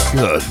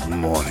Good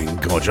morning,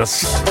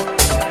 gorgeous.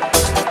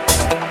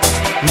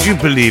 Would you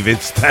believe it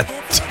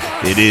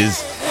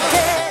is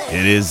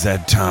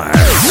that time.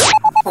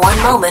 One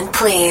moment,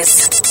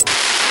 please.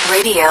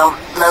 Radio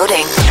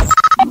loading.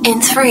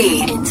 In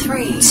three,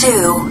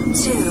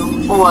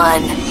 2,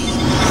 1.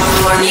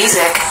 Your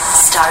music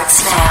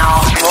starts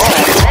now.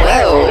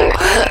 Whoa.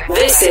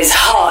 This is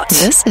hot.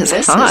 This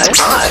is hot.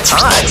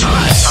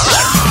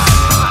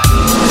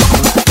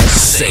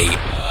 C09.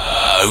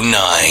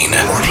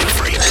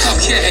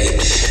 Okay,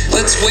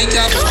 let's wake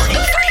up.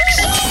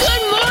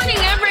 Good morning,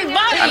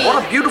 everybody. And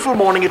what a beautiful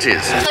morning it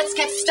is. Let's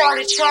get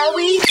started, shall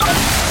we?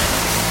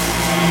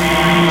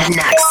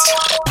 Next.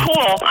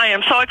 Cool, I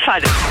am so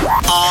excited.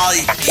 Are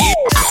you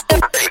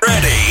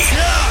ready?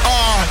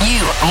 Are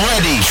you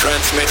ready?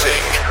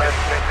 Transmitting.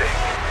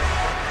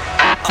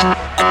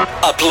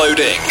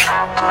 Uploading.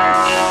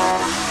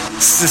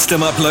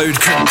 System upload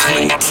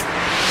complete.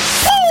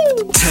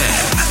 10,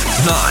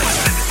 9,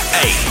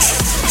 8,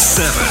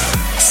 7,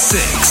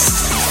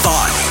 6,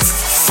 5,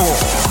 4,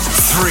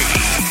 3,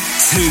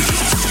 2,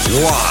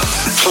 1.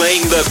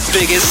 Playing the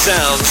biggest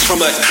sounds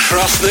from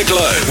across the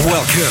globe.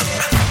 Welcome.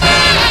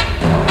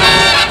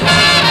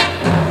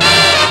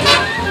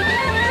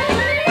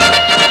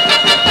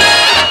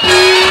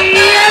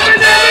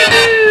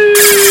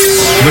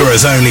 There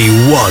is only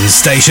one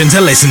station to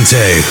listen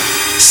to.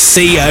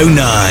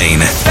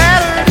 C09.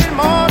 Saturday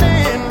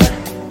morning.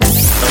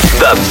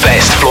 The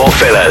best floor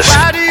fillers.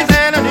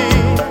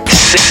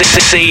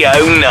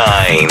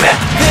 C09.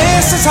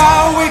 This is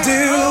how we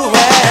do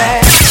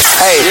it.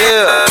 Hey,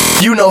 yeah,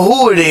 you know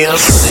who it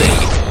is.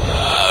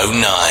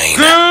 C09.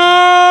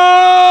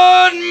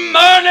 Good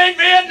morning,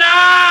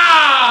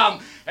 Vietnam!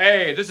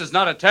 Hey, this is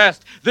not a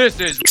test. This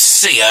is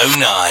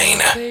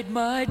C09. Paid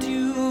my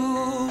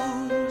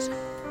dues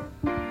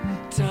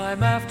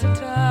time after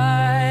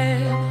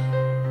time.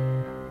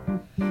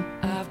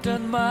 I've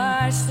done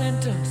my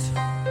sentence,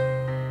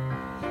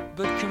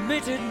 but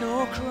committed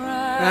no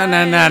crime.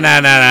 No.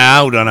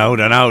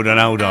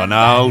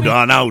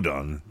 Hold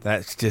on.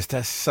 That's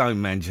so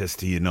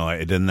Manchester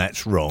United, and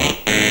that's wrong.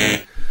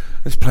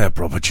 Let's play a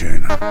proper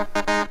tune.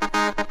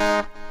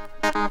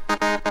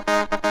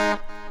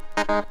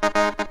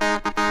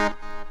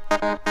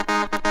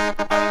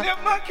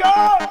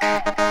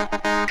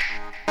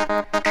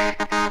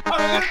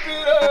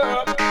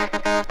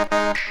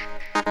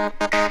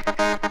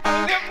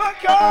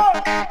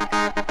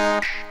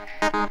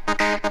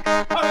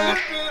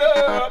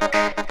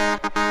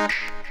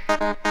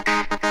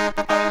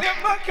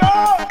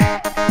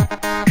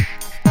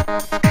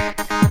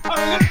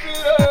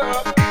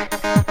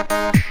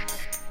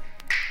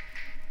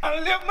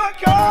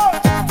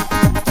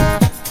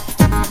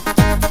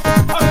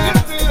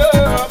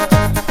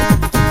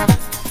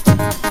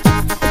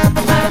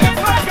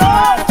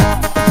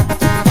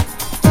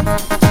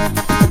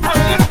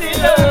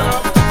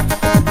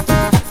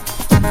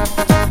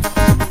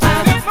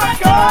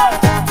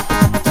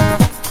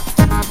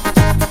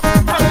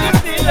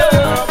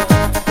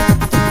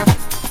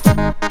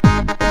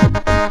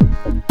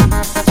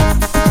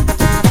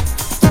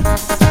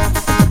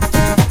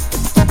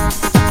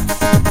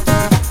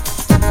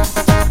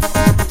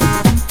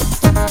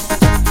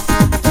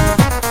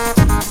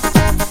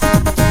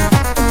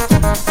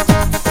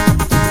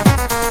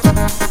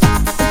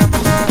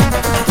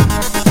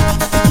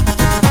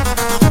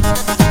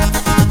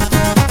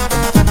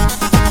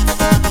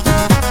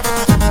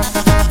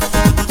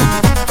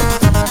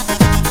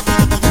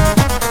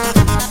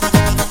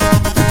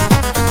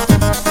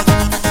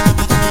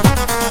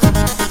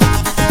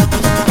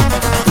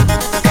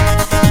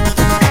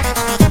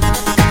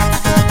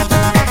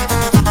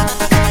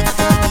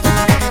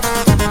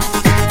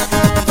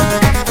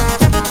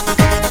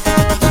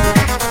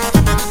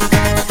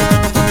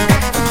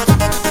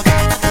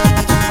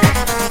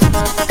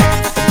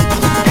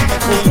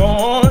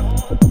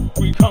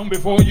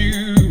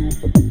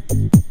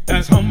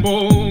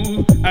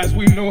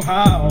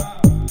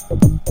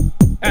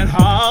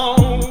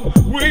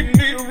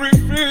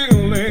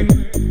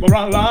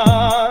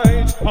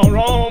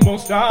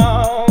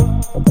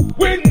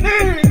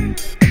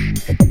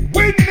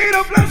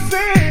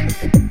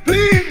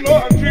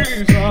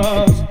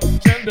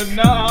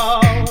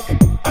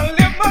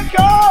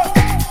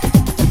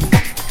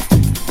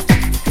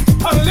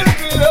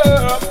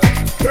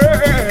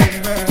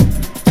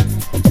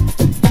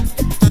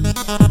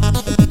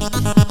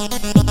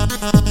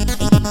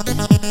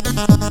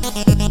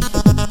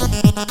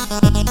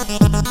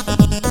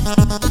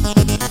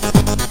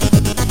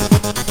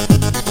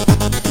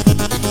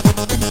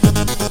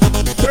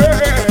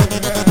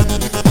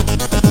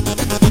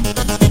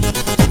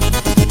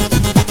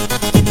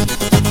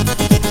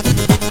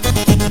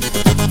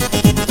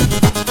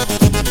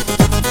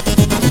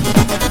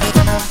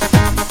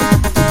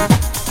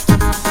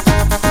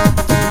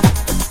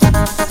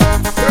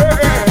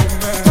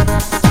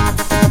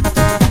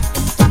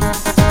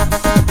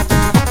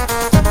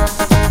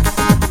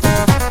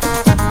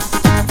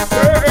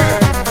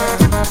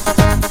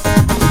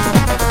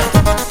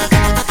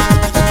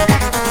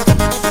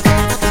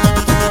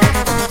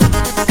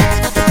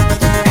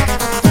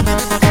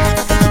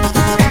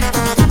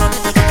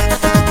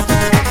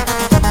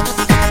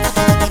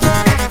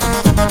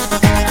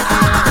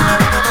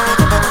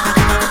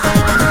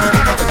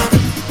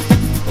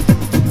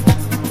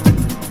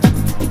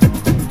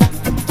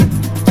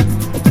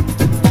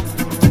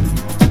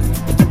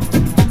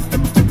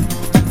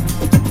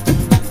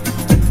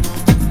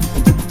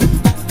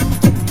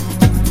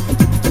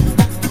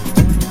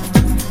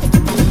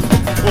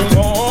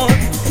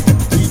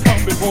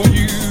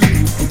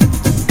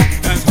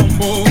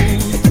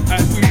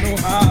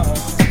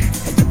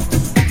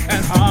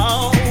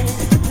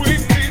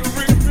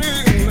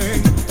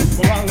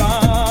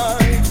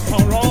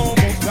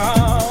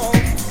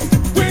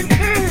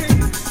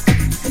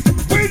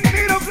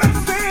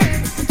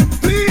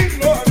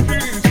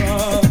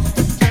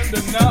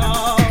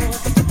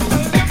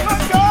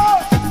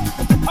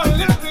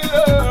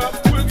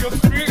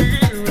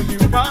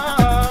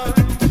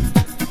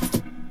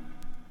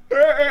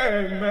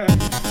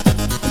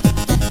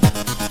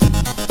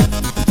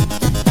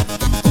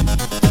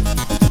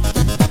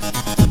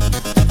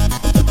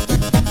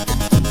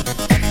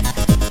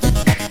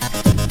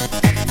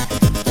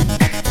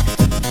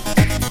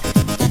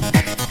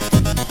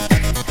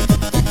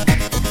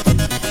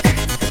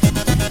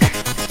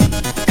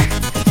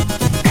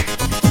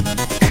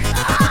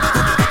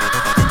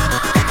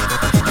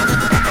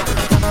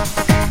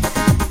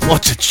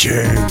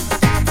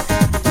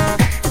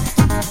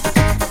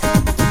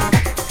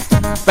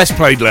 Best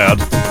played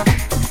loud.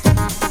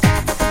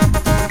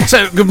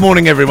 So, good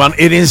morning, everyone.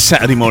 It is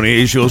Saturday morning. It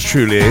is yours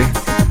truly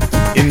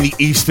in the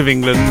east of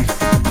England.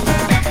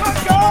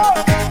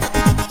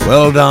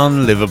 Well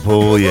done,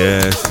 Liverpool.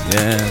 Yes,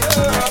 yes.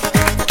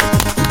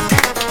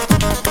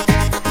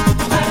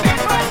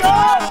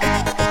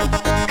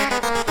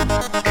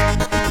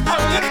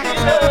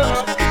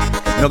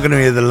 Not going to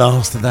hear the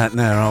last of that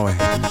now, are we?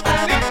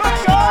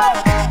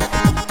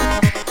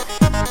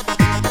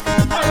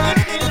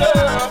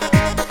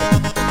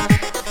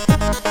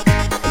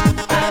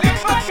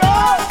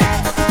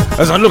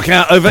 As I look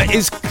out over,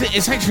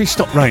 it's actually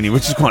stopped raining,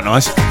 which is quite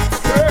nice.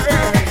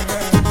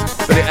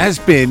 But it has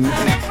been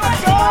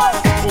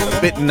a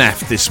bit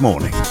naff this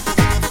morning.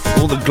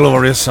 All the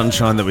glorious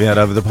sunshine that we had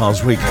over the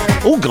past week,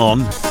 all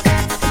gone.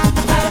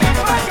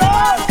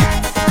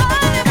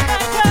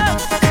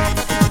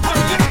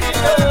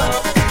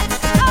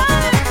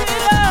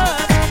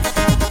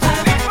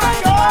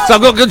 So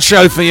I've got a good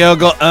show for you. I've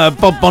got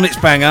Bob Bonnet's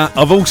banger.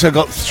 I've also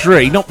got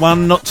three, not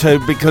one, not two,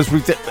 because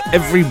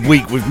every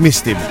week we've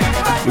missed him.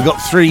 We've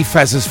got three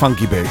Fazza's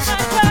Funky Bits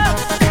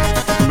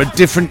from a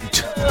different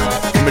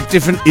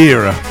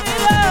era,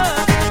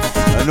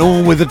 and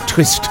all with a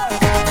twist.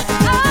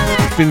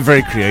 It's been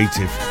very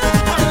creative.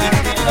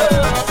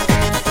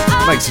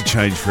 Makes a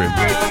change for him.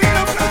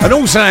 And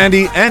also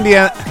Andy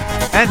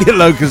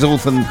Aloka's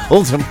awesome.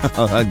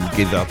 I can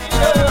give up.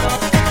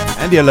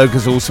 Andy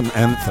Aloka's awesome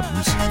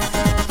anthems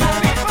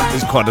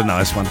is quite a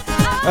nice one.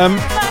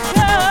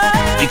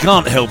 You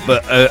can't help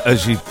but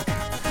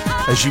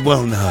as you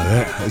well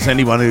know, as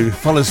anyone who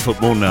follows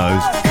football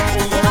knows,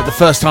 for the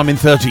first time in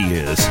 30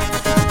 years,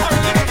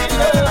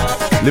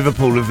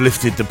 Liverpool have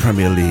lifted the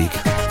Premier League,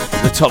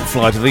 the top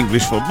flight of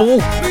English football.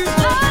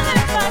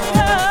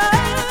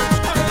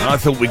 And I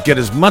thought we'd get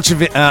as much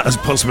of it out as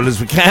possible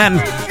as we can,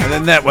 and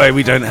then that way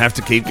we don't have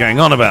to keep going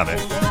on about it.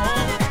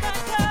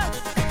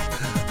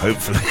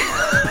 Hopefully.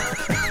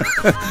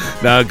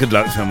 No, good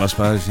luck to him, I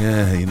suppose.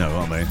 Yeah, you know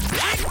what I mean.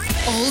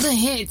 All the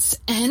hits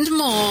and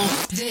more.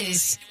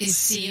 This is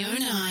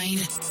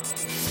CO9.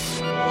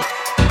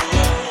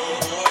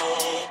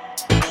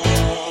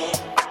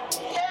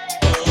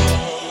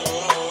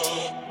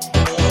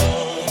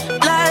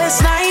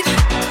 Last night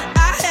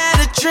I had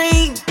a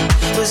dream.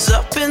 Was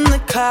up in the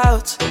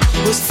clouds.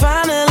 Was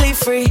finally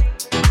free.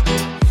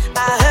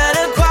 I heard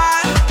a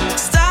choir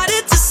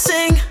started to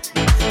sing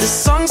the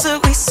songs that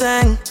we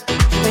sang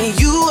when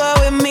you were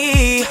with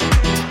me.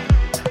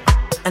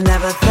 I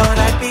never thought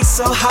I'd be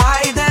so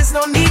high. There's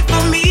no need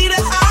for me to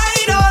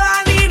hide. All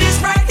I need is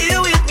right here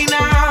with me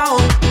now.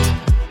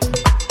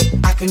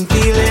 I can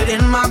feel it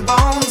in my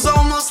bones,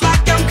 almost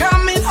like I'm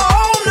coming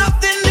home.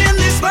 Nothing in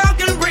this world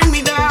can bring me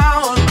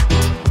down.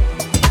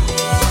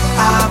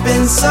 I've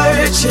been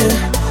searching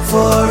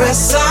for a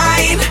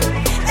sign.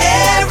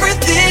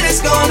 Everything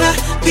is gonna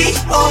be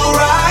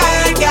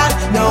alright. Got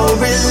no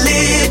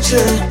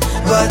religion,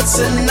 but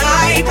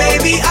tonight,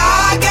 baby,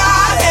 I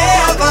got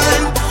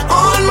heaven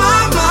on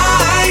my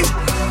mind.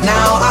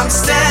 Now I'm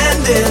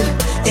standing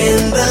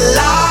in the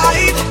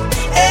light.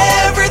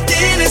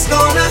 Everything is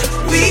gonna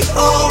be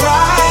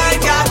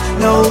alright. Got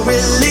no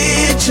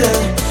religion,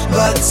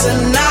 but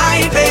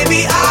tonight,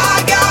 baby,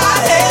 I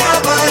got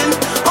heaven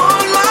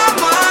on my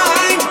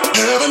mind.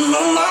 Heaven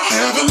on my,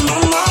 heaven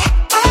on my.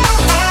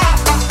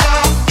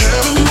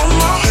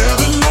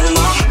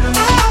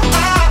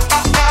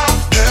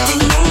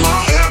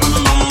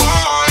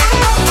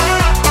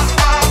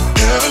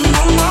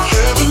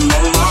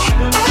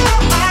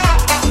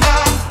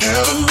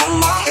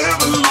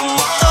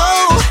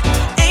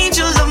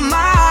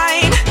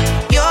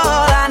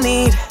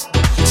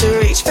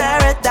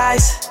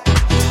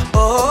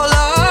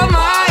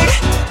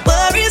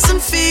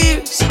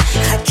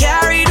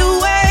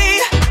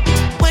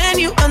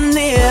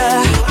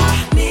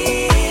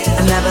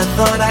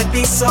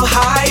 Be so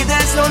high,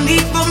 there's no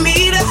need for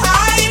me to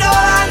hide. All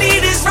I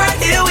need is right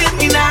here with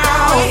me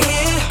now.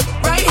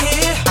 Right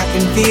here. I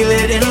can feel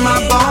it in my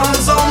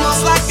bones,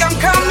 almost like I'm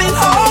coming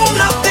home.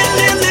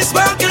 Nothing in this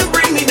world can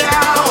bring me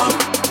down.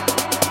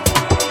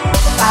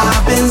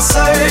 I've been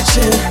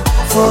searching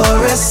for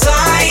a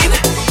sign.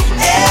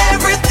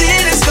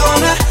 Everything is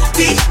gonna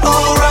be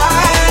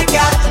alright.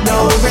 Got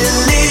no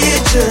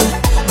religion,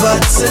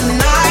 but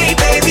tonight,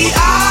 baby,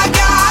 I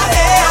got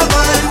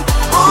heaven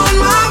on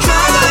my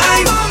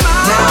mind.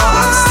 Now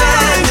I'm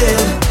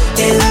standing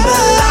in the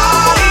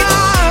light.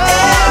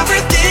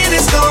 Everything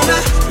is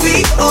gonna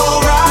be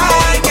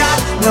alright. Got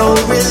no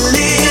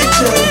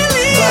religion,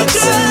 but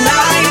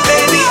tonight,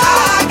 baby,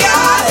 I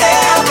got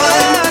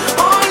heaven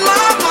on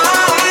my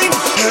mind.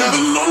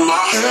 Heaven on my,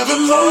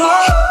 heaven on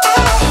my.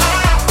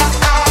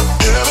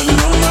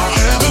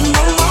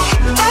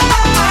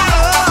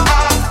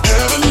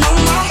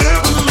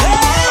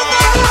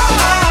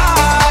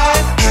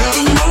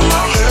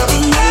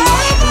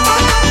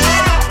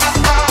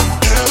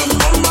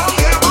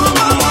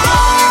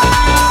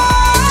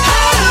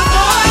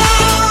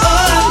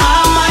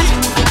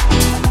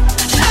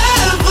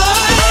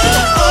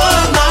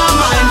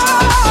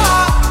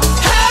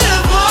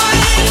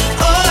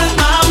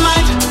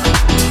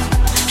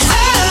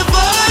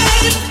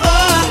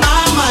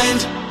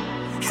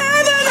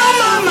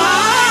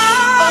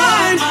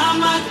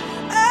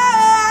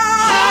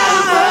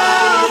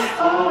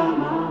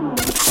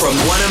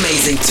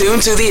 Tune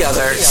to the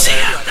other.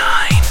 Sam 9.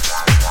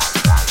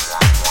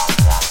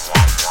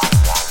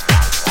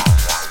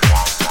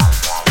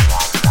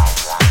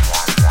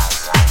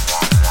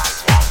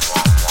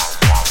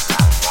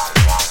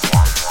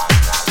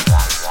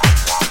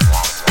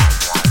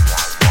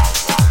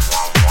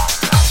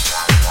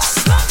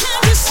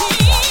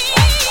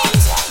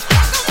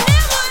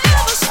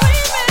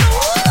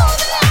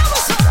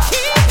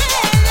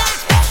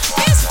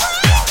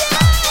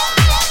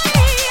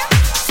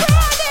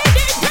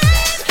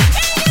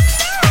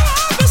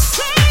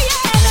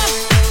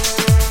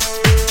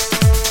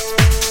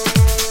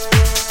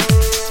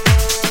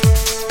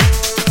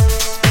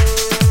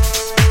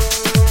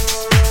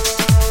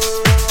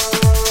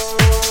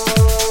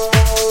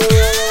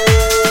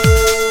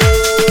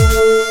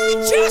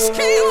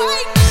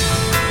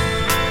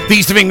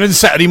 East of England,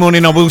 Saturday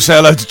morning. I will say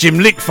hello to Jim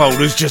Lickfold,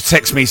 who's just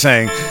texted me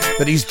saying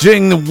that he's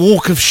doing the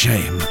walk of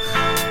shame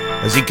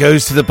as he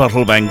goes to the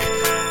bottle bank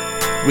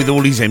with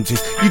all his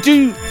empties. You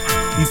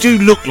do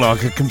look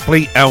like a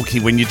complete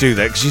alky when you do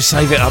that, because you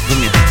save it up,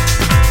 don't you?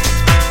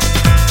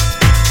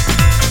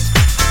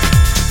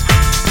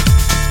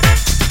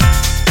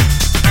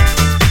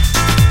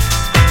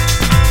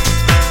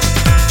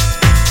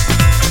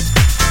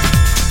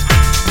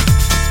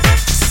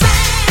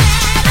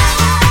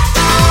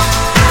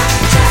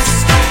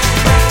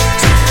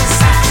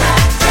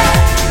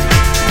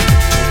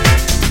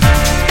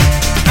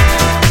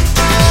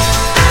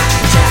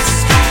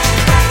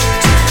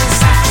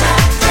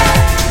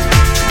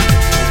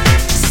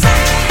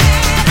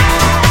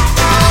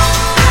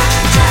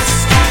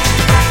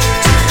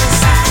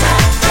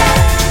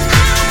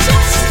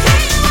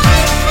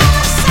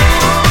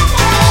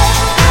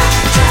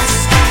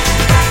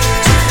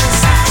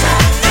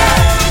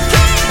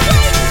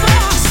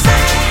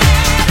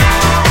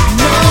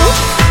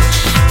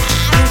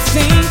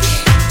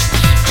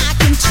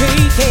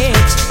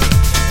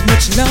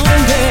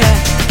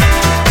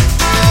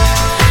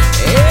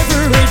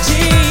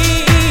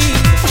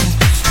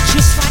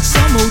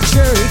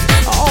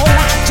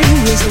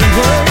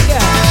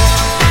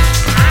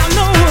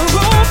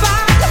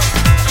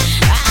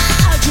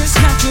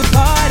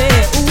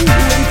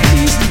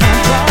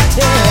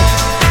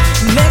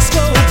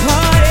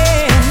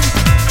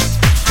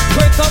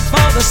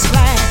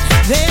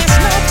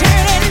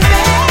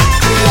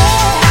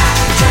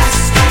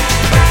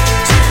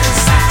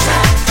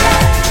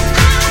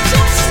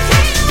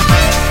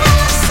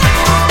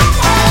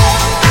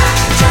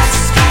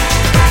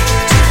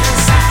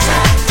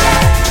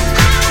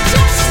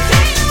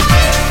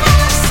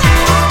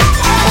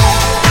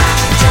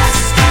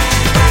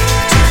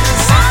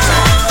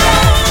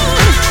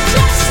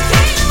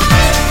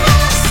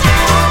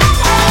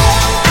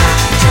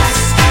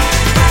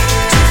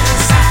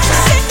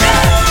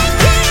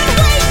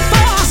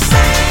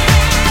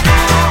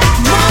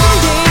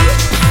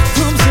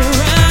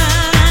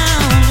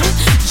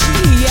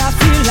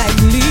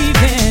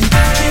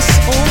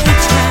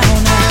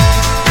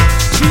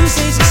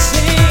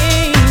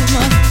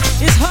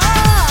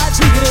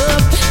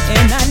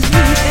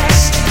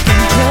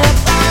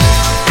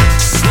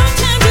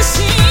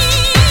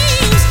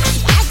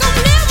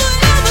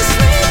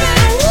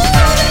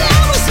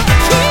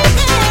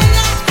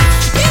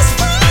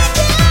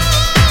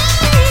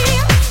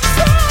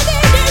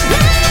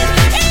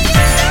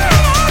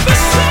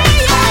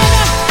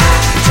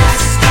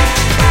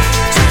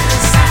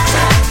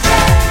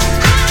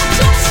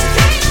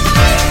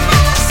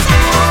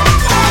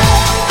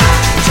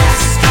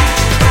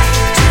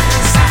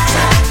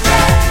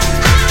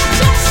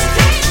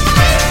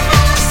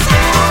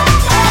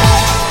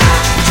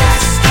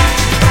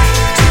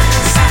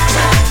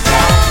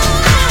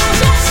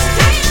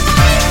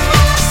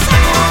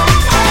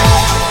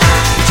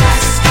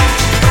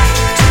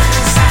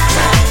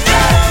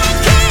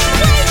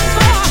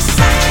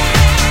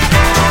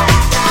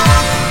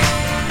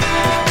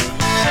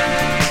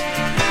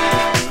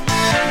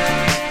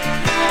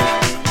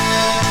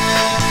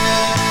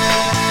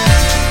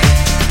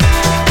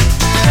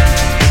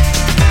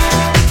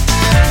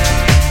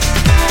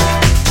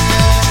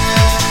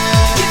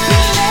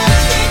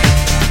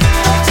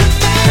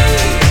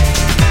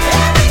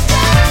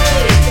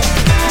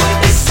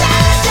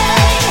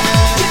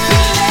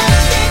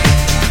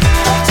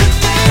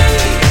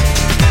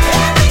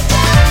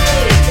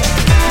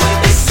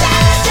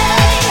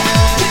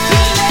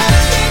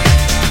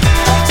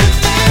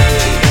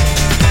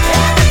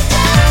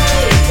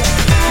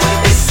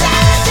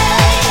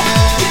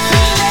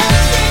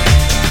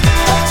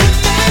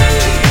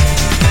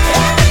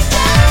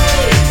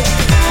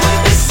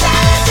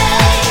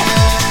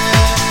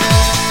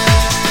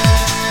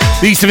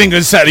 The East of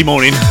England Saturday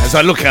morning as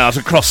I look out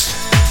across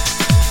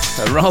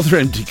a rather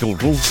empty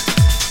Caudles.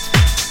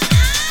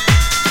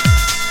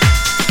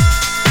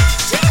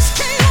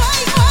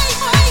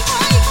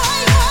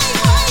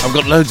 I've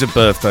got loads of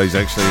birthdays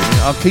actually.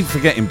 I'll keep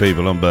forgetting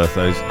people on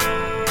birthdays,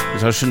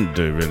 which I shouldn't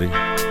do really.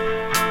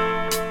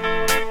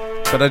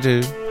 But I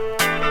do.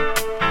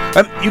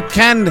 You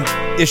can,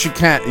 yes you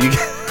can.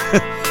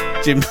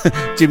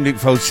 Jim Nick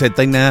Fold said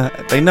they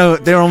know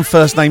they're on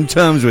first name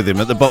terms with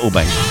him at the bottle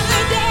bank.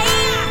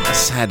 As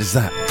sad as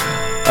that.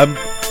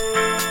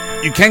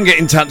 You can get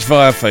in touch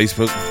via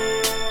Facebook,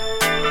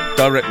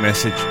 direct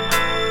message,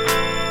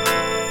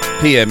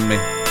 PM me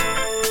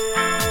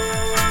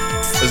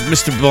as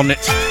Mr. Bonnet,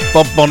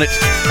 Bob Bonnet,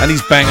 and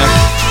his banger.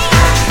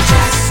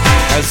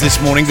 As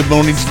this morning, good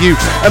morning to you.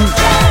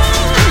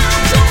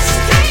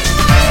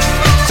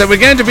 So we're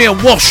going to be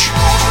awash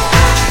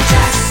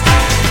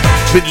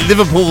with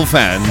Liverpool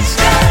fans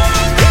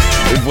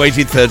who've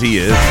waited 30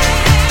 years.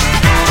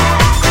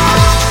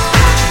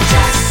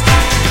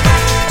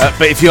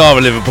 But if you are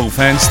a Liverpool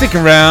fan, stick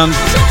around.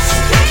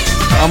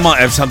 I might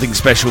have something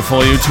special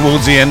for you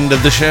towards the end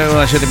of the show,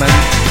 I should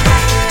imagine.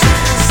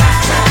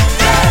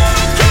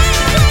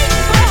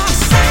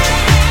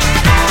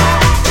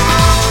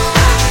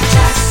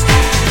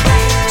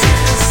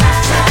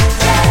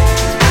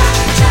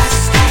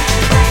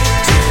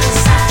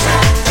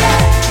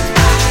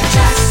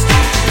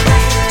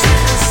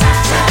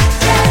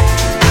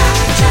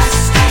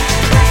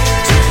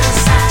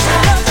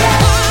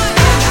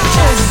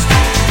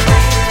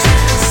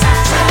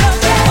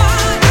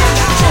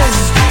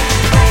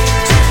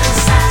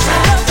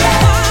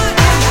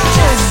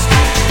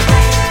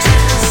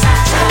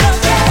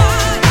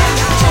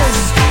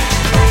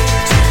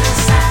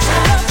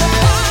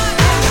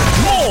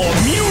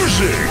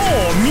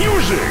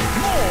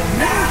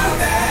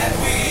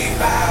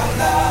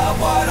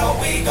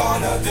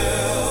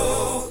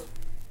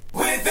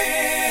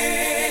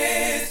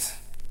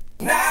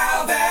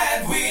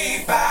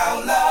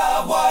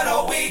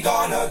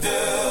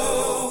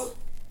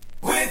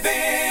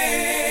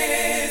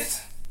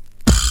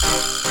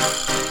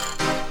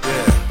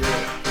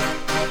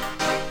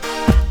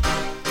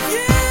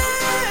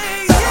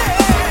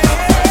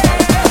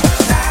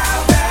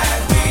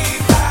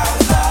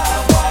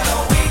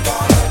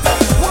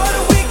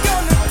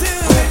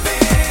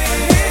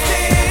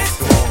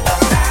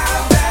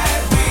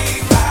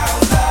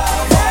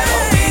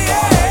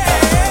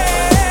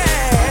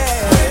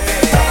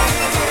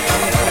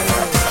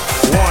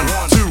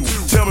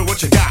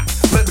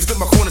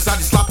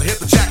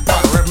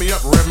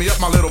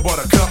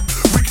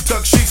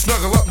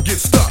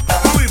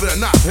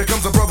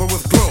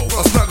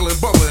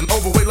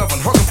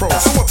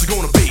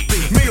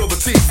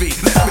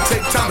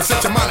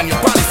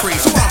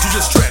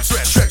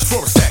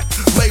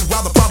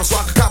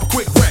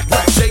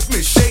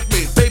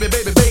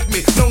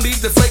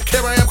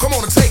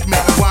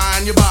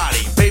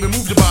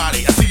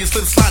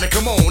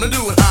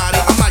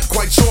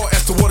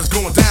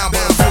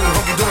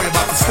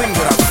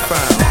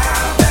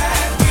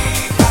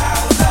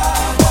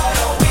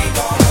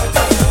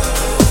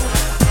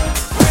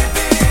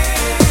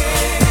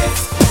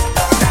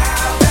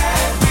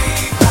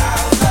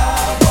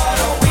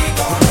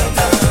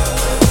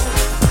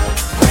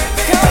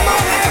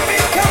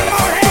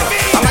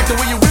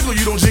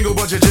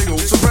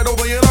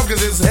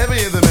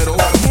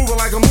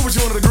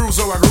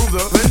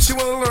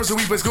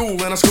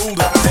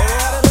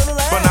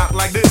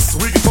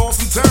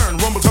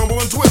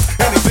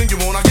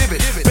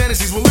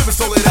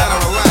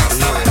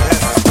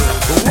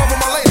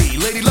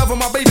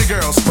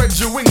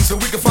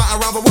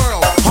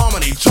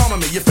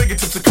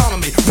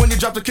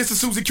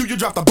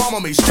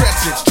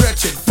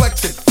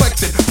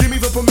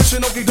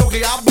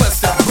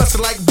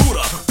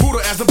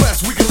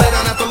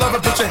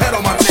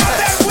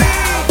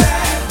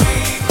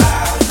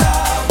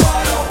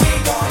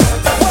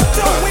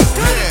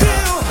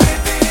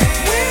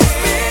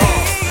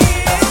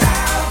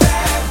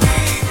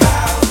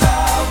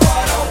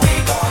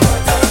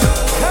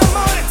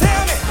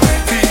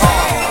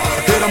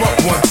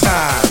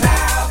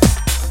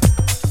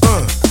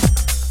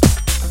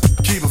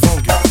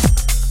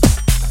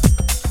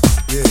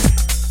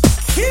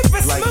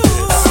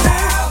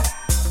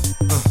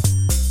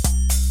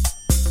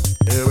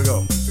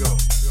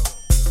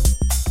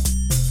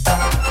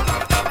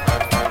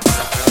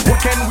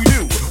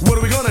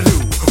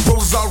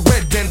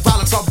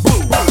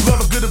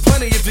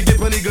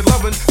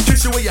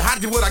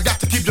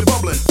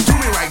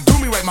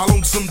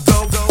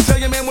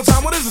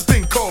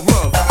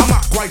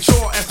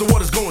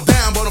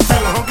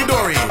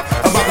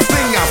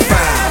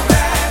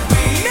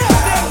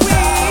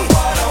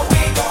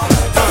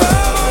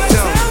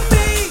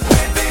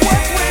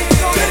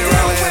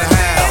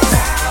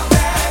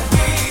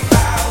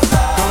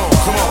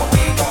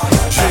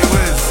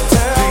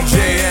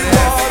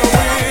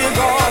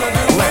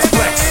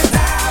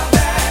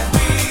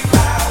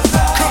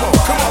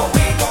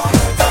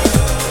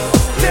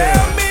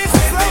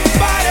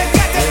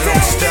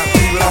 Step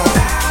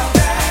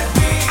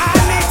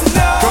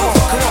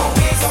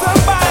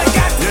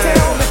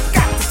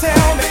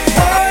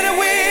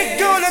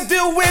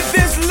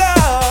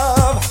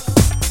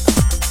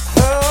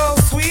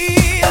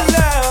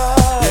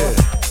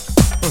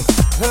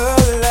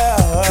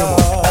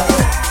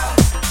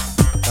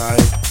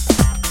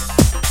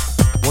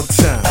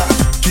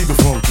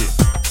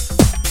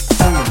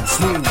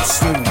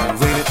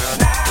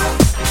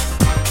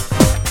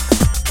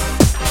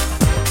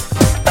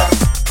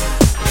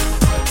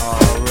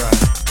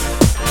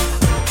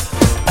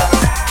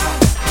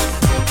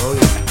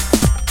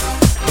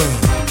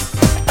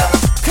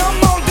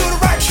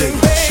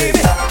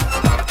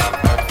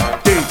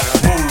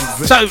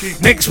So,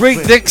 next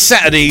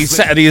Saturday is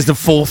the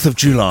 4th of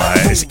July.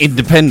 It's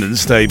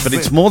Independence Day, but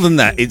it's more than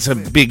that. It's a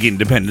big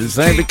Independence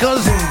Day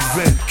because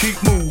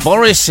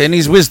Boris, in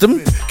his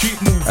wisdom,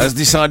 has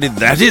decided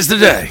that is the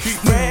day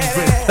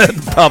that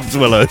pubs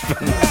will open.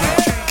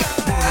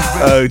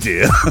 Oh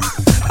dear.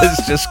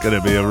 It's just going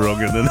to be a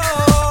wrong, isn't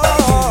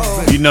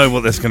it? You know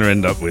what that's going to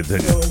end up with,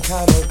 don't you?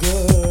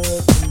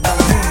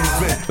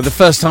 For the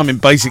first time in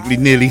basically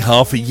nearly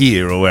half a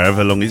year, or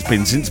however long it's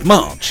been since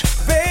March,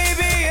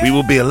 we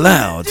will be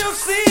allowed.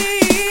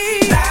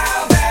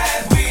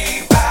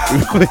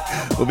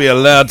 We'll be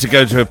allowed to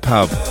go to a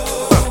pub.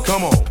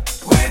 Come on.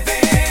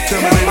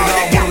 Tell me, baby,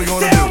 now, what are we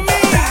gonna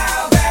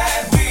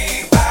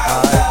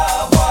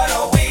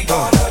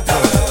do?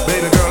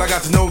 Baby girl, I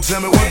got to know. Tell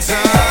me one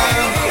time.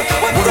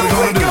 What are we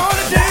gonna do?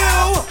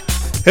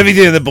 Heavy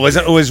D and the Boys,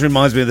 that always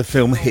reminds me of the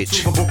film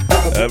Hitch,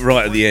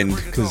 right at the end,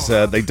 because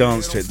they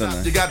dance to it, don't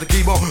they? You got to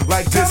keep on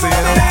like this and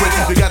don't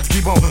quit. You got to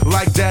keep on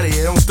like daddy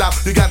and don't stop.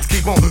 You got to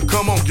keep on.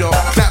 Come on, y'all.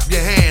 Clap your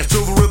hands to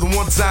the rhythm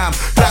one time.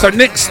 So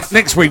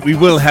next week we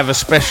will have a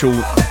special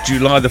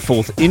July the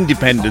 4th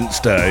Independence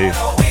Day.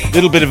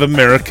 Little bit of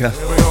America.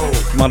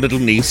 My little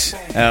niece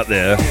out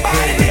there,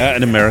 out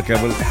in America.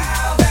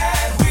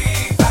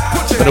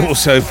 But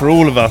also for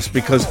all of us,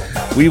 because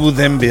we will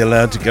then be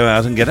allowed to go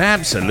out and get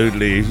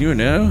absolutely, you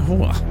know.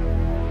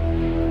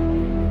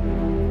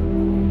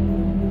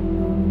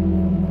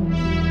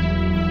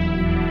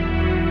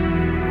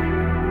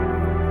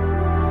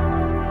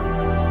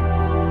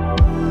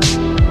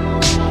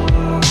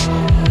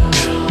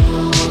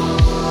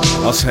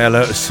 I'll say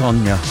hello to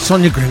Sonia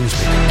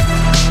Grimsby.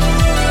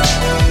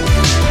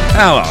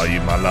 How are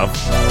you, my love?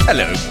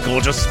 Hello,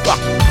 gorgeous.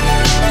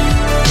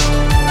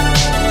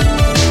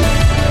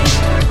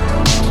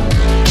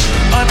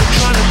 I've been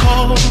trying to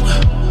call.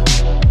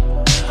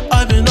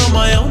 I've been on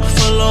my own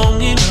for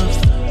long enough.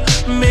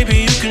 Maybe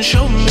you can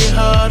show me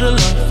how to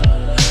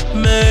love.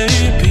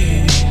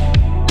 Maybe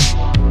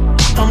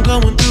I'm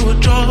going through a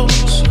drought.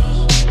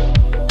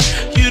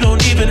 You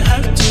don't even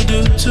have to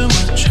do too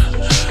much.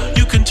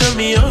 You can turn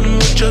me on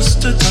with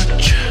just a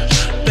touch,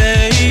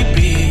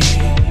 baby.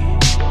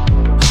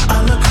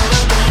 I look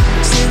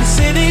around since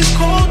city's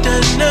cold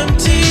and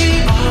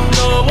empty.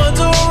 No one's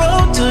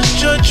around to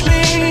judge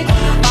me.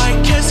 I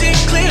can see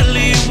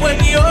clearly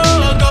when you're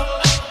gone.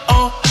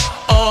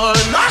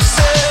 And I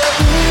said,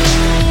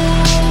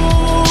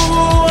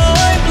 ooh,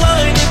 I'm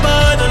blinded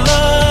by the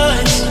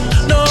lights.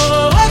 No,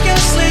 I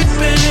can't sleep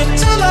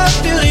until I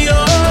feel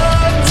your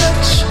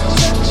touch.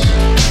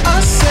 I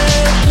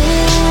said,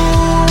 ooh,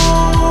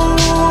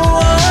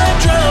 I'm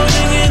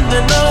drowning in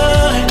the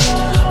night.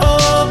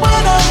 Oh,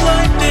 when I'm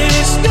like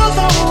this, you're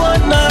the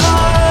one I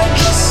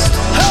trust.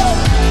 Hey,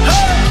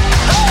 hey,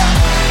 hey.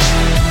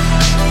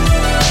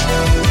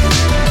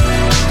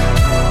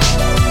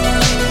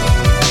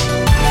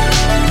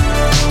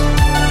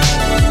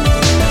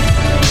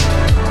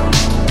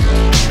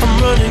 I'm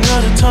running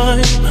out of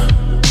time,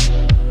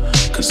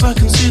 'cause I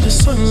can see the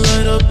sun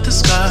light up the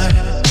sky.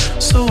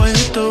 So I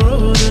hit the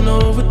road in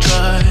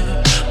overdrive,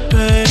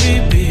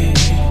 baby.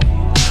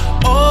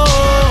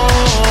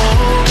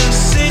 Oh, the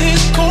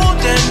city's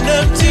cold and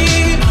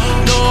empty.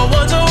 No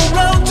one's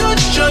around to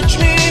judge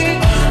me.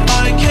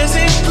 I can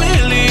see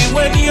clearly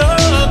when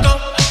you're gone.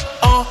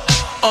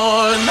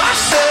 And I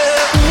said,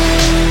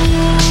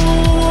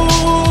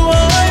 ooh,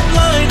 I'm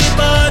blinded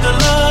by the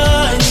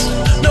lights.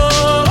 No,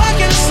 I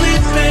can't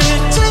sleep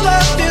until I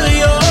feel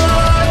your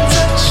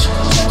touch.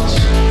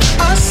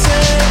 I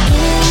said,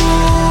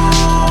 ooh,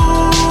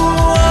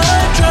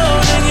 I'm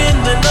drowning in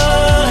the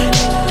night.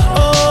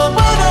 Oh,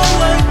 when I'm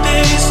like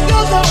this,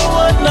 you're the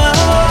one I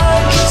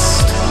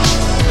trust.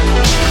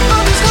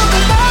 I'm just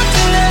coming back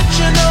to let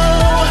you know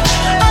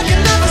I can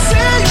never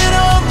say it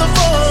on the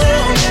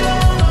phone.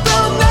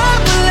 They'll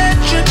never let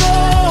you go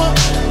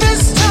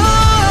this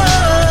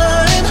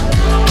time.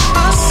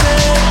 I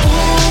said,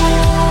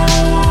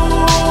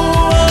 ooh,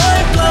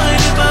 I'm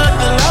blinded by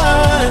the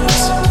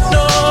lights.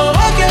 No,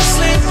 I can't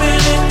sleep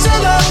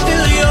until I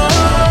feel your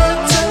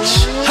touch.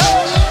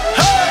 Hey,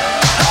 hey,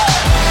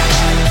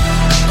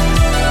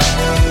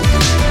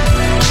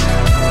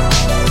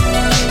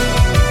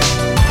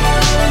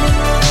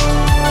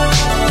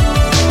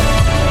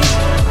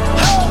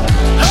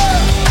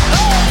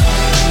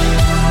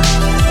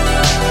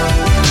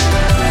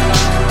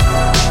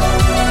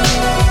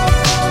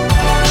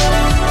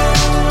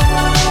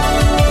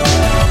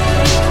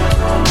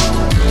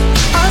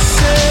 I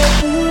said,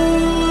 ooh,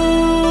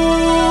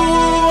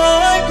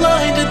 I'm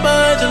blinded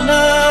by the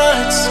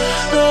lights.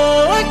 No,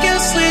 I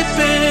can't sleep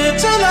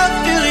until I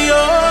feel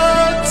your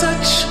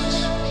touch.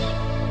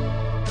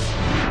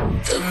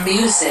 The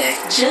music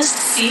just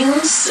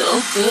feels so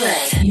good.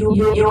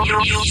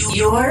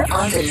 You're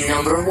on the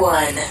number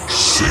one.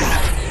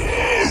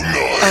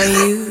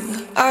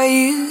 Are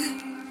you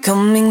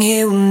coming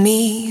here with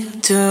me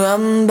to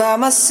run by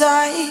my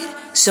side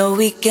so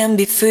we can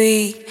be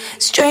free?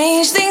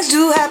 Strange things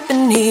do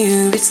happen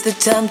here, it's the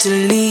time to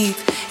leave.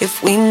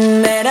 If we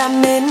met at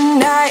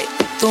midnight,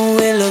 the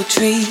willow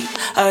tree.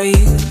 Are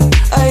you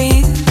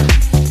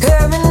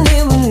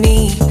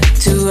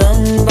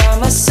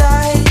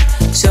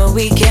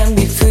can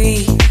be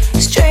free.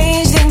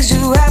 Strange things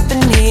do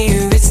happen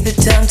here. It's the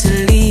time to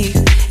leave.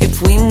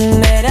 If we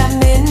met at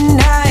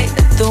midnight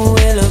at the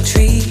willow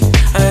tree,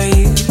 are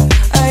you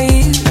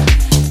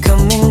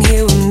coming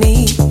here with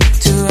me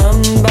to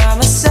run by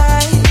my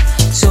side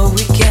so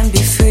we can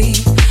be free?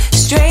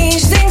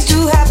 Strange things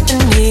do happen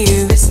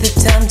here. It's the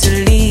time to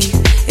leave.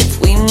 If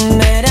we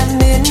met at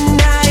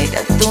midnight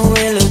at the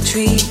willow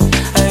tree,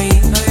 are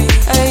you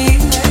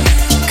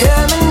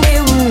coming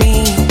here with me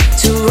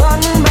to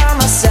run by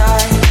my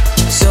side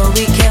so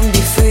we can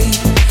be free?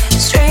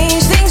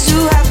 Strange things do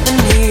happen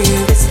here.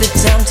 It's the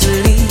time to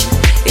leave.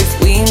 If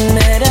we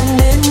met at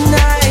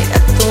midnight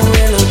at the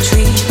willow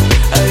tree,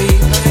 are you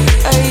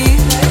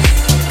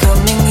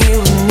coming here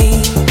with me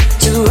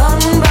to run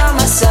by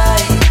my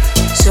side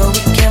so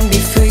we can be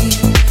free?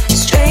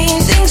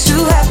 Strange things do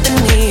happen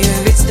here.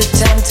 It's the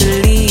time to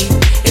leave.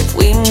 If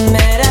we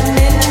met at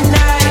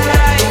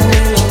midnight at the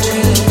willow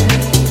tree,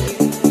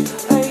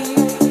 are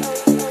you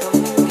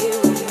coming here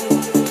with me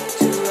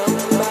to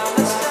run by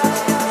my side?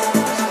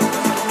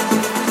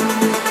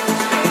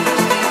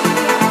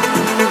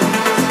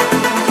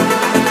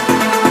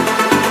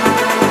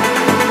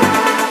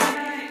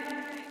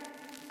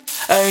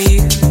 Are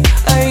you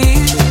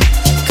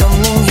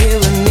coming here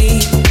with me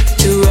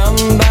to run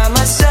by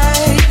my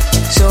side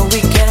so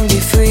we can be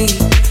free?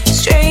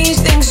 Strange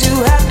things do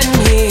happen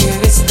here.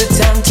 It's the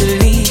time to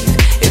leave.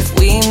 If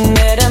we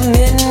met at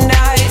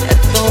midnight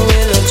at the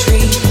willow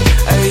tree,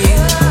 are you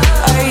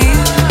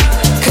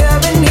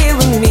coming here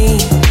with me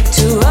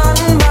to run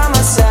by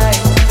my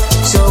side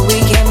so we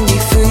can be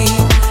free?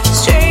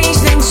 Strange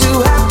things do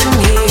happen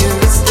here.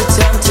 It's the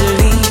time to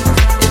leave.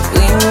 If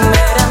we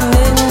met at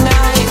midnight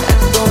at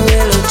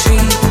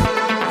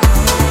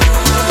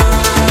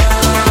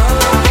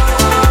the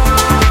willow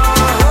tree.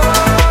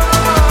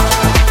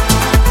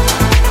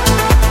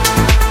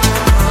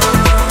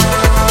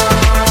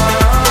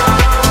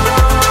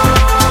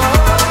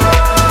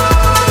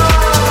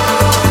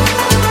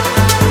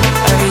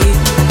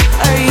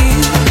 Are you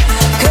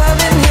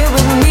coming here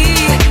with me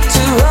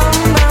to run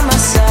by my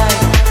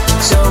side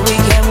so we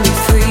can be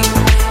free?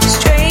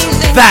 Strange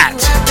things That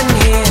happen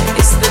here.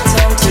 It's the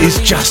time to is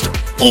leave. just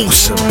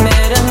awesome.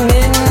 Met at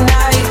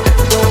midnight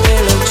at the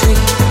willow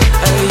tree.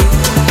 Are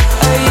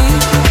you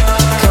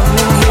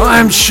coming here I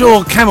am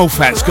sure Camel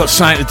Fat's got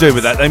something to do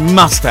with that. They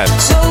must have.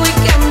 so we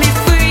can be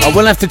free? I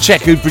will have to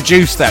check who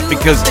produced that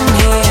because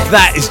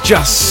that is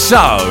just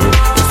so.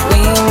 If we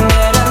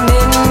met at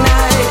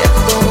midnight at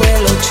the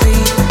willow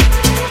tree.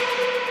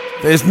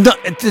 There's not.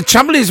 The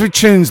trouble is with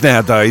tunes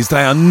nowadays,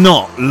 they are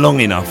not long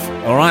enough.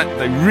 All right,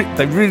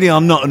 they really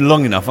are not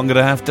long enough. I'm going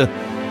to have to.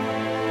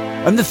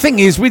 And the thing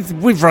is,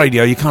 with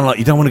radio, you kind of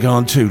you don't want to go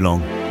on too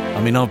long.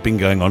 I mean, I've been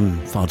going on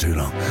far too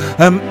long.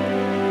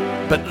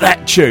 But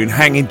that tune,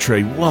 Hanging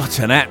Tree, what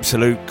an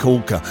absolute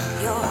corker.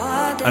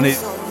 And it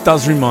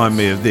does remind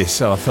me of this,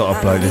 so I thought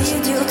I'd play this.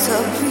 Need you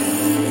to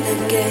breathe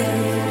again.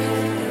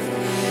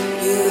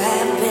 You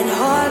have been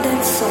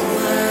holding so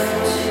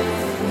much.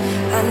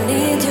 I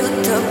need you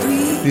to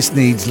breathe. This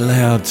needs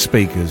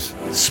loudspeakers.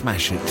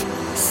 Smash it.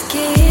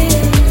 Skin.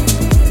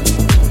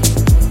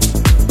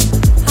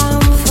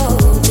 I'm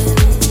folding.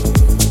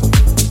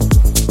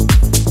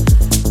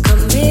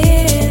 Come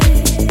in,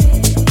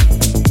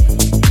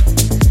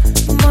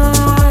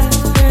 my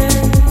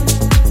friend.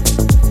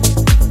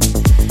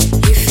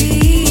 You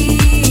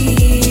feel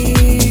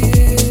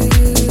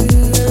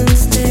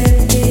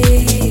unsteady,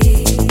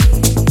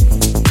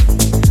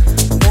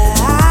 but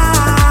I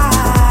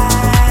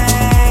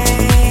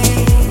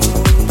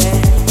won't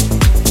bend.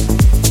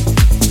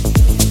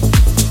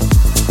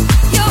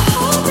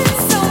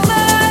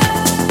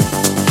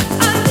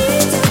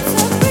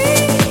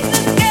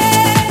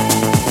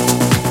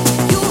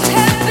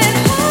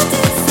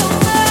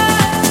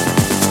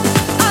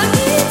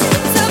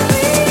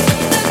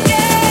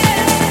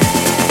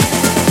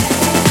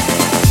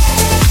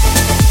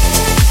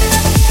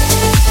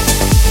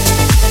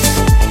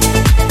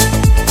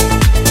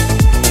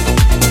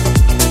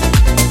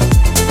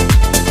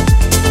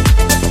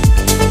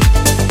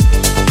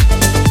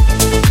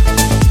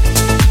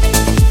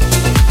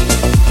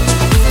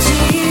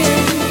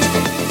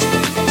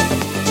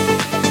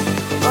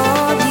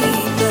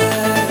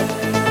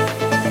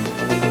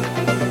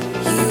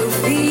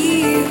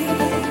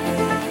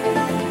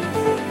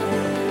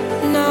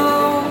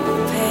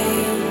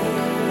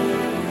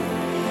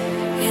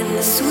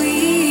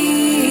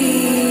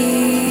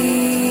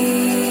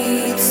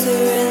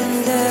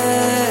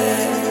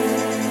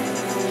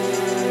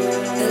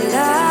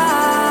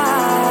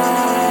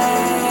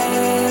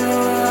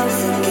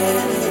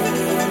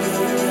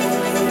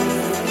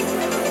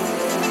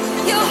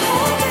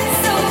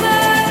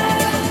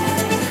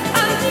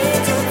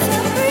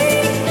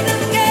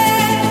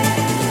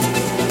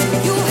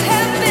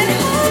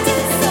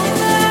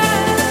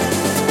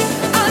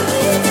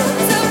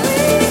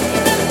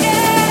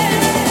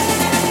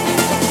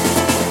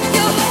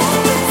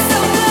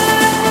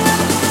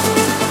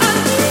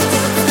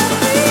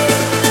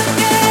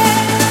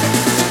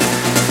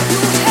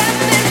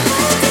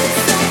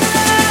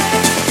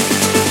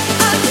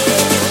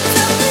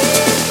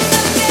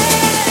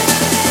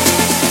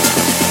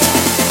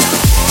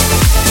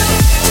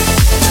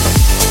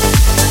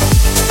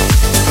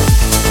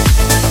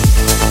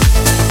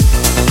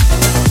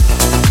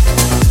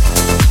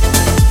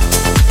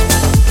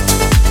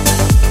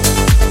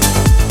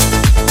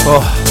 Oh.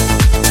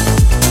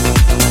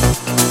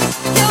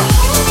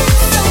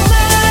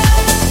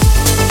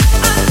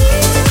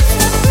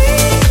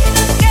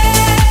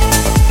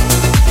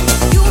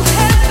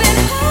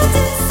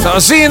 So I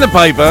see in the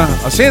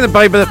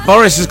paper that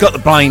Boris has got the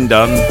plane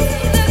done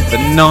for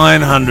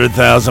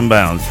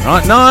 £900,000.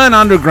 Right,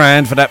 900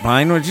 grand for that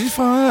plane, which is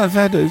fine,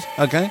 fair dues.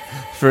 Okay,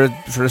 for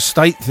a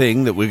state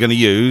thing that we're going to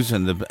use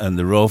and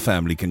the royal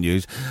family can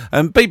use.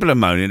 And people are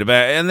moaning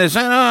about it and they're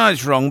saying, oh,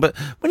 it's wrong. But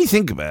when you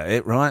think about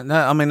it, right? No,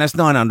 I mean, that's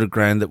 900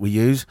 grand that we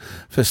use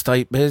for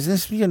state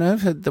business, you know,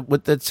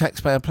 with the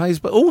taxpayer pays.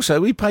 But also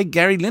we pay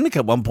Gary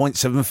Lineker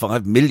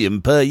 1.75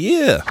 million per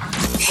year.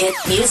 Hit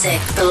music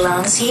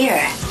belongs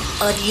here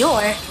on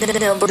your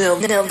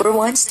number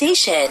one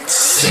station.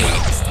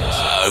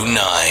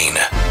 609.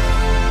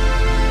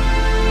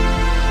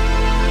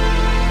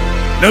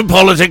 No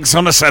politics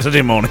on a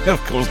Saturday morning. Of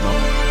course not.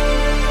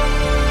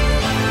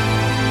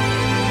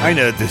 I ain't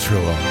heard this for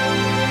a while.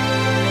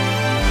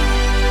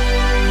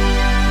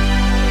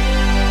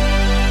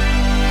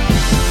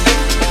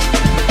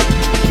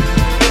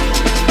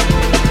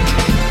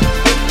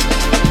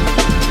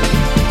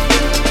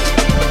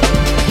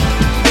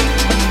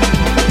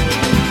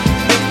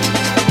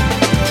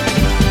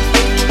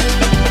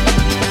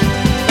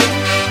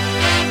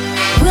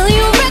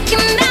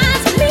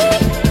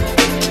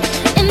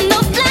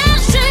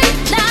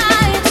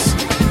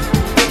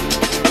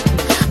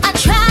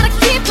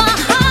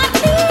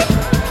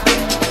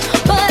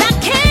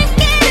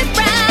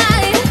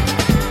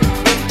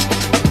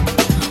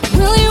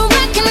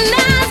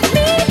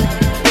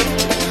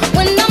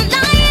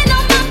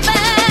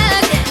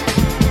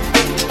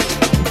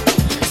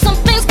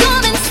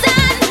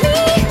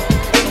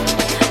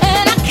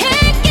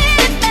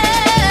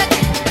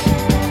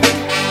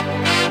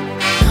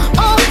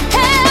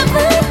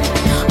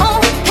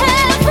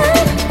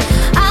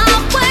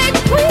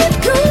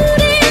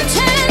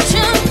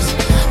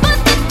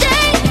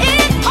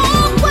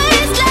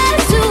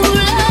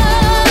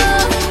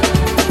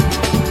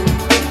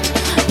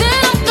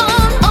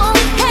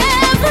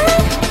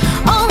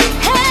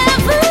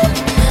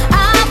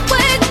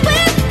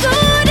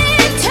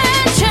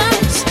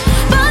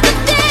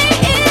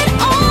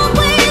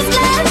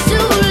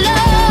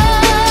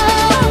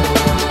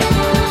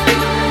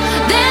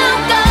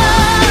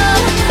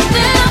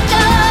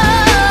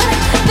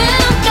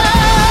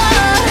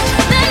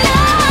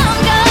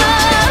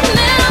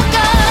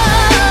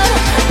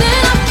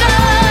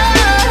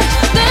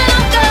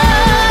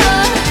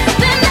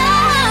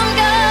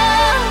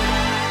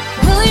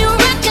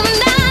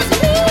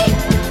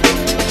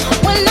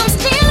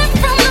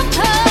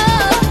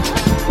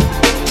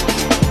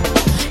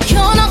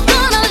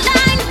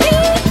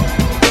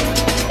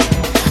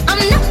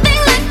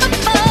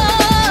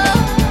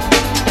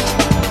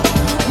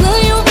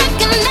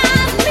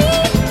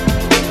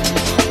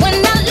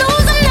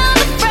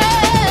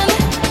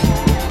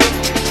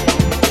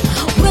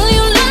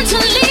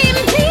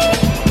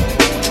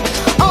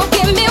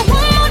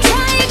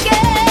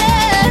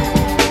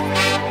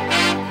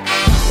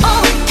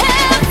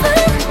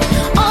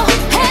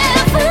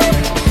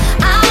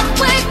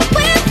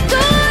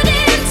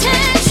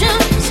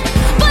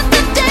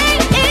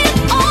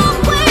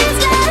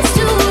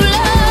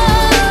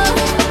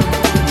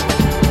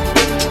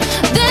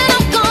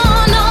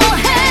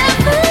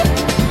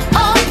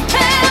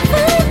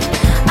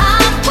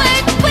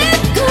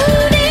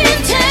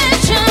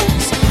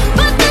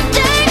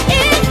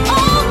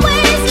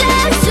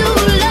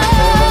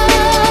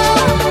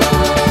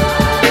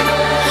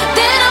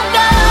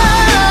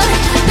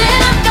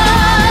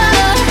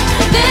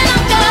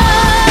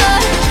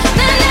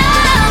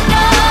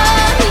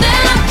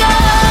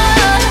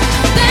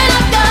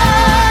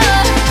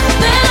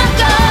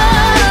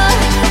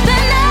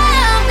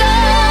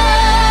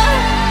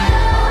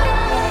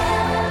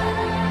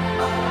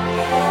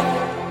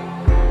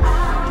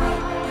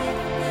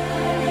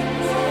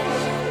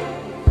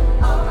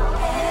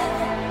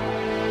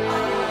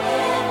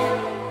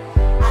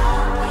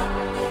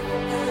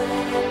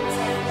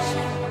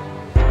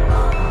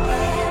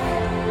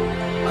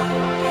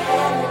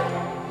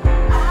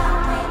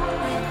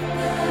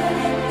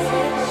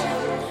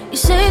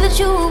 that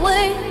you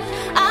away.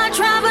 I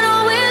try but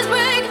always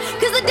break,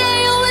 'cause the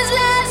day always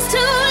lasts too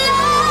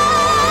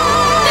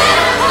long.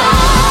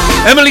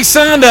 Emily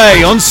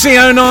Sunday on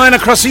CO9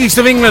 across the east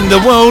of England, the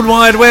World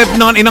Wide Web,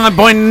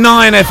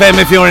 99.9 FM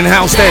if you're in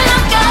Halstead.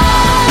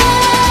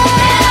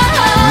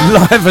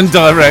 Live and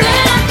direct.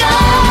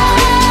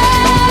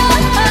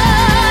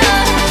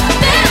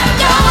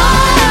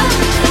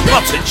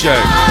 What a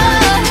joke.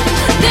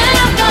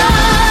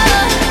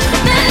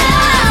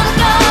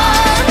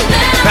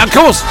 Now, of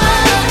course,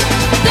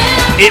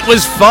 it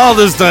was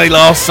Father's Day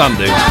last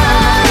Sunday.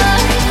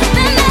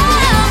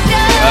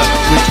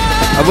 Which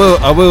I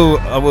will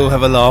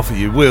have a laugh at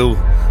you.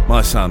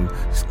 my son.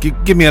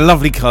 Give me a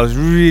lovely card. It's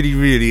really,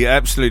 really,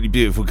 absolutely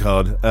beautiful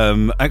card.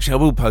 Actually, I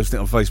will post it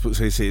on Facebook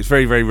so you see. It's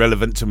very, very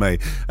relevant to me.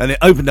 And it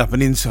opened up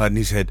an inside and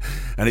it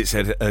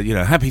said,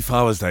 Happy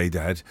Father's Day,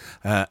 Dad.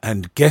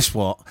 And guess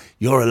what?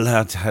 You're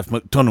allowed to have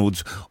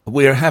McDonald's.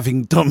 We're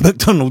having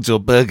McDonald's or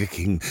Burger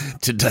King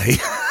today,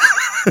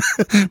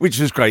 which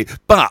was great.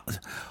 But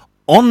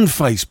on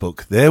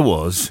Facebook, there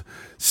was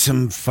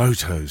some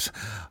photos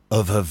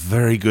of a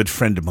very good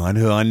friend of mine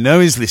who I know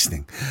is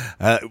listening.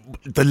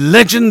 The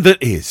legend that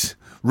is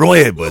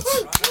Roy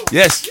Edwards.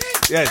 Yes,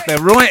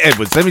 they're Roy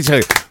Edwards. Let me tell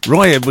you,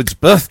 Roy Edwards'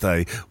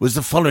 birthday was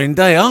the following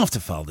day after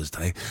Father's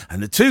Day.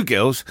 And the two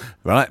girls,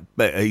 right,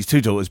 his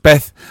two daughters,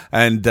 Beth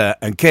and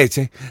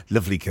Katie,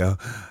 lovely girl,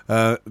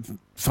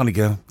 funny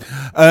girl.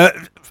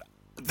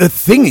 The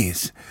thing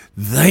is,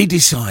 they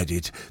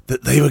decided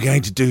that they were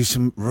going to do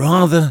some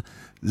rather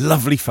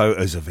lovely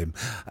photos of him,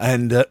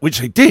 and which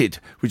they did,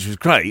 which was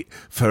great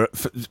for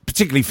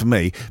particularly for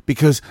me,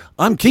 because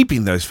I'm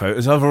keeping those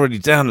photos. I've already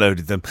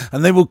downloaded them,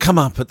 and they will come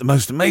up at the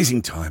most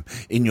amazing time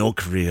in your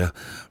career,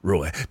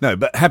 Roy. No,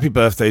 but happy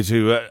birthday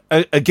to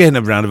again,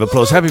 a round of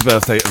applause. Happy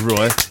birthday to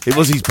Roy. It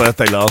was his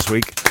birthday last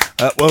week.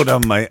 Well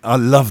done, mate. I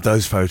love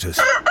those photos.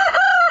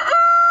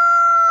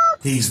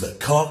 He's the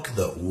cock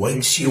that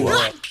wakes you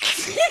up.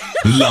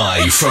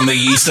 Live from the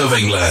east of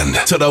England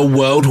to the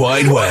World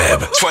Wide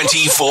Web,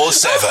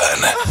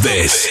 24/7.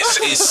 This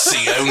is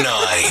CO9.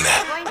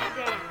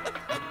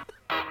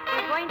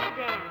 We're going to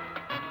dance.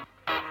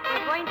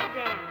 We're going to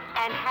dance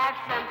and have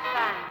some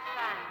fun.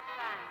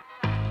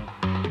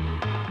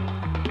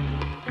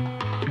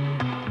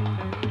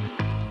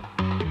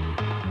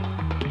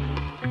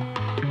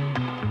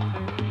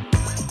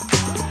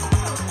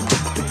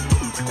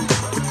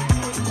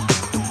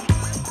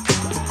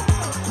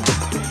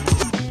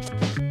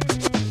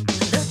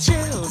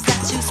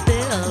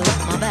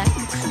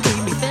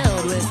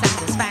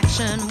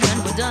 When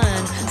we're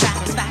done,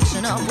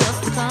 satisfaction of what's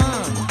to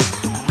come.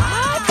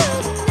 I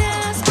couldn't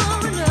ask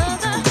for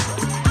another.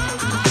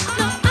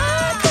 No,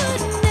 I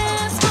couldn't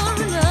ask for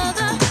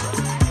another.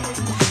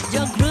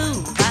 Your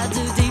groove, I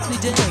do deeply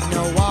dig.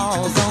 No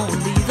walls,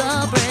 only the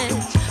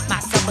bridge. My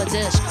supper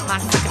dish, my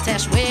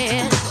crocketesh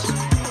wish.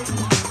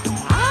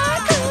 I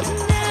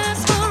couldn't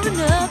ask for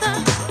another.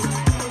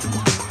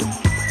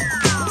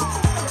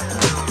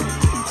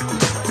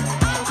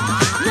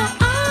 No,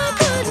 I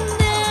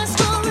couldn't ask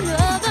for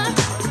another.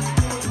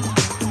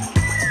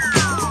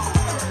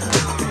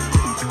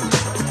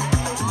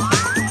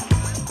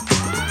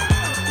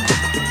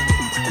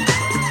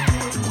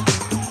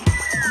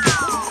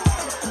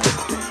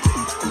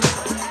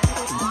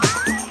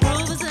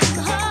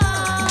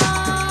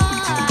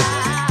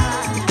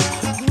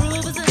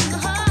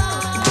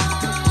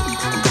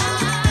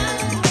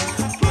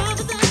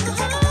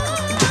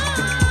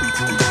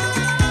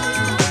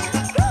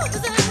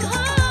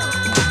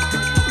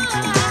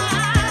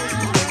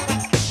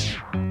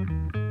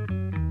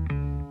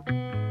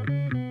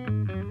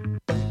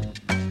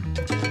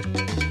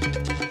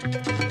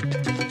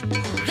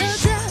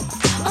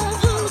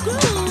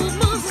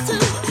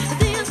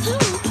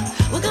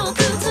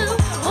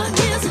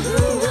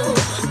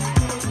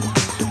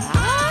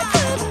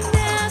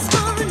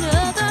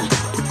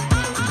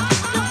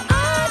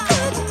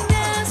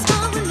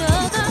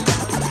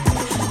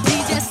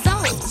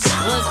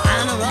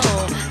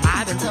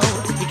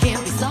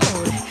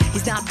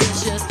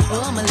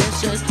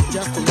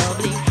 Just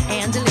lovely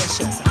and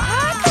delicious.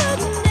 I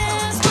couldn't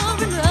ask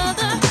for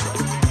another.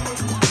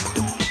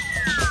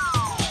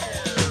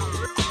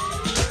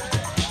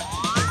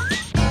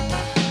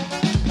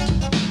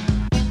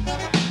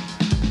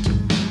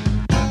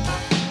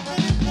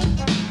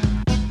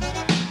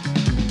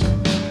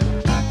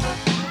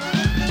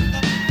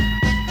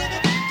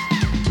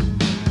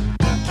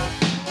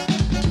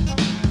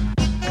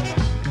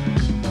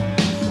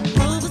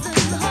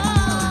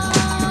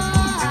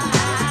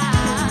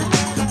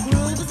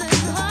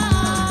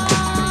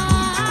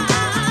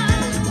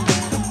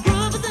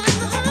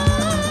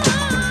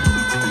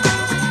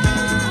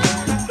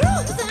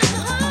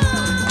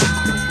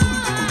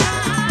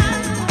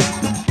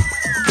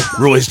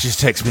 Roy's just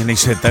texted me and he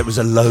said that was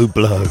a low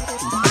blow.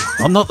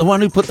 I'm not the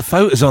one who put the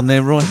photos on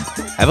there, Roy.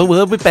 Have a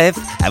word with Bev.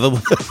 Have a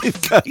word with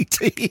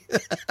Katie. 1,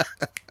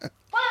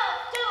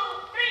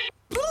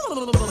 2,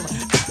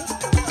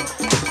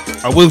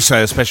 3. I will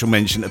say a special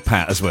mention to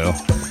Pat as well.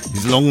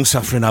 His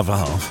long-suffering other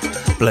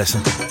half. Bless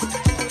her.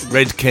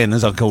 Red Ken,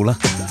 as I call her.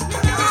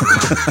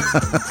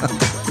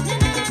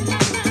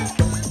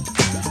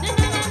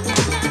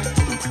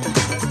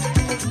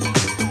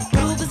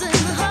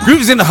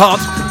 Grooves in the heart.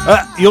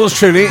 Yours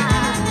truly.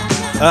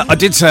 I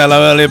did say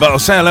hello earlier, but I'll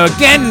say hello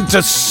again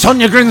to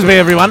Sonia Grimsby,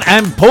 everyone,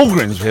 and Paul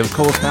Grimsby, of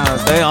course. Now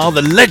they are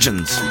the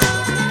legends.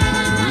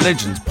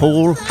 Legends,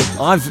 Paul.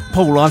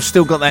 I've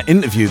still got that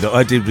interview that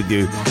I did with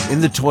you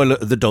in the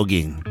toilet of the Dog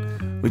Inn,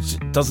 which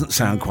doesn't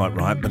sound quite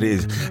right, but it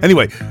is.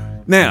 Anyway,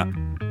 now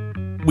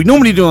we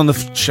normally do on the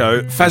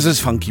show Fazza's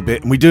Funky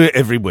Bit, and we do it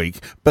every week.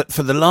 But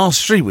for the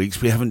last 3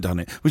 weeks, we haven't done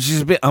it, which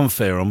is a bit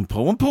unfair on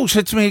Paul. And Paul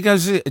said to me, he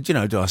goes,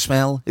 do I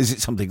smell? Is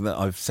it something that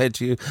I've said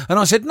to you? And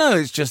I said, no,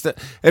 it's just that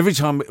every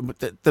time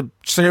the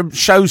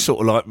show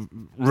sort of like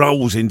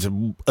rolls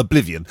into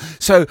oblivion.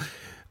 So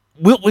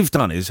what we've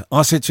done is,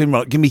 I said to him,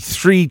 right, give me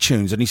 3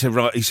 tunes. And he said,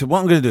 right, what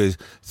I'm going to do is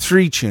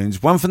 3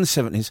 tunes, one from the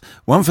 70s,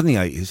 one from the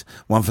 80s,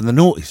 one from the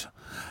noughties.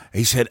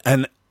 He said,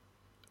 and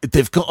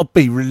they've got to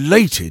be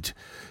related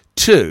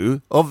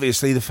to,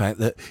 obviously, the fact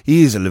that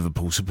he is a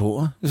Liverpool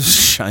supporter. It's a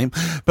shame.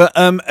 But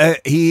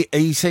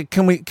he said,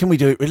 can we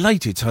do it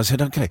related? So I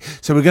said, okay.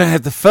 So we're going to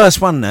have the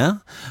first one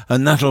now,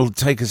 and that'll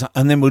take us,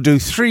 and then we'll do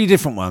 3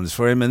 different ones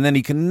for him, and then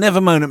he can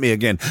never moan at me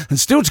again. And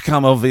still to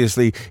come,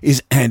 obviously,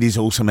 is Andy's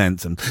awesome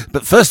anthem.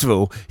 But first of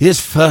all, here's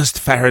First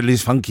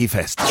Farrelly's Funky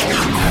Fest.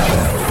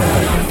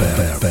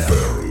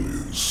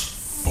 Farrelly's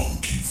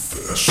Funky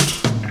Fest.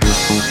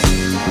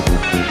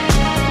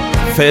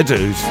 Fair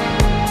dues.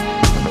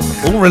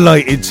 All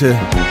related to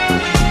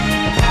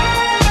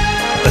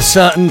a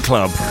certain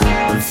club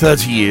and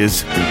 30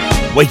 years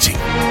waiting.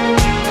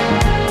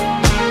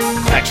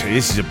 Actually,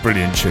 this is a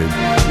brilliant tune.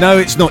 No,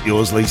 it's not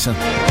yours, Lisa.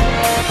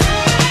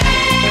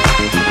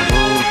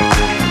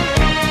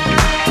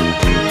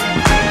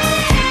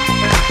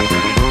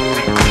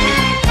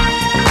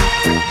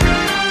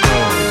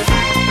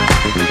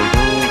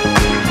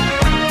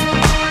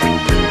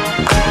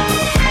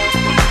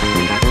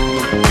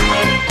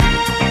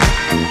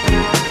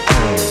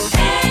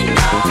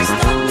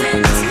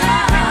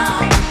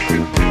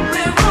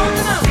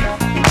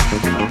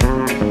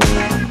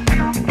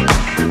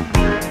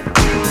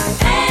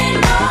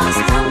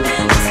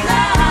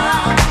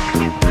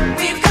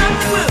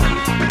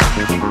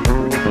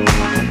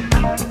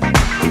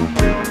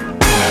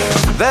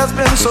 There's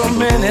been so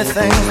many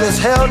things that's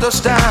held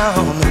us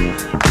down,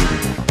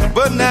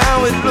 but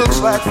now it looks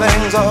like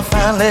things are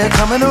finally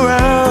coming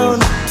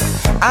around.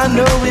 I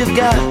know we've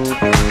got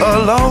a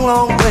long,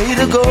 long way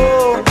to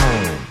go,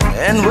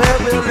 and where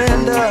we'll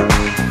end up,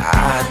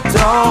 I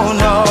don't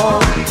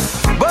know.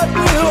 But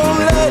we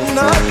won't let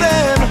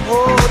nothing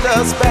hold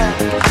us back.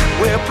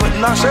 We're putting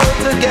our show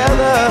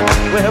together,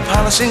 we're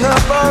polishing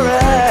up our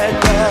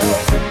act.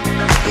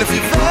 And if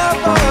you've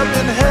ever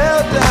been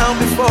held down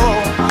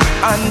before,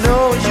 I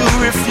know you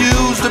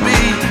refuse to be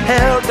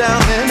held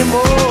down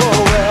anymore.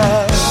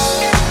 Well,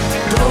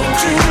 don't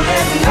you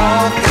let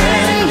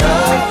nothing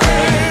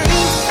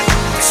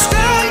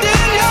stand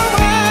in your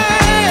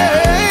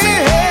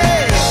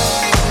way.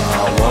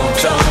 I want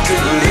y'all to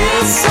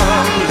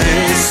listen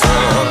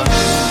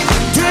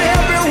to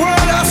every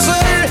word I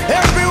say,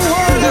 every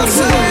word I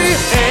say.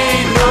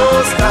 Ain't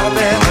no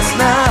stopping us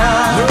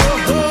now.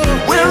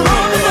 We're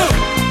on the move.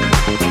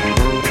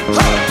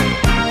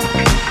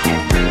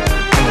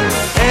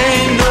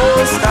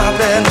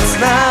 Stopping us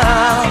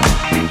now.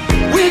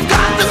 We've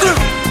got the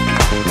groove.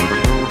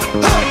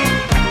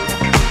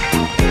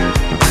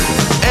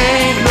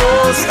 Ain't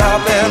no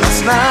stopping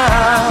us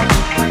now.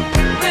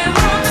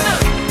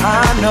 I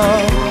know.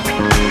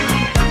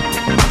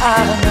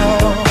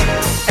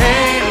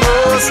 Ain't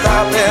no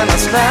stopping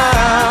us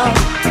now.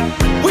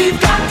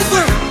 We've got the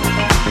groove.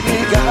 We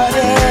got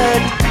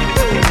it.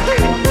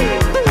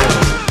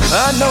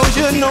 I know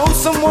you know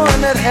someone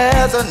that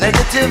has a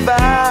negative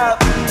vibe,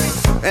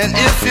 and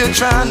if you're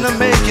trying to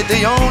make it,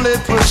 they only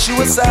push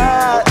you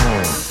aside.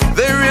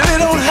 They really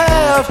don't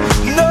have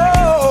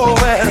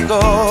nowhere to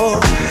go.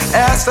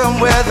 Ask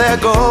them where they're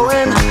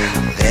going,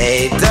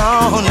 they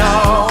don't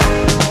know.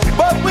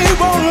 But we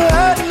won't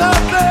let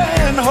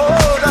nothing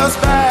hold us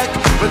back.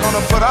 We're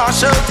gonna put our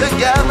show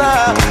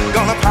together,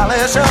 gonna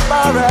polish up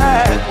our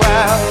act.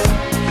 Well,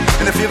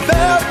 and if you've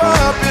ever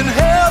been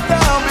held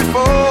down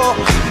before,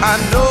 I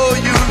know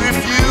you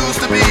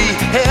refuse to be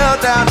held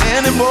down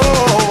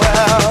anymore.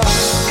 Well,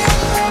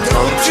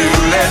 don't you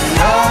let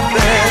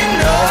nothing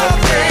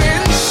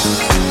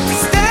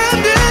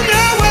stand in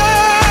your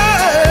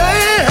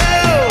way.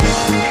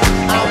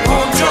 I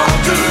want y'all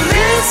to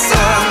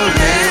listen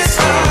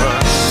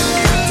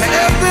to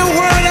every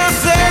word I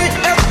say,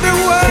 every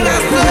word I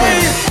say.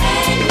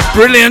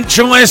 Brilliant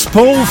choice,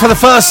 Paul, for the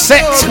first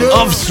set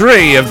of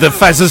 3 of the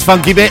Fazza's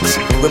Funky Bits.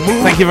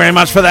 Thank you very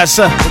much for that,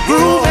 sir.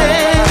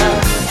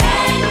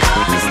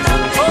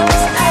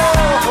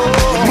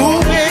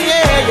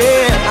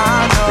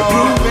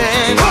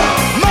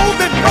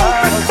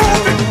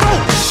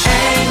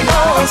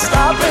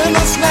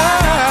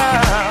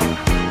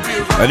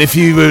 And if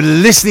you were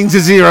listening to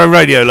Zero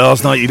Radio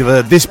last night, you'd have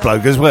heard this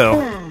bloke as well.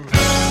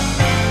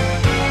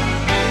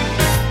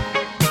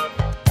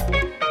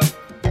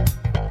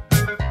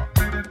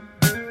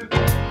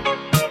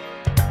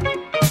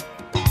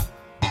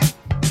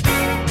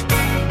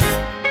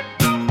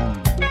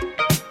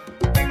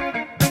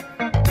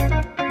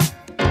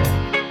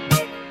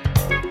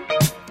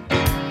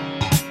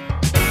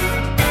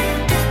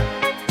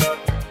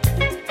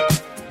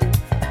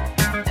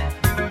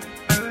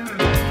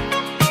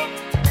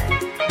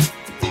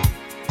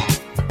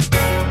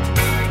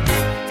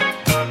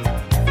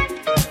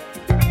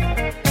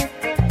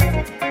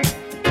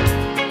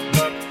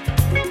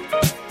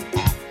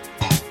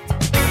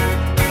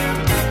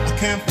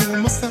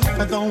 myself,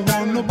 I don't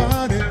want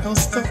nobody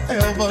else to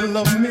ever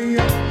love me.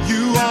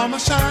 You are my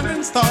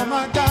shining star,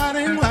 my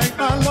guiding light,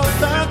 my love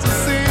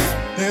fantasy.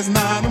 There's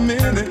not a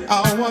minute,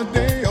 hour,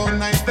 day or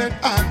night that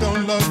I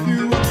don't love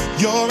you.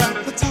 You're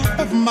at the top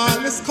of my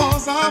list,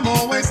 cause I'm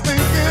always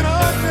thinking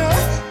of you.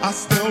 I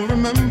still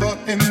remember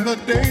in the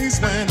days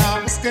when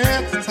I was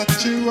scared to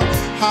touch you,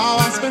 how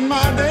I spent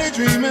my day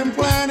dreaming,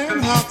 planning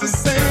how to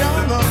say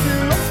I love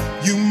you.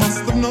 You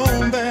must have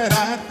known that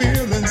I had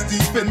feelings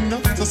deep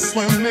enough to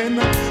swim in.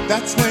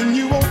 That's when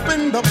you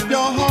opened up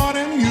your heart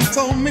and you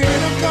told me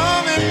to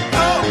come in.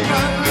 Oh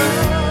my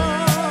love,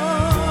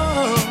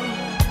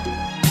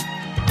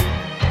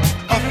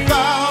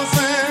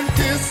 1,000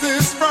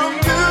 kisses from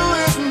you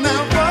is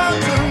never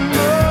too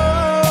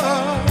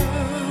much.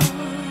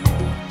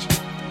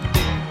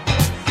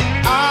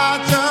 I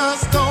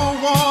just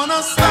don't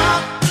wanna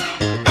stop.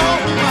 Oh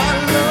my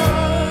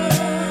love,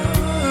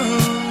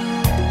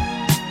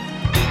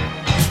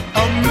 a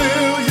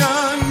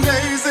million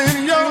days in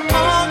your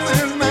arms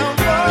is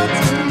never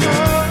too much.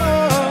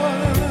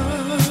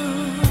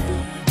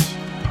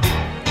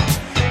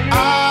 I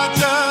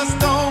just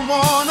don't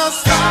wanna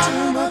stop.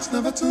 Too much,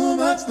 never too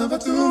much, never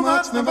too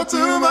much, never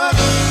too much.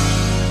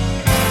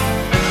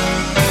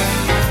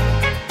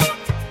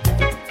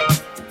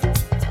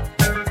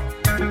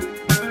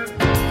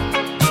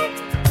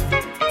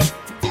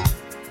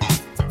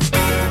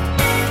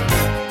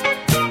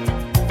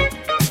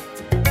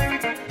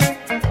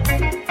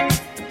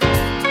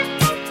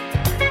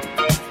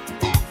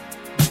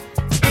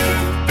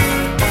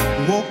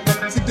 Woke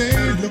up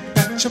today, looked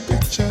at your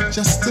picture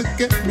just to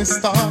get me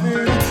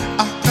started.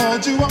 I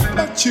called you up,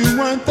 but you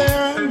weren't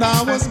there, and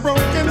I was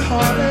broken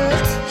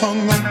hearted.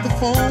 Hung up the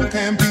phone,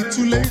 can't be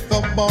too late.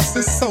 The boss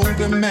is so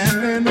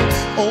demanding.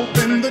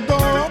 Opened the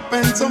door up,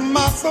 and to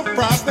my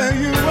surprise, there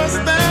you were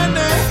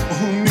standing.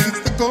 Who needs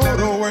to go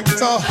to work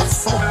to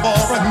hustle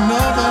for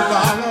another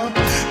dollar?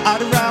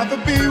 I'd rather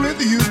be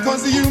with you,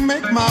 cause you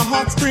make my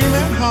heart scream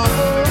and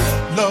holler.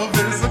 Love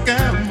is a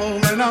gamble,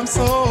 and I'm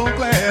so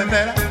glad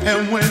that I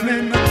am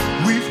winning.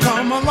 We've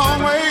come a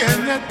long way,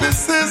 and yet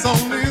this is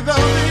only the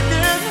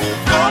beginning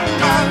of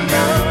my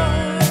love.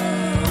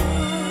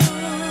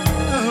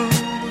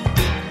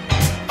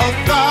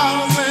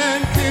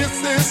 1,000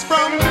 kisses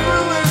from you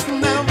is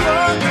never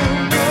too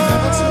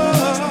much.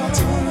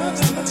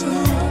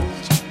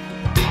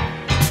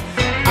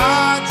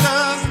 I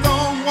just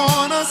don't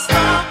wanna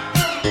stop.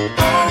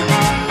 Oh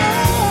my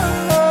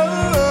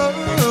love,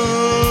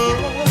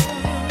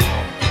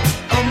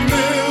 a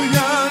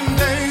million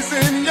days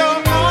in your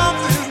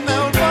arms is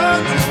never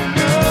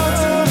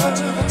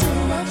too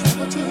much.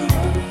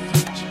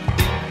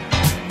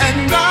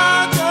 And I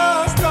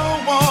just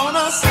don't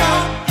wanna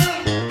stop.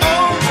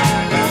 Oh my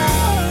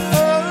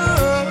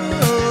love,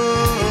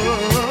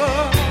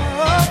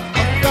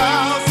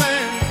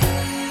 1,000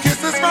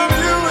 kisses from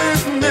you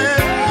is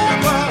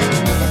never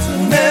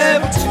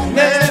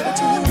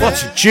What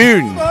a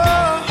tune!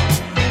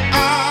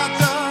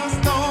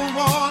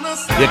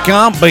 You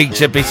can't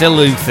beat a bit of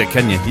Luther,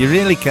 can you? You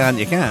really can't,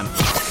 you can't.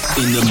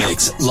 In the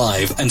mix,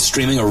 live and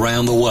streaming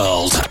around the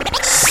world.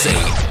 C09.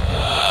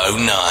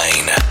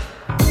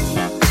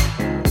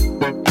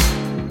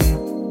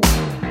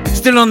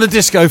 Still on the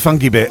disco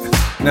funky bit.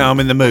 Now I'm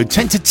in the mood.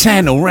 10 to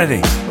 10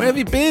 already. Where have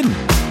you been?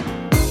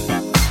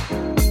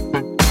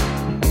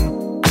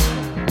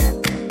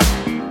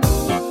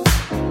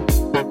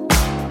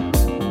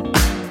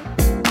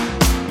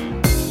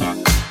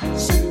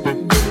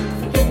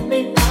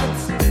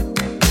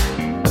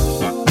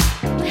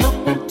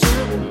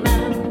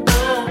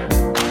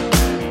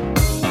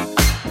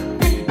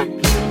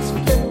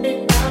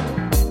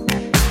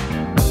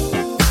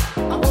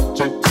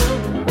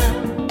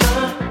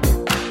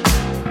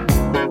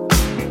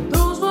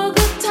 Those were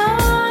good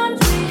times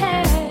we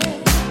had.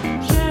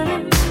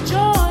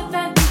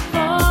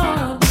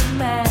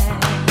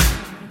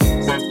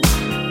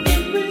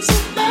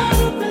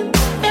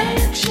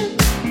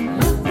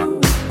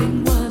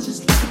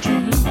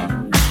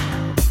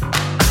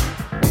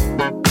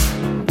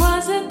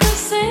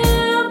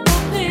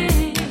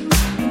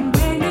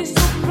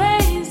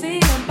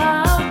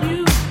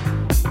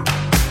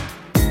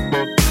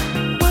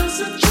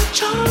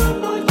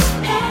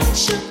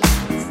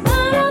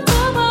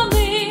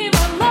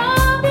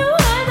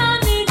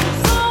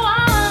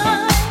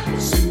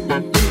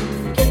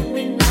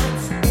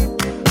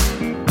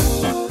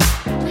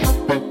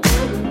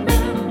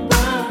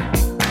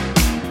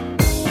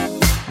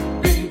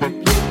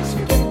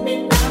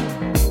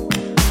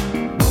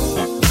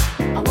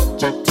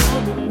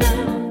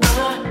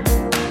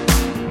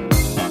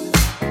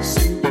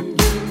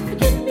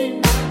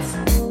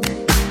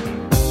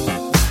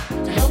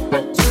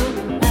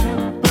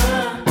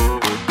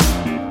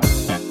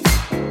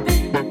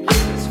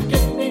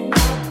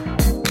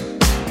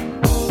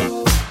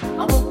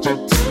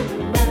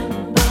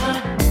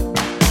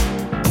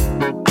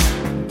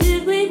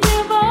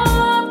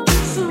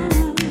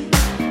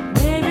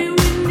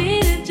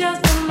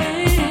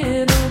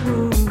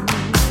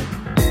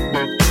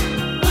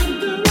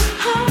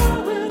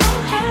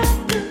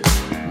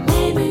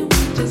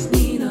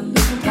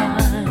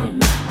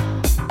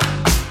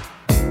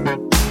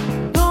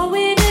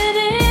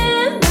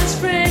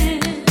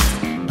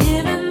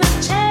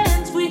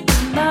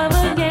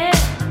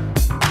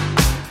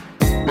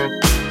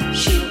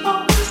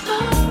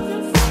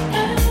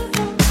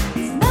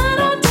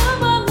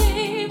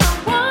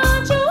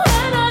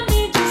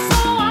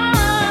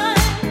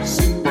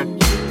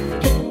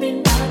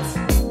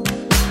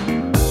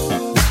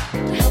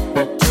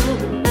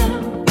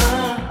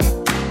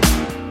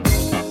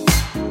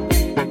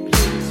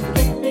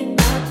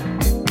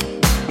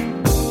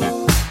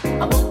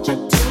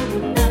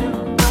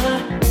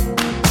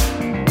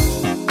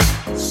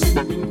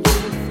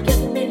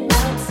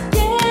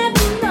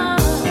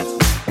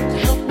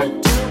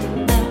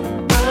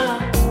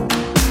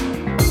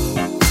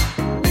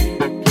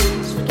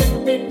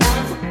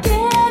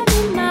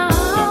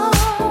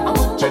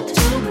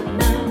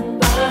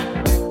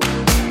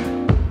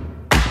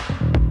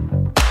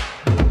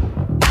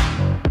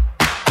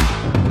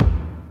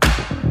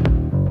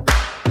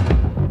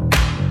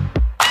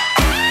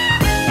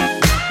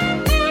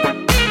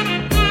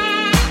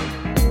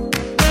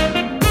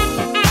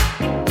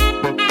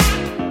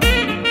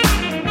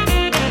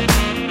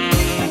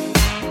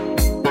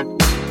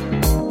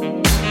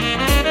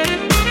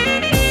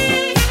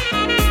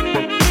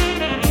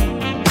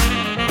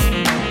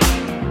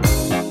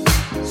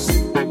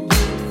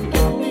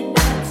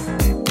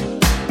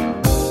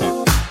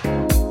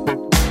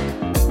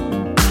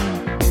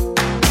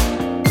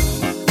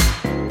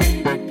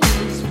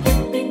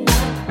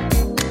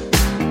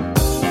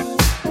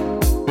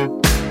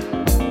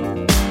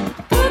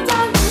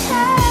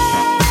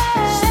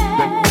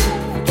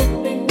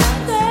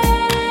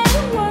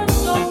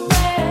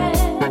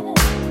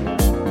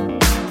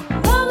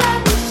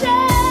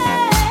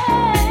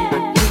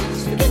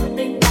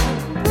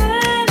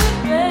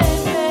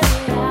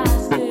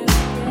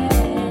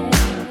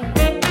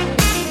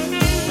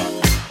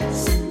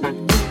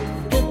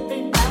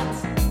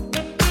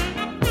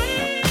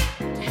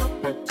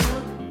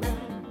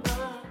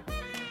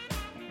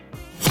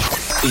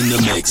 In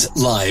the mix,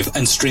 live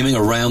and streaming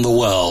around the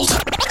world.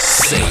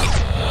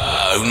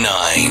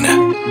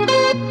 C09.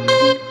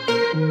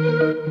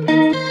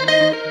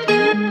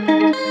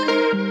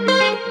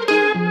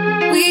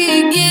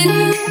 We get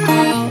it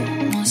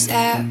almost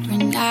every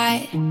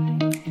night.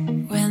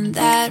 When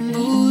that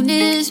moon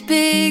is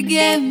big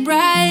and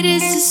bright,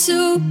 it's a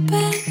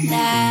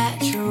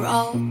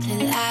supernatural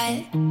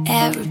delight.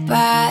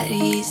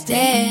 Everybody's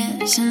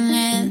dancing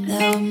in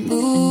the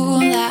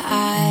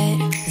moonlight.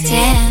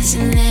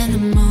 Dancing in the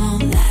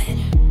moonlight.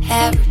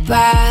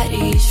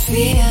 Everybody's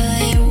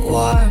feeling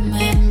warm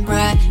and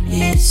bright.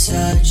 It's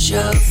such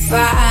a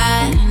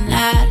fine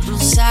natural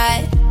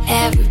sight.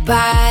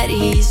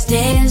 Everybody's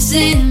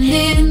dancing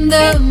in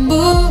the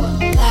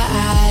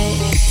moonlight.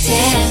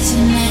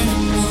 Dancing in the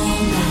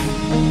moonlight.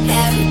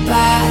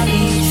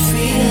 Everybody's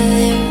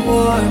feeling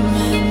warm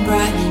and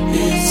bright.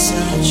 It's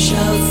such a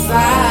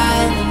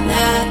fine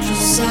natural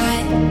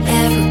sight.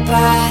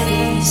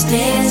 Everybody's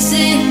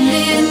dancing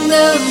in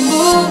the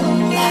moonlight.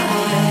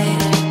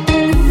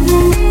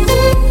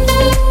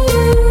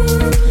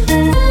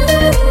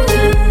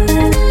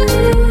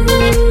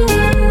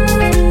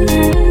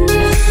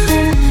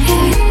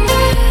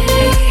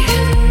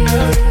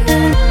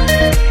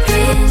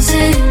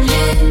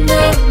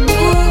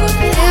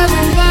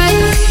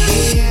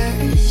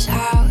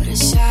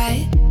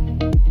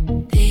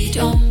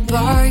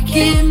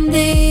 And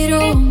they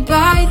don't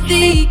bite,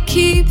 they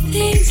keep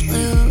things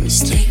loose,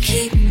 they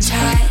keep them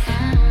tight.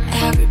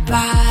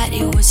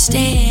 Everybody was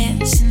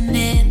dancing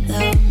in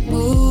the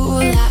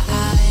moonlight.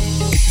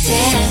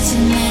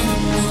 Dancing in the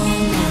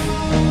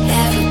moonlight.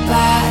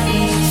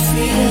 Everybody's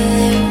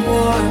feeling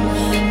warm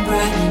and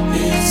bright.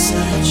 It's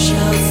such a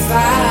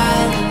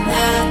fine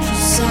natural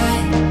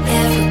sight.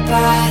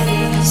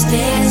 Everybody's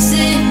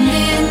dancing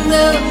in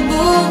the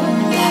moonlight.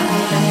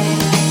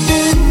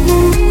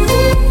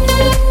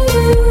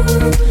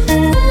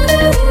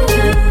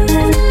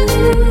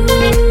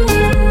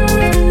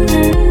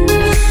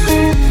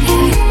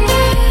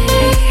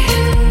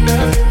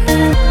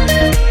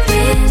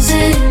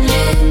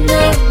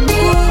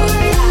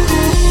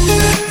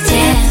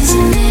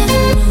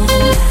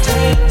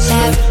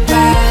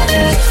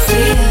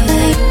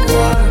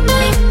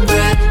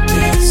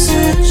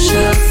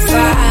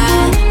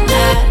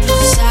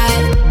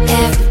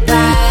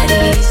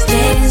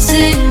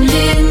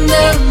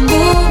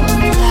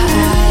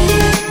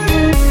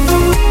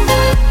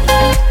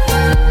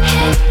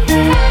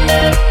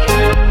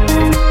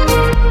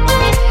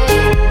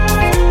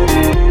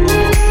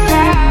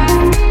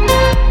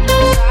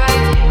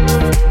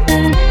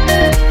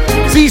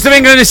 East of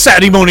England is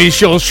Saturday morning, it's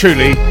yours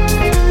truly.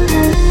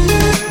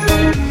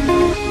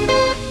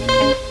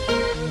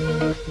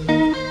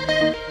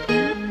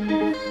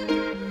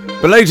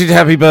 Belated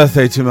happy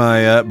birthday to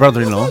my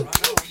brother-in-law,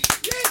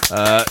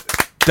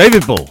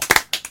 David Ball,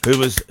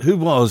 who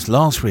was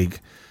last week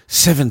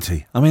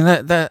 70. I mean,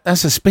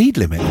 that's a speed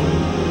limit.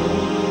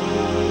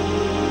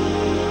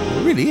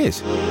 It really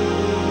is.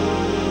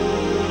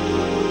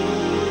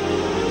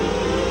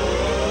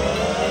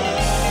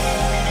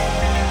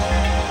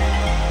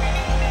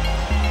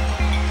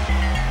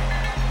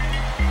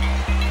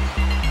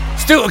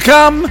 Still to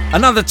come,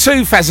 another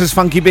 2 Fazza's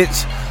Funky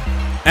Bits.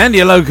 Andy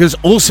Aloka's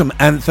awesome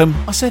anthem.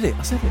 I said it.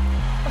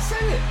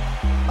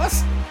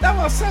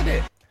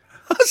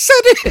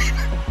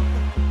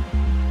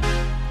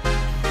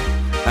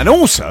 And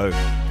also,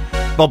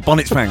 Bob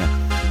Bonnet's banger.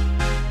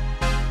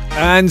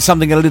 And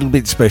something a little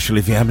bit special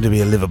if you happen to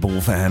be a Liverpool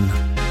fan.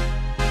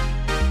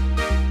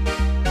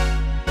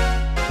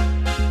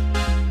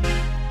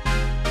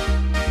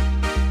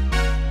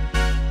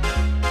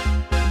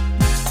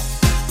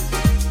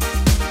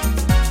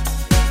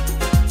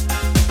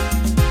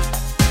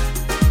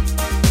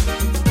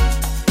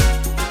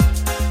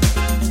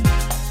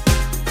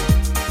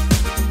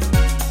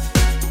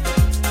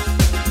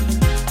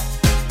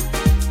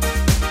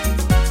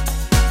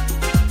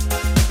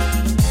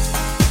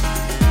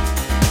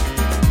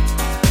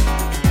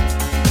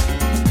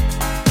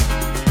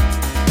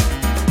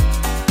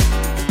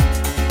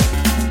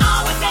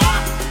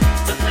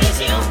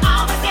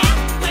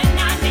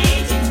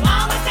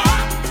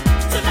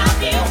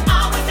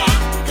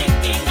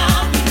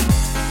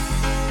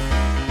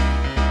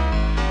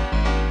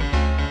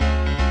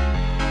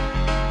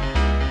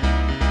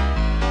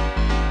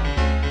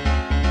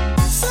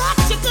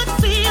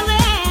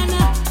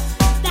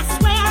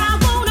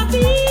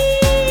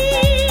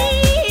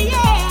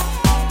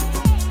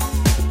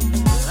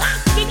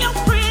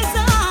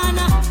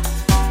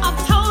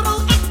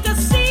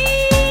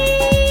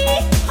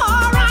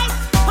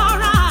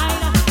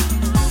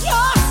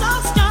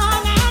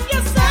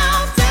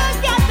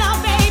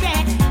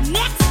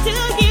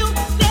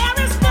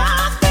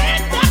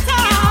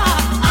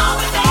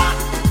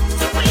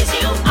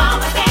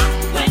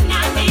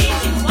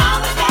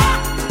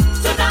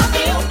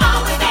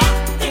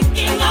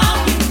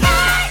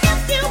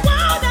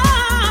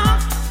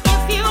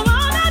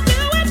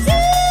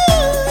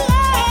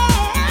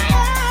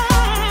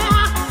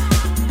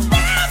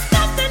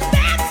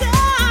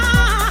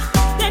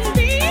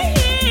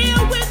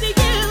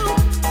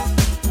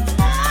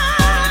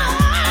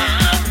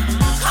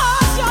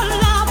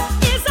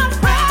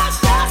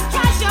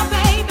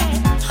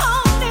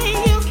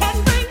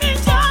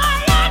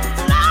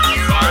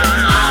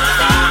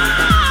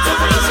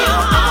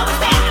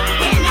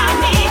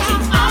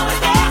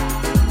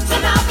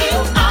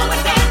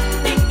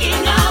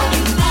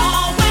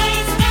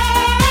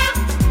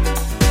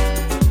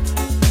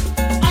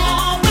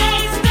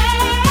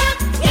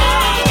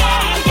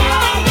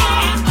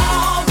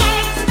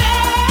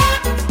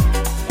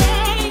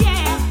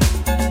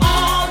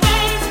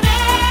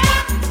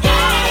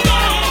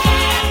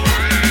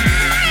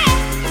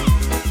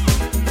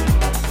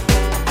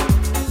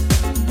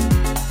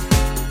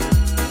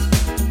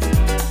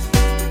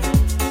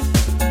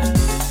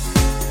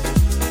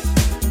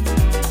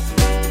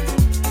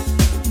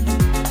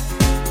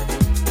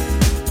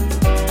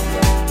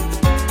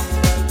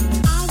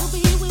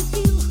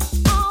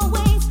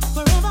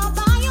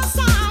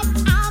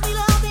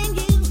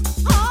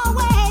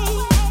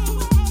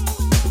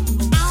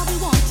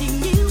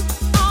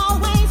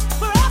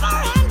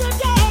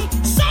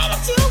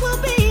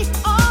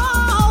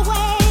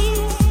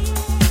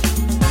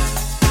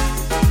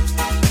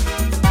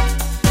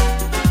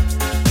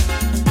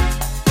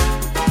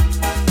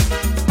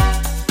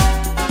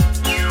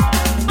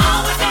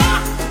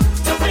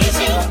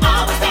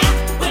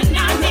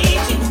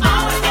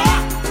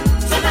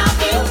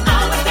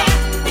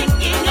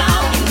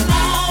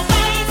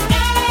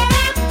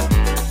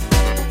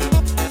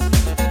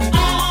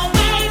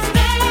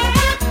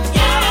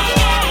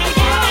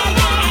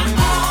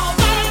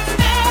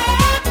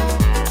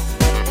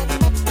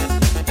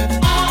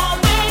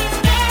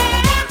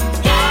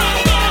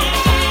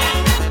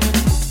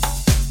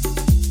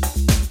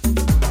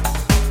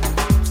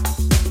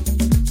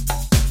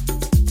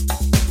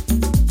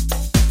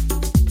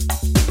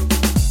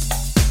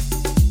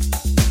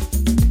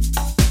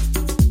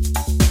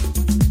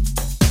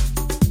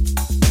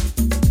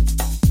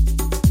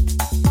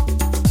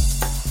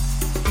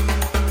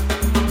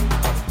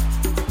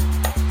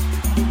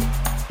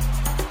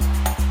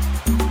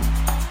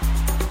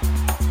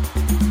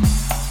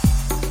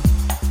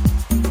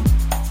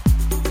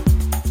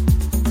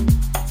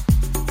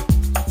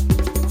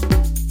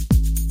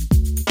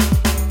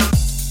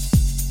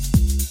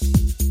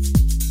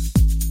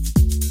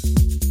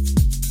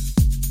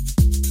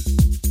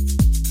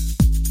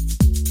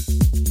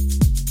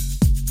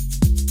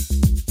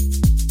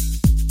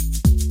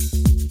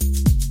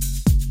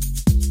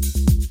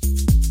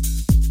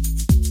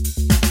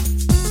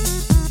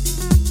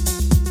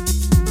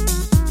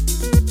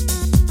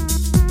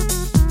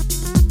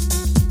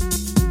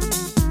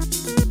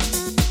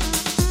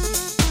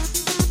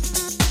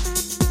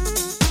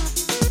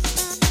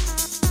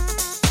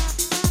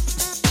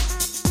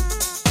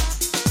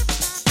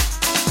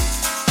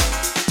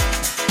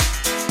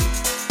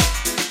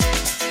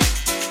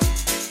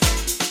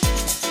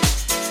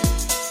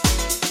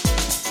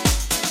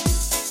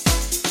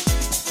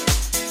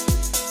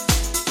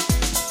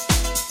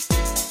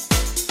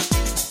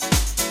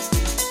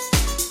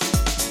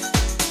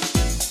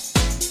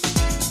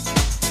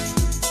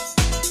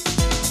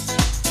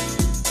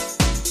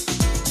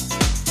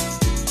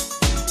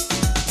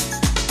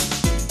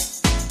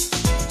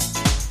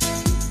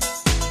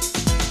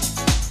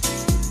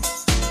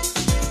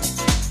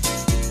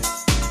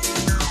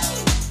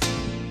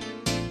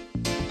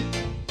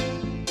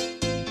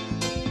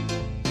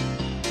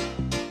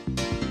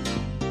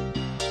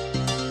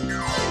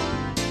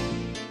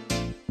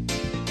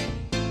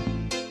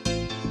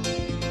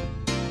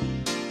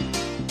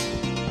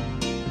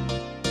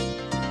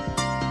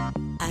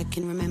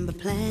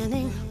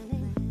 planning,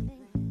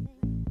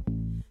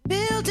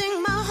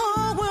 building my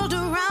whole world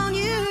around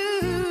you.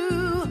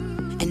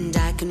 And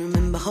I can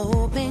remember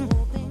hoping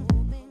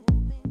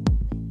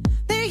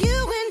that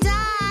you and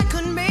I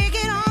could make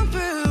it on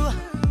through.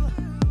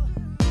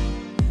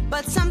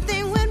 But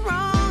something went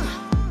wrong.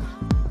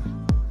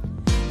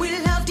 We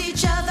loved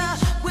each other,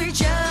 we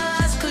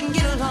just couldn't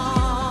get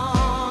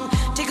along.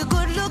 Take a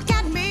good look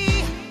at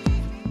me,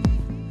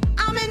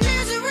 I'm in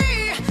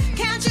misery,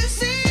 can't you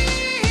see?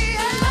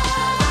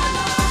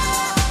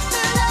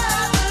 The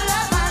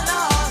love I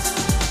lost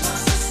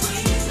was a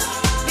sweet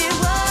love. It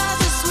was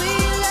a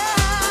sweet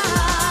love.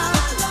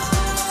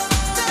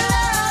 The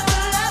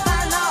love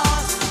I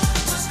lost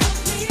was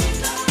complete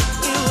love.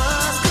 It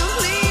was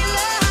complete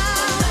love.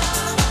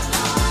 The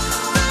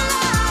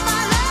love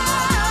I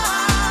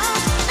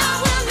lost, I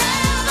will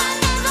never,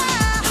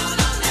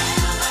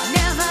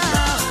 never,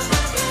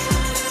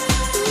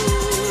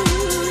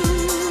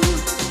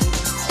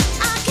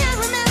 I can't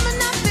remember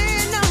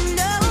nothing,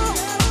 no.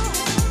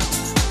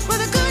 For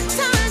the good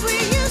times we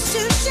used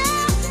to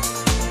share.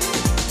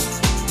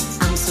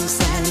 I'm so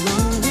sad and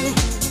lonely.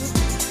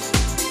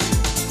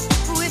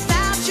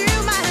 Without you,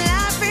 my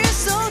life is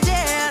so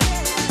dead.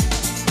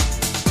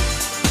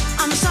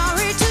 I'm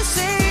sorry to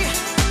say,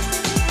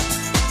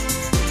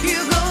 you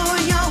go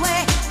your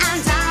way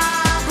and I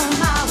go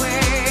my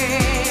way.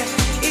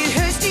 It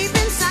hurts deep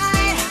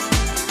inside.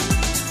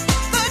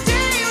 The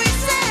day we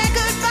said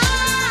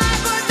goodbye,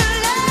 but the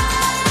love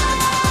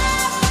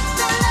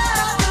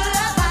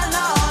I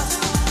lost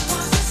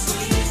was a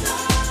sweet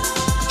love.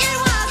 It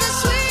was a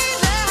sweet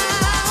love.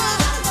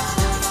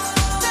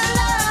 The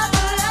love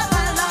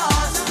I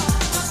lost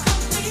was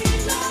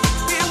complete love.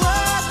 It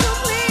was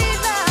complete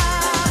love.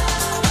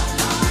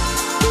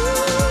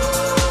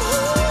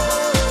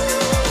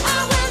 I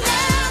will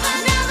never,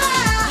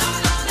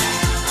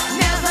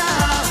 never,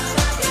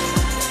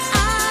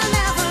 I'll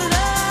never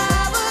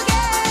love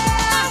again.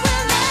 I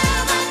will never,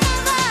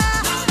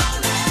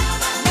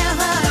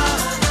 never,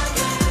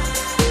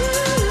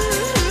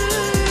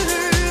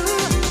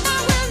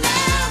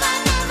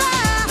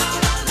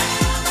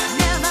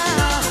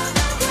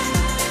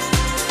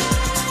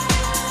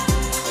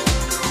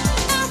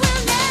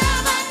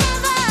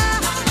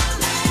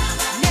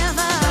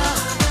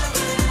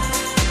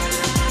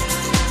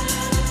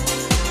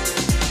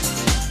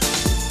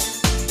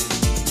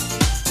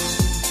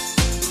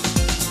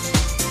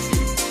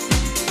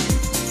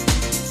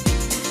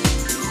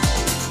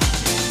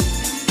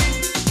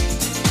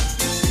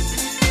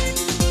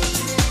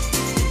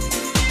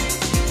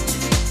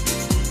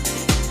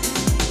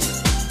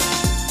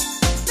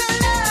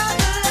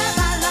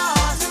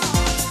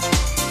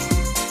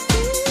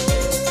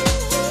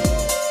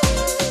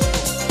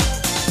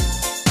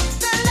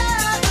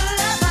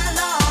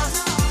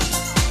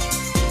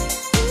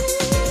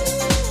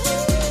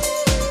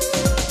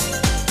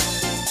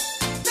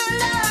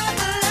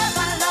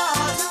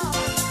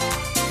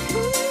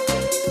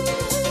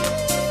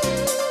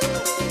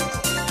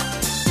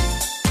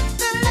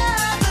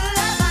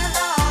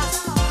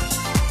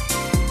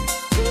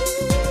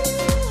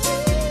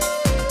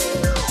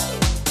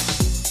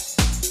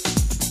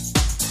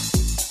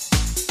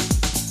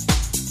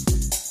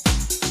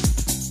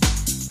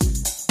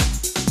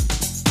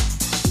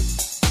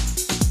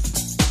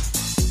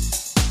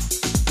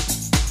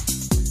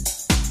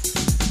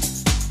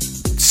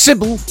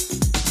 Sybil.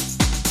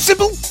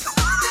 Sybil.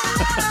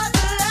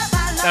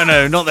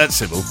 No, not that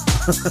Sybil.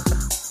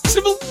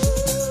 Sybil.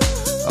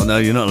 Oh no,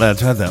 you're not allowed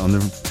to have that on the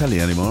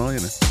telly anymore, are you?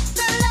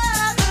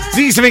 The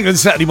East of England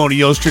Saturday morning,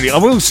 yours truly. I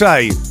will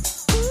say,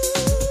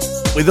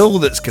 with all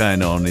that's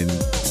going on in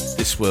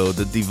this world,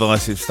 the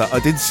divisive stuff, I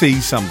did see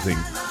something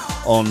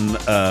on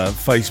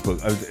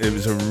Facebook. It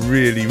was a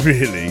really,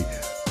 really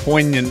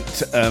poignant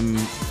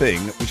thing,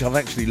 which I've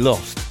actually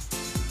lost,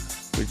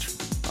 which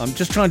I'm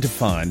just trying to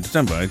find.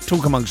 Don't worry,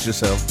 talk amongst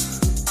yourself.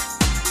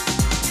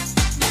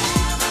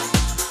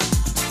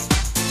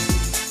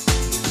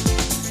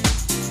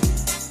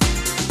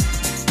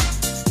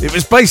 It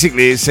was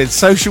basically, it said,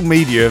 social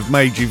media have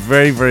made you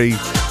very, very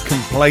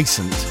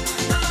complacent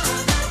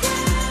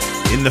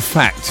in the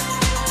fact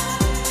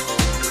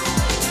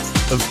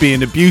of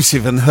being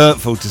abusive and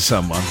hurtful to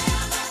someone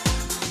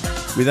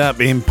without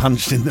being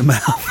punched in the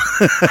mouth.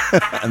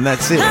 And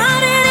that's it. I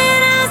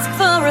didn't ask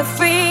for a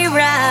free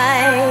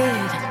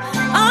ride.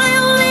 I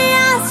only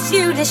asked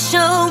you to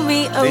show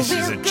me a This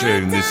is a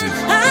tune, this is...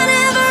 I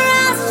never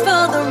asked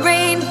for the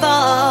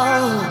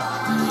rainfall.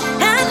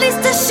 At least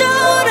I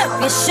showed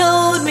up, you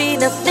showed me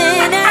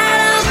nothing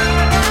at all.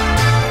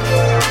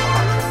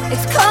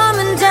 It's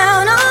coming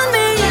down on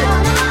me.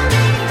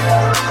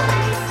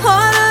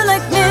 Harder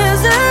like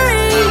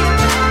misery.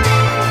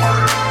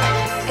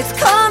 It's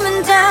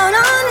coming down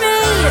on me.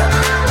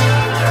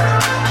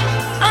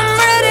 I'm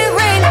ready,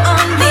 rain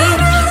on me.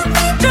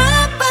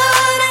 Drop,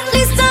 but at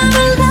least I'm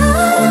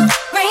alive.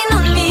 Rain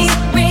on me,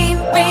 rain,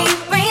 rain,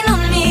 rain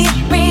on me,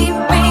 rain,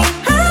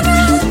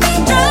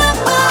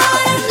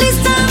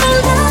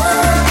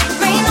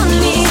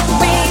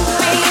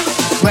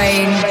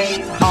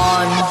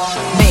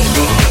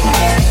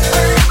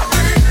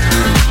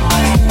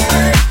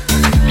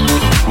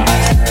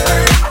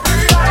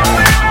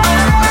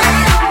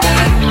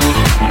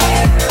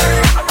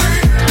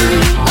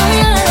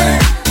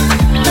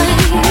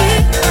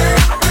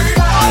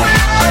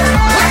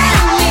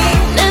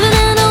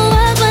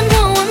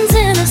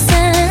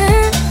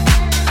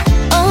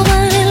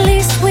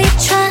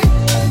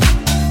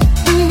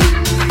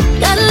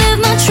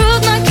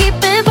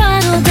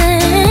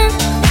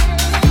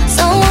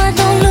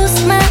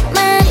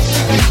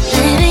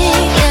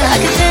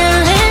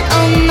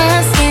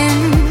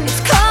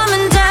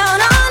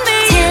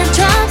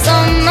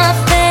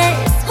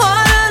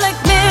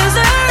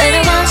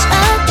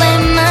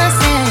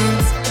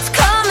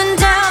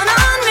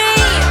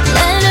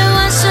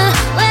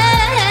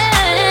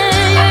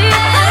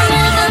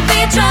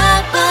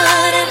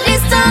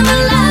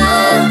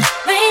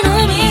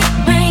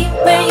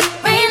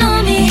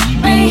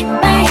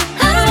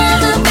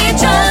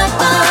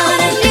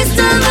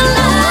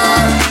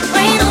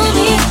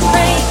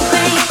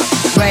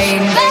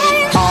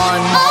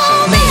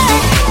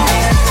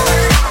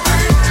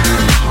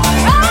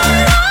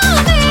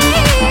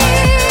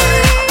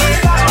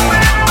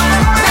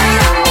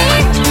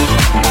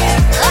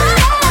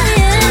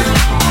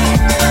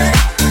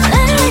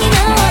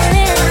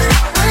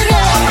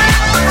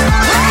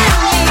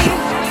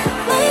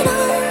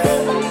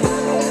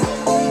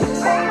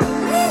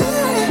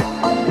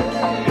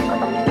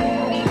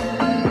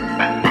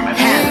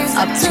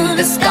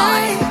 the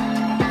sky.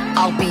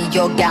 I'll be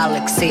your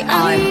galaxy,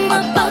 I'm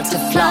about to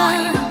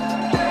fly.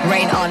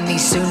 Rain on me,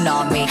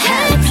 tsunami,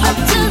 hands up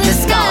to the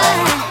sky.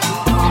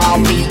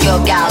 I'll be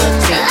your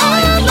galaxy,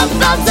 I'm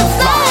about to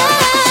fly.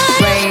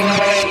 Rain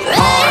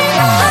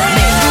on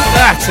me.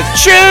 That's a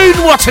tune,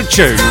 what a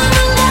tune.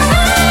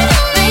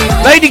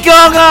 Lady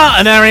Gaga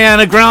and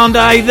Ariana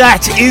Grande,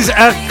 that is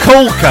a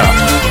corker.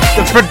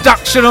 The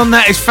production on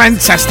that is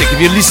fantastic. If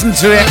you listen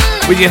to it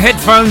with your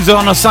headphones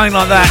on or something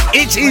like that,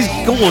 it is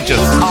gorgeous.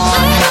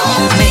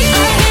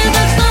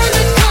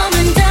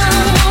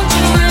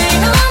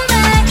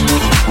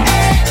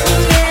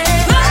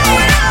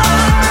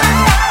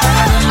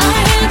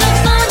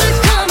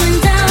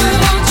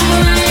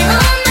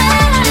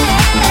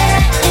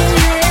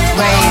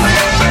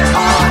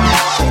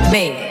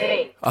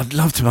 I'd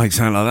love to make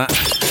something like that.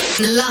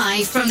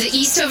 Live from the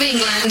east of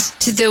England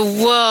to the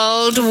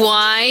World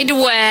Wide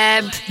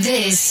Web.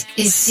 This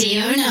is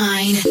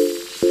CO9.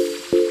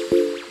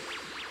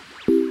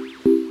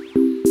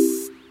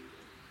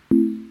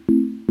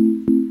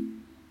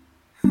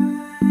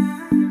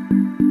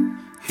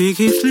 He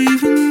keeps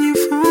leaving you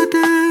for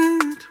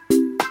dead.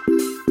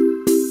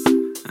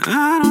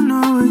 I don't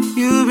know what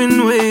you've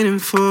been waiting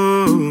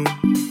for.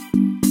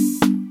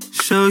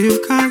 So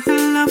you've got your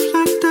love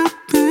locked up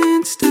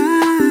instead.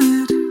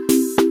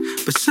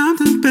 But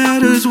something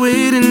better's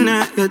waiting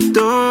at your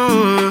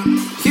door.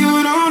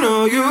 You don't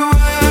know your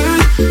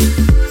worth.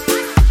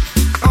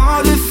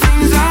 All the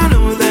things I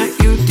know that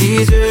you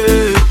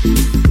deserve.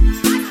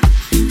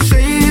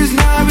 Say it's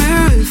not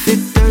real if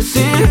it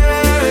doesn't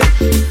hurt.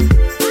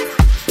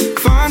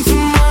 Find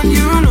someone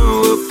you know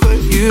will put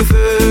you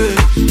first.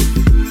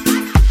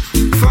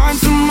 Find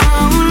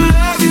someone who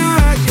love you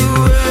at your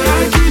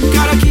worst.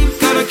 Gotta keep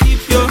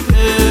your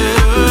head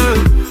up.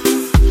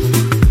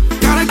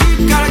 Gotta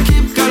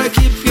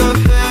keep your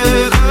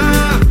head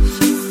up.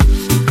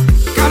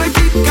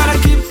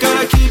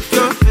 Gotta keep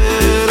your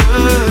head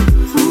up.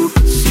 Who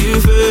puts you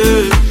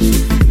first?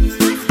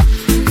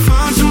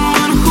 Find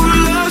someone who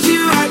loves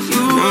you at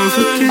your worst.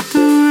 Don't forget the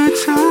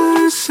words I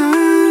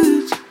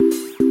said.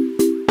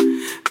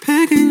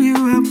 Picking you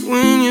up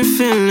when you're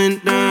feeling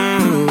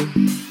down.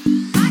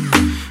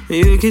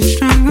 You get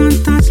strong on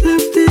thoughts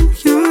left in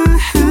your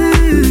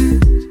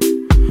head.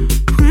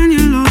 When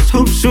you lost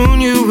hope,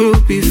 soon you will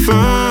be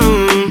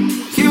found.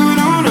 You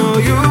don't know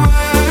your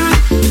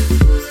worth.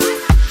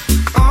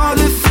 All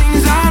the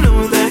things I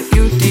know that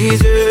you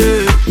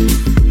deserve.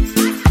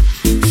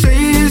 Say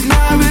it's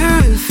not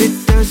real if it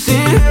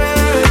doesn't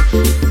hurt.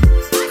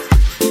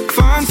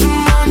 Find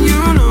someone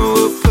you know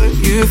will put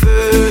you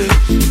first.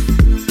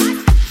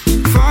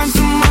 Find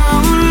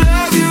someone who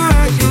loves you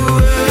at your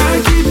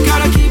worst.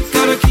 Gotta keep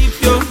your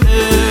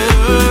head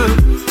up.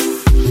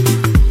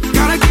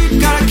 Gotta keep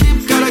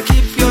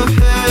your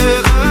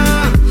head up.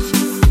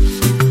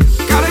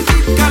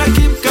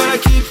 Gotta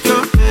keep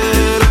your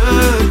head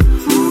up.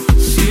 Who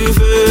puts you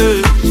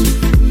first?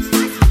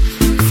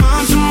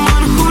 Find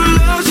someone who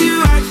loves you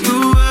at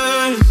your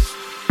worst.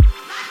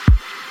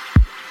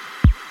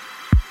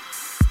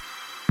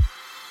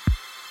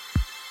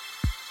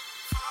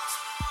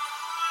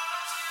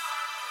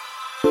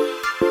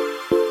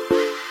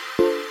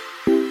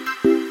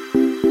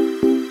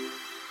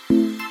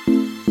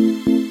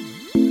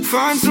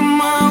 Find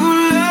someone who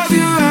loves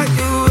you at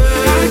your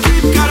worst.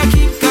 Gotta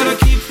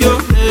keep your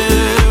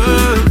head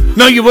up.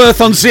 Know your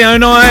worth on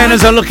CO9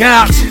 as I look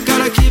out.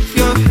 Gotta keep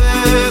your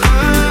head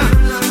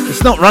up.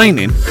 It's not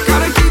raining,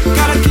 Gotta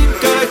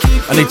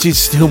keep and it is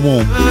still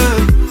warm.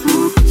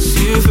 Who puts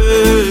you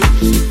first?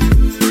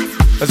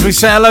 As we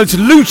say hello to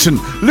Luton.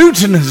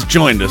 Luton has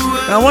joined us.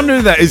 Now, I wonder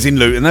who that is in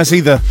Luton. That's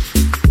either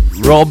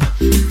Rob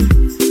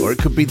or it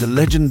could be the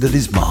legend that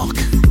is Mark.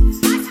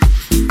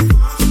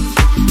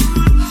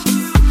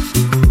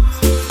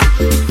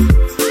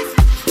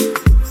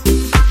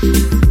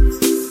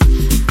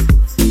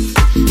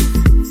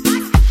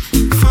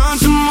 Find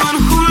someone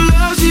who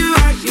loves you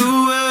at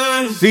your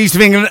worst. The East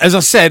of England, as I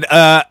said,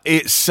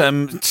 it's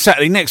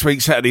Saturday, next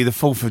week, Saturday, the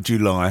 4th of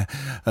July.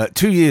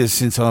 2 years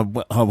since I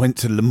went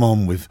to Le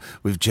Mans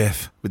with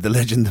Jeff, with the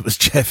legend that was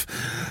Jeff,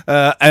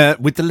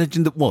 with the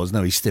legend that was.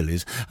 No, he still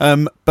is.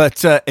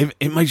 But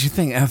it makes you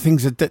think how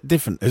things are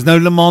different. There's no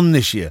Le Mans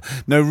this year.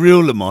 No real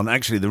Le Mans.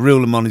 Actually, the real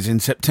Le Mans is in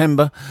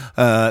September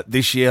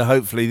this year,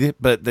 hopefully.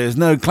 But there's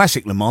no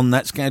classic Le Mans.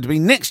 That's going to be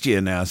next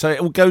year now. So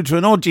it will go to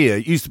an odd year.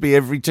 It used to be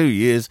every 2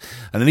 years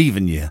and an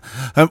even year.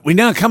 We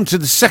now come to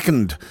the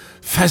second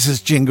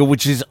Faz's jingle,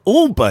 which is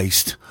all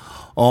based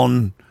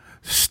on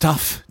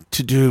stuff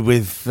to do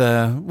with,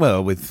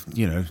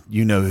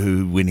 you know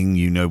who winning,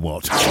 you know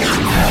what.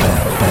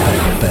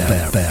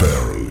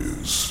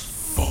 Barry's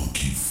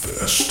Funky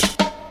Fest.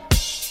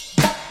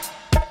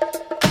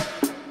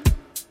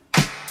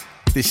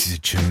 This is a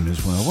tune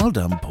as well. Well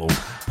done, Paul.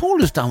 Paul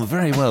has done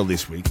very well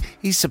this week.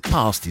 He's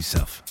surpassed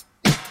himself.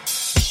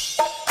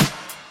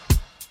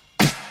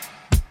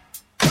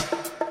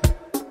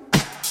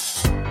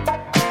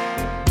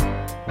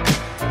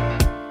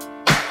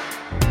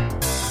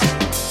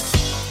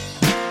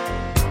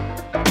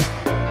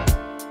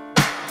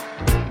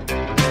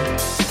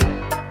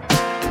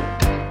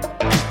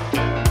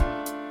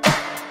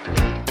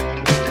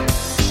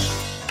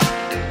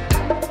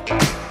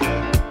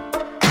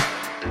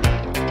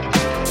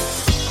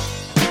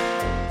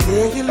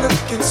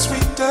 looking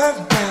sweeter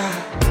now.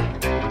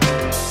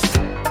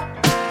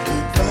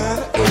 You find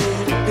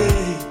every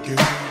day,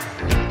 girl.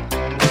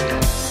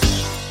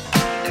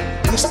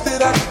 Wish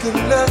that I could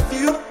love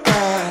you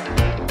right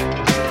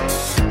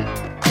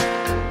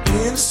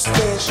in a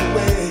special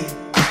way.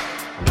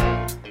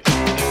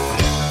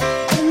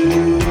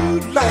 Ooh,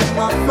 like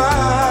my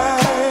fire.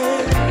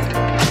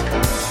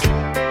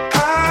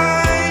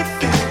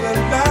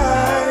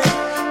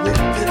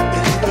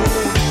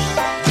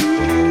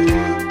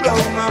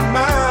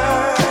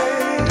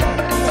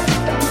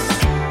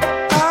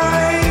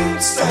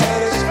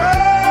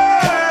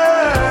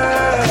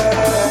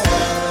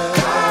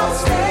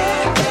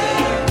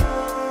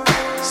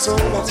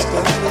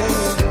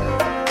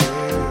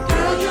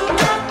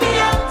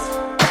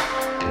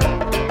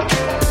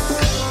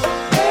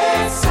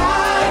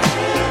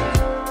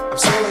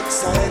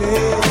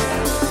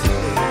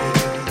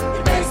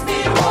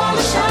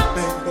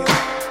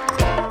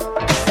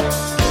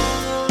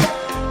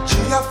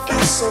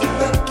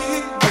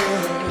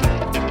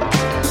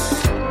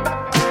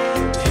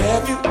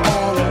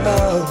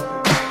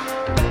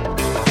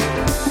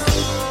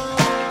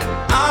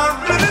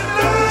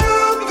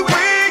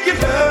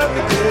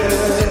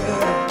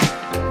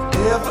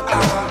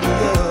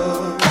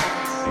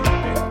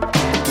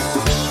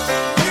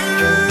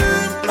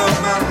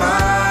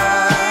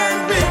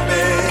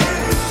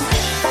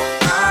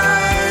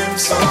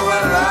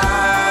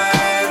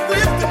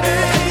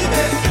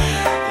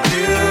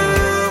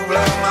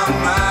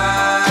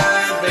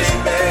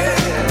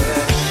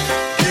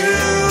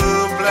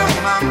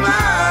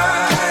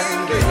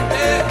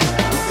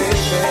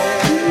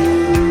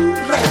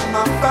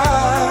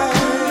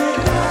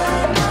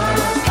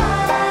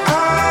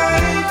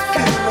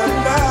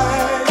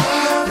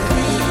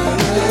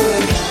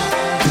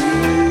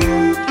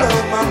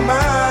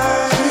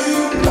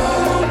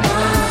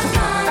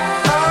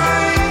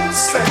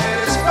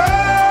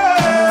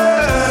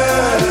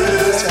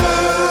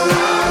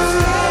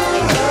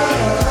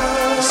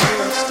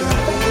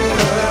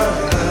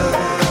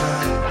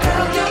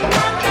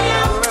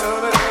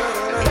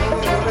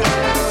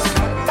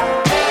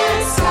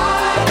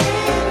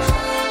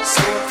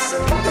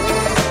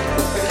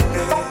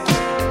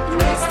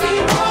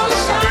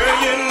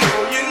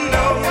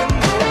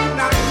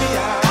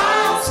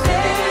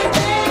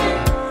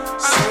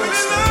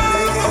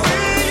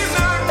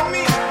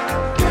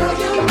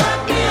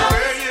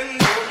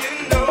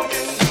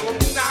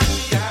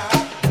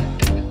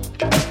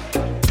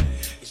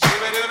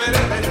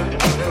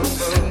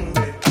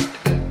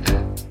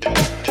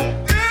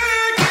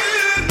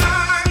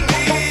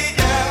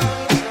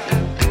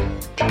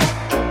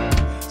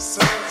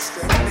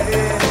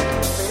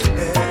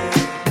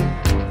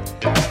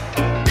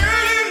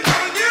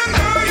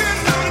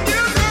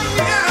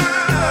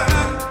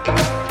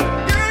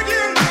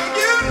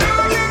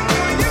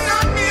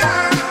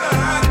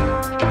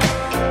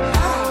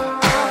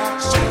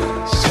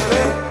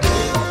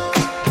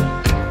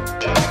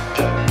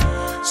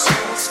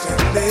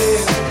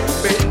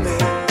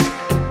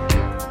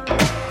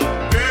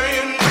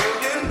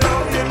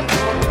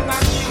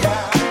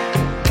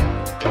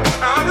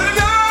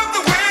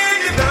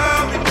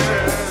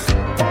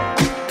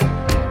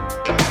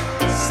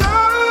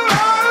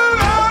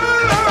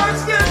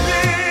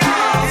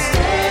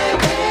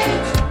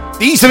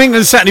 East of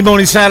England Saturday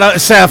morning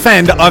South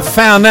End, I've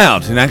found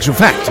out, in actual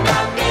fact,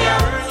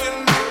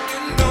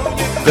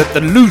 that the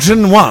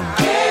Luton one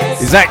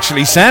is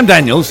actually Sam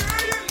Daniels.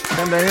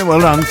 Sam Daniels, well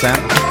done,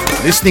 Sam.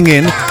 Listening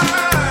in.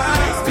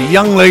 The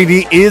young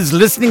lady is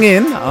listening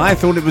in. I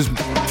thought it was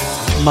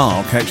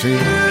Mark, actually.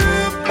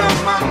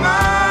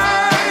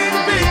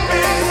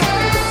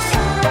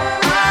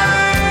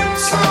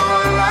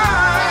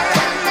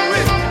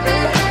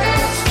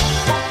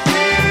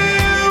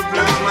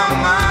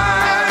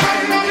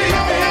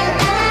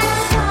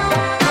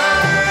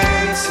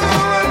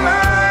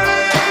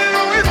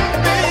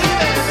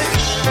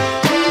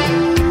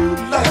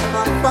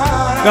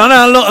 I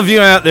know a lot of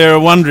you out there are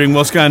wondering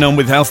what's going on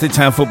with Halstead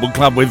Town Football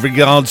Club with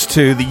regards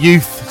to the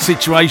youth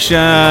situation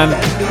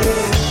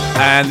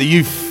and the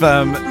youth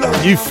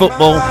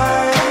football.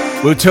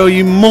 We'll tell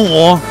you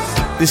more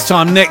this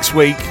time next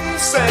week.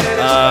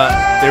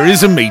 There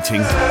is a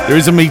meeting. There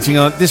is a meeting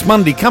on this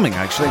Monday coming,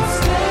 actually,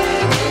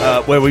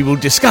 where we will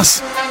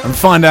discuss and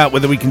find out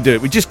whether we can do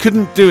it. We just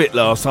couldn't do it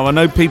last time. I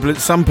know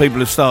some people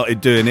have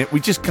started doing it. We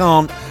just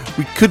can't.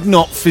 We could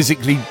not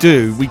physically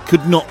do. We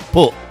could not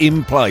put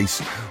in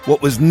place what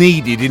was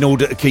needed in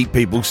order to keep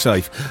people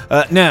safe.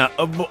 Now,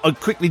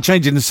 quickly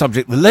changing the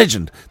subject, the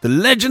legend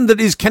that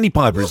is Kenny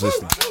Piper is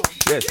listening.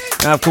 Yes.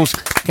 Now, of course,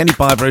 Kenny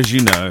Piper, as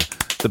you know,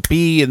 the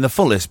B in the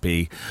full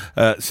SP.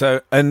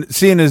 And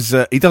seeing as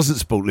he doesn't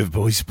support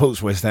Liverpool, he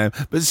supports West Ham.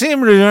 But seeing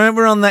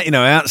we're on that,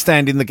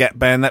 Outstanding the Gap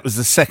Band, that was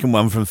the second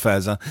one from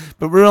Fazza.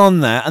 But we're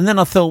on that. And then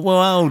I thought,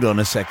 well, hold on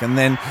a second.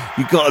 Then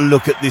you've got to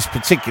look at this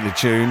particular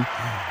tune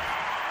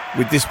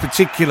with this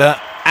particular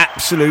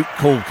absolute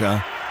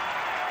corker.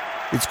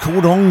 It's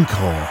called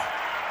Encore.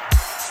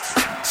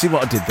 See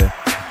what I did there?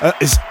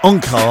 It's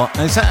Encore.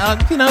 And it's,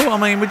 you know what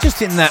I mean? We're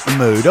just in that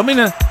mood. I'm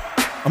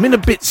in a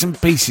bits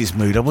and pieces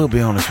mood, I will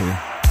be honest with you.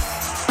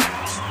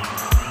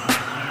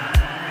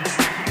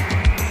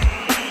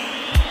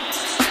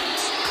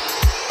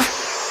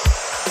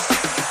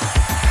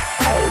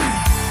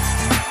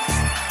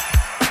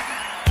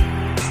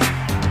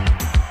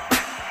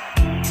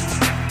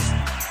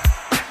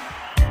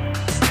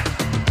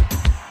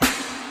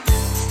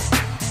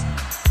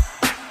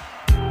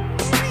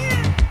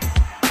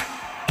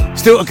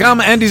 Still to come,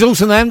 Andy's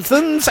Awesome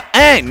Anthems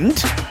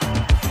and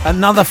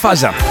another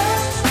fuzzer.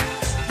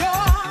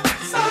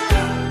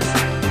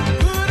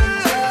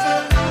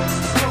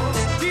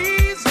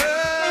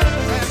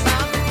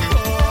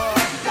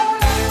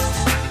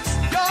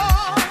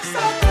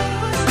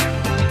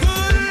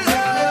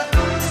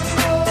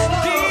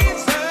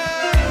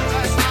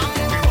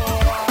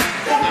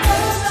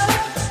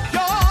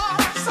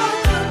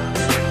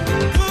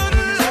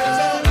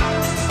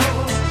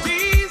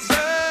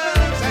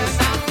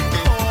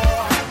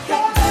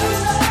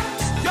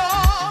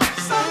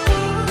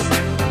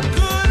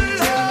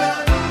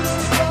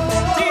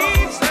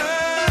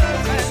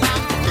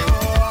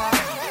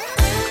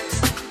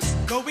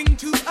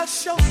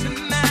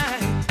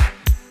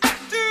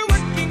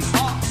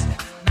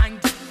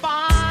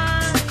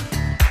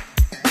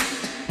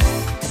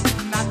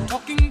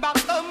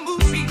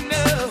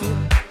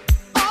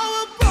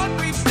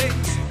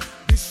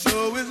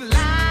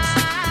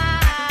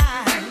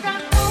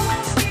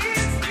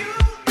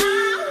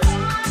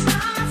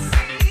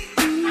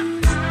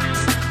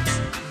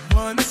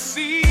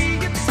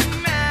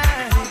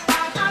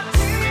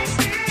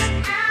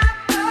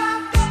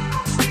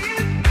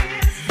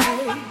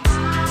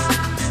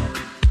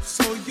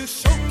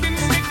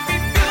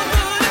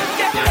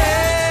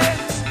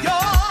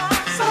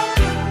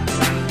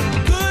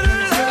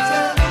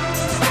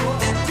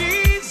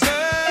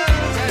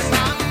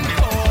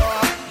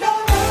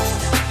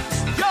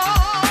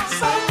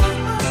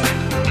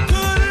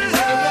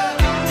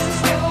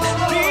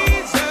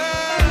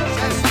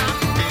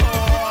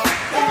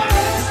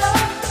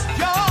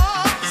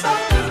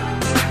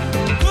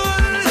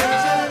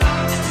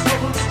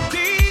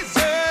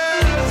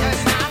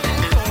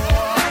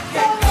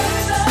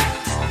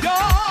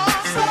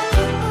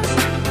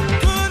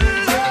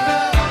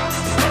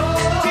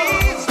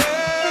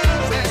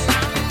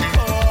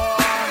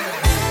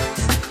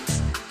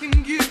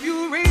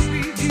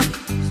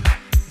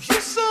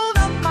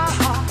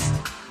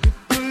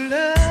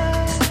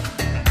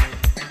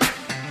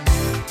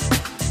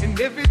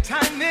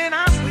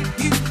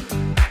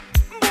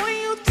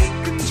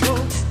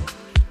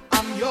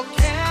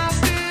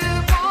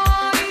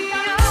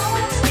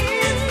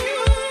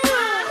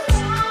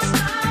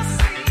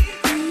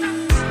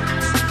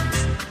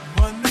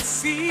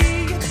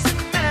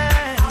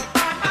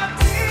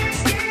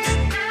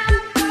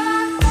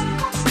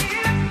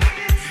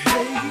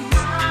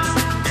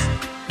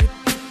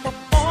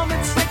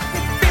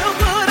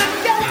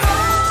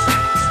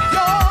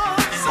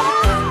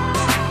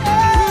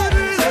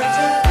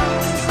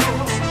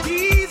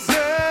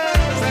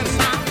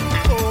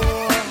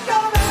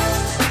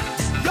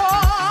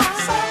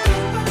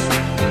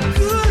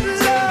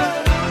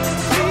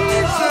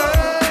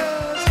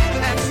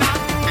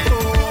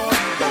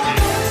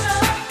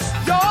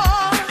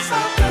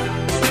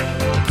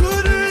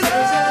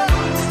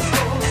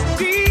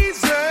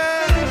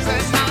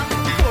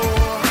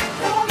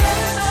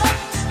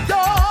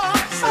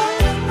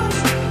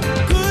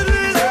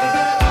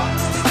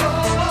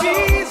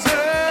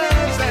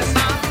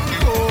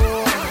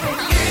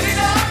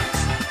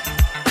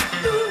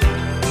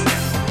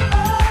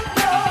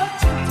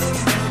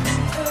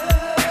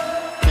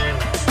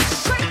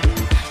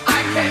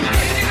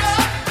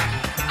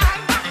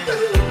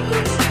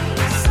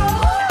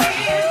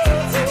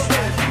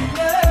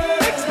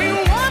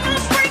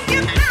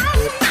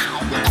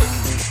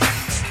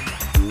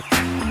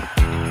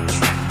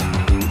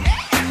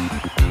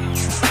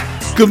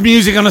 Good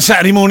music on a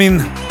Saturday morning.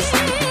 You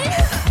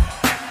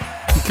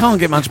can't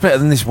get much better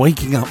than this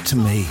waking up to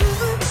me.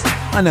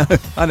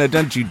 I know,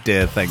 don't you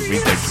dare thank me,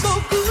 don't you?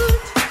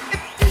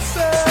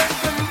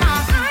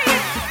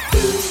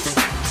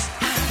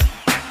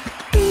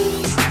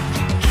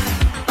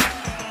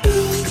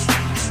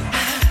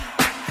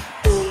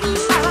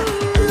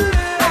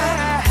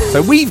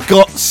 So we've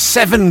got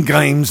 7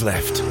 games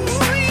left.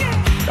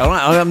 All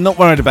right, I'm not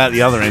worried about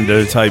the other end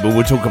of the table.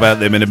 We'll talk about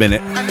them in a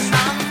minute.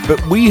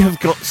 But we have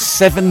got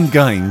 7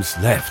 games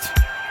left.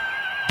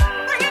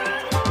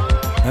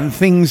 And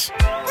things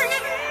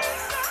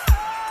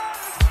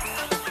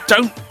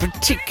don't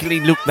particularly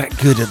look that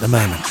good at the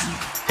moment.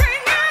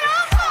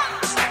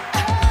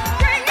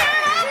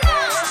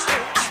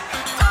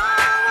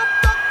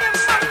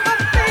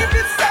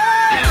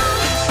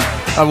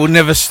 I will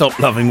never stop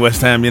loving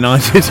West Ham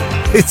United.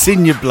 It's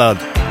in your blood.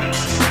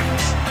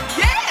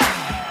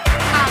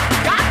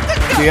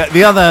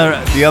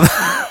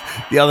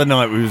 The other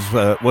night we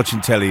was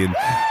watching telly and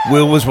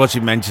Will was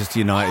watching Manchester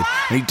United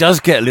and he does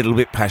get a little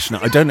bit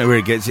passionate. I don't know where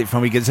he gets it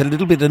from. He gets a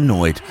little bit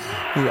annoyed.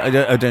 I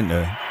don't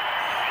know.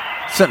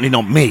 Certainly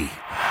not me.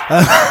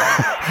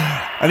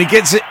 And he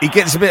gets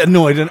a bit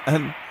annoyed,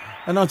 and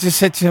I just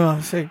said to him, I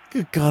said,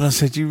 "Good God!" I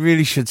said, "You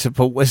really should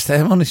support West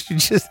Ham. Honestly,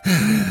 just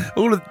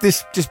all of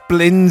this just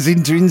blends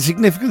into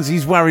insignificance.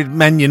 He's worried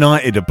Man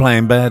United are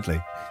playing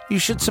badly. You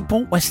should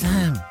support West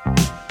Ham.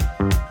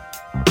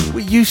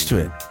 We're used to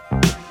it."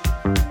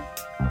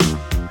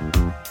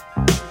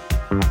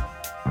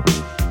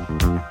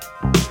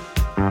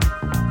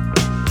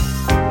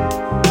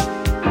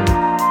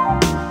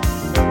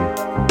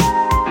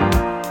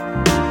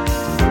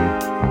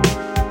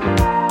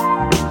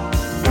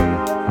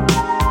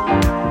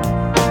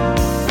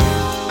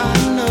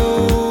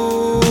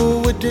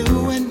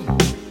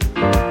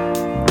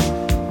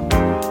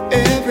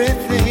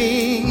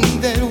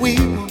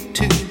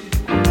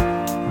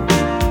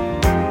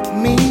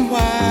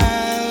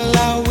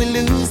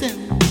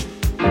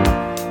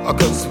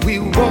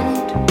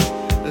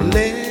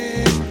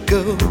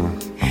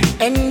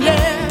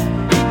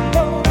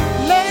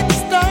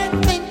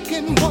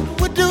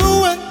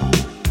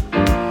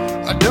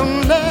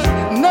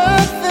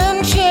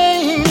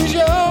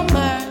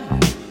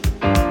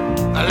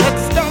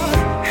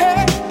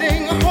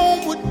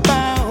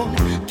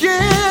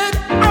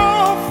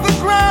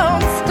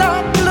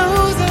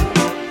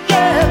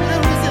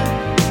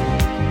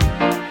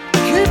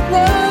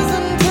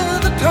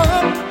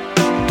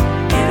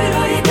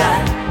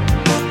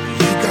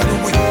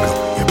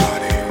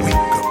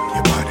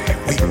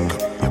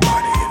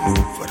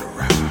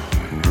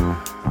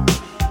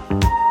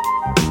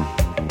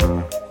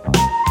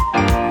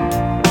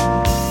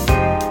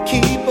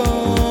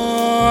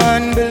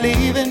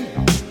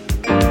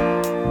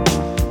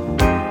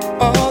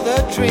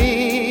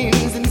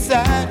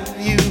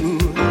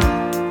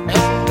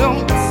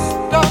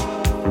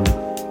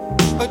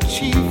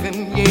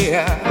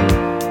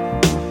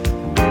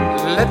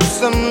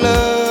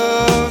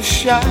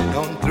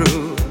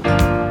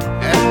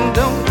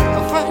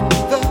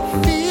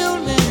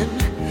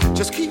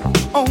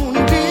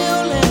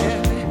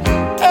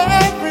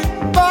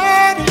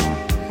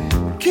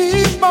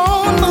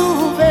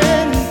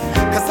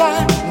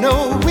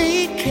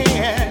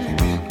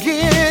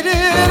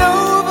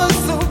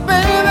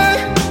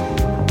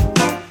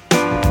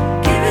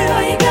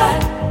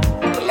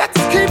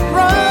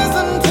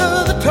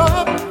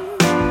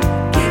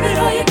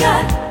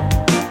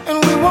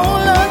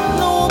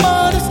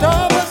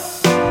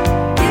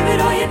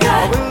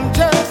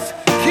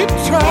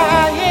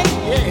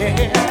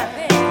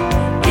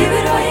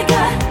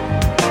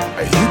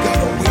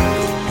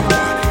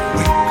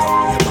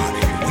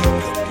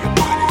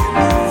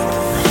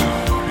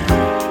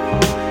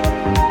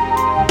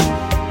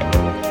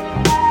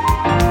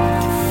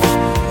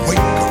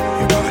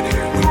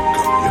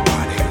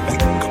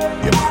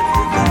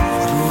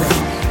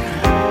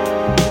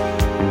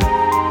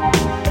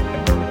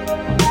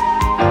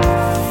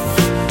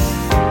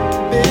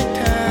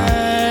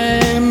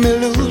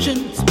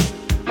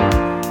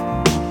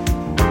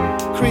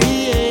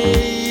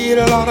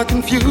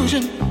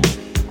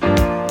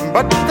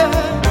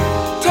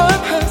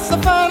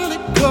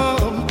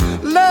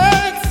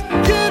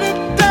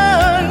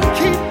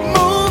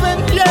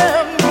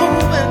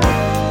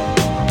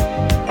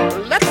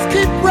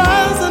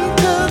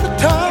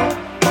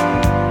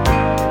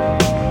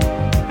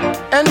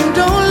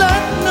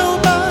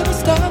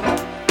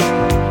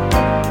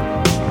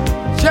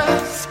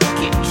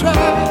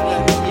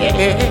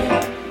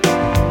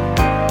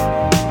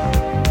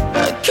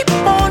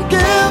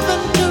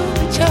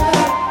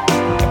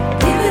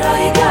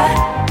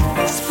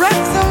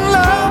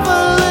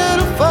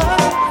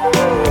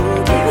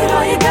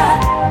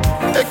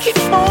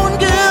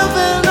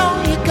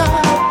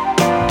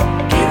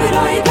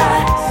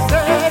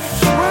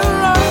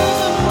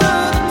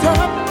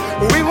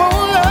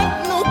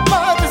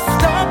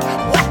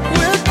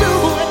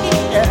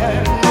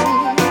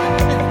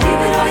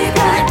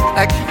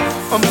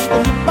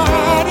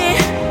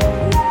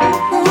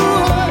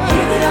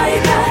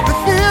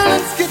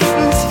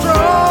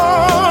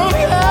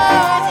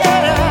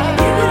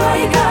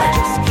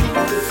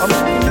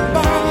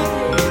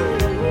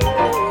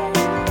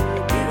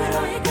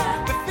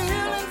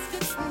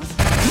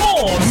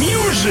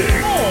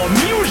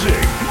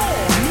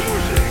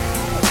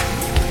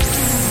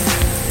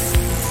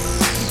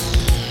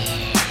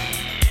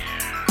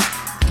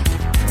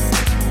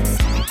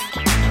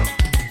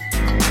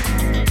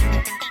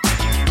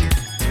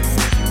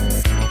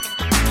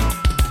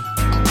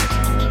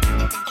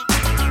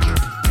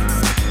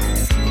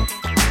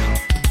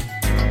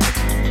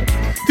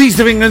 East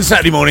of England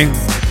Saturday morning.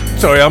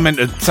 Sorry, I meant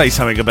to say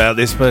something about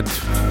this, but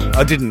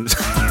I didn't.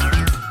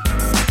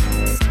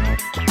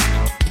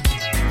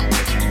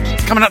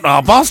 Coming up to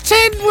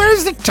 10:30. Where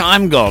has the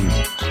time gone?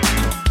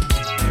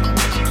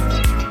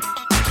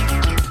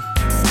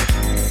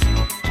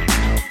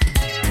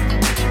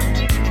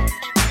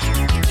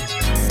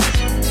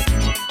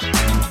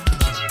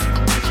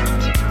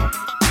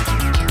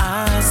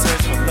 I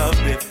searched for love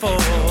before,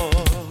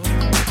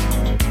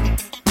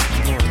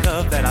 for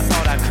love that I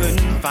thought I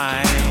couldn't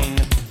find.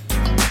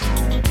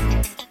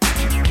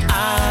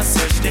 I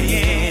searched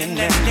day in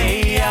and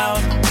day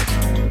out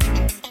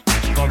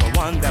for the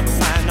one that was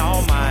mine,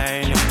 all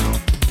mine.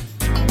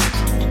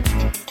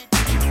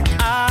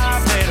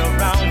 I played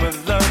around with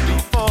love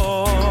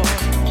before.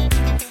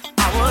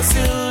 I was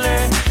silly,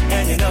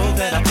 and you know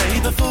that I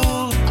played the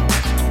fool.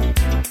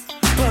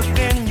 But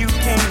then you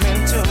came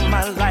into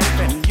my life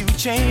and you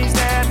changed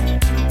that.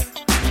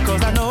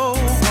 'Cause I know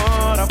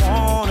what I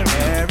want and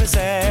where it's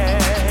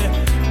at.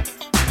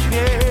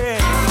 Yeah.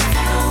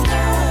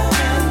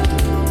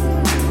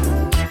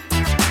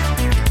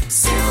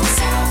 Since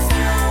I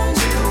found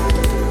you,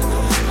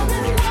 I'm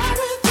in love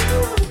with you.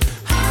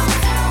 I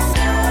found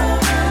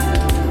love.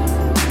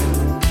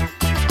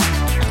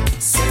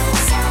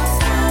 Since I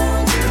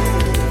found you,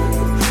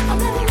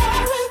 I'm in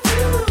love with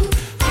you.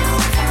 I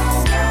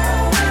found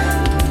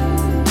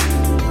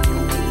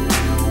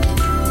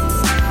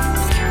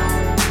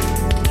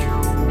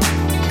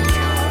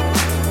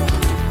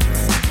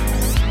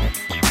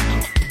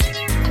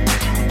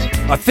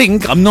I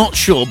think, I'm not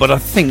sure, but I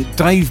think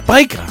Dave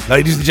Baker,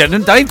 ladies and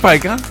gentlemen, Dave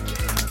Baker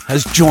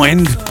has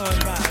joined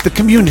the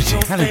community.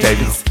 Hello,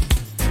 David.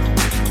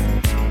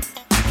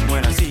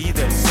 When I see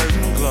that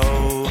certain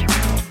glow,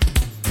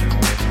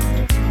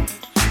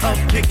 a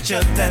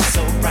picture that's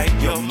so bright,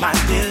 you're my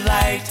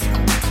delight,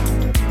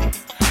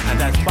 and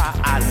that's why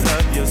I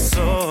love you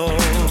so.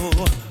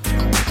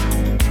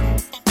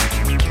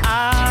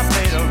 I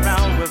played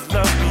around with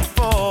love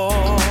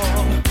before.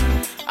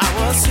 I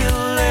was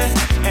silly,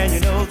 and you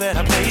know that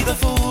I played the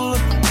fool.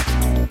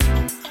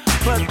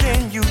 But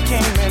then you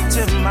came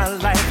into my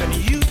life and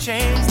you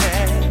changed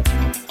that.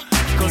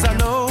 'Cause I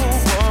know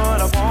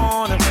what I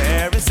want and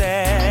where it's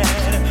at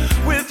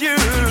with you.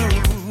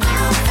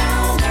 I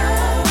found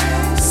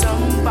love.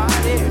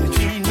 Somebody to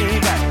treat me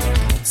right.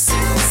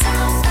 Since I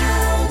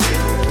found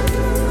you,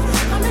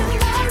 I'm in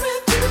love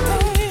with you.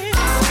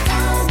 I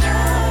found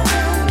love.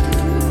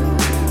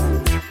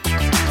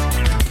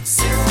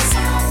 Since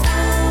I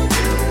found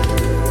you,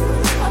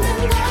 I'm in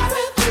love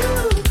with you.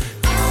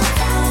 I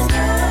found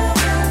love.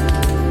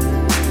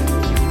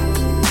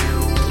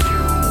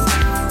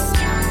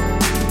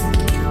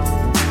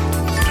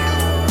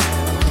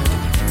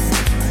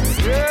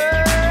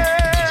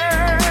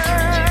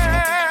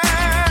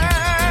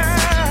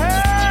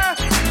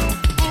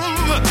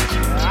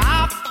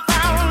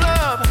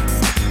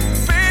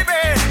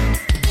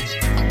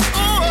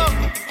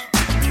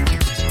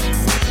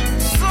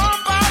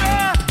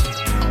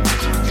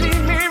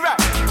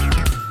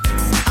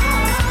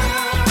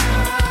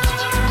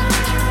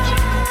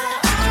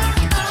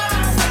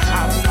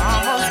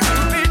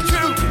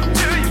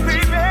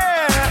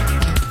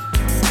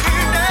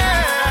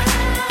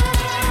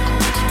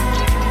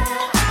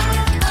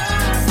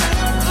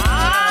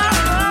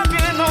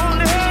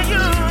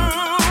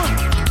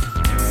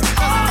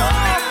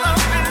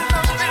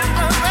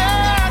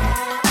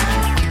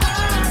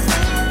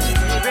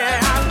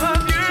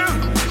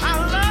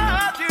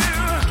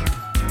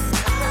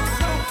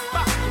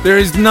 There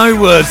is no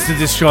words to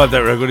describe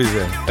that record, is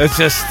there? It's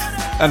just,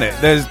 isn't it?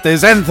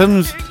 There's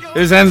anthems,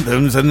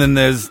 and then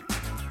there's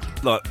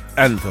like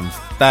anthems.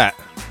 That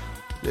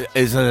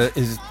is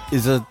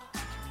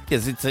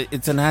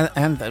it's an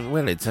anthem.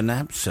 Well, it's an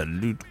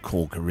absolute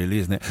corker, really,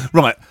 isn't it?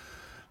 Right,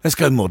 let's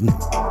go modern.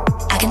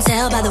 I can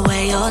tell by the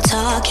way you're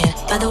talking,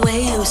 by the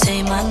way you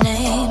say my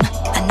name.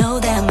 I know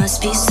there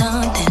must be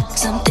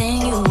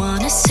something you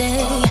wanna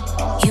say.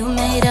 You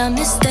made a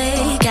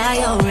mistake,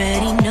 I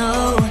already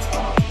know.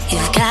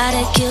 You've got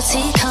a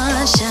guilty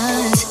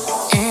conscience,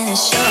 and it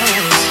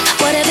shows.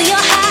 Whatever you're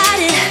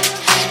hiding,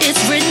 it's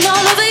written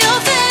all over your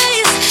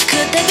face.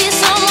 Could there be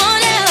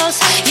someone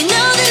else? You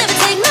know they never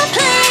take my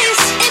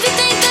place. If you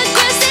think the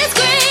grass is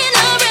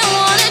greener and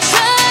wanna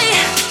try,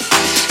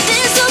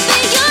 this will be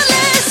your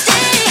last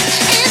day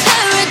in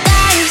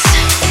paradise.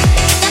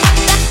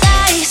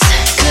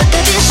 Could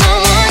there be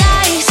someone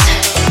else?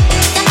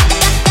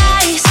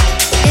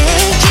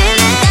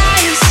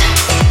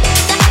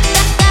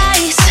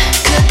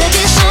 Could there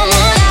be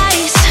someone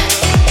else?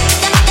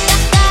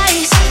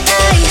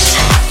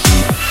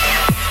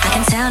 I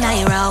can tell now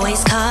you're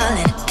always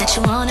calling, that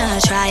you wanna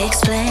try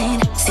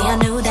explain. See, I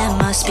knew there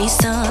must be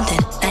something.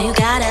 Now you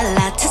got a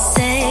lot to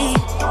say.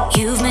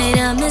 You've made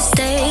a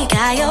mistake,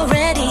 I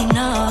already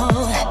know.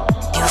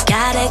 You've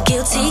got a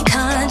guilty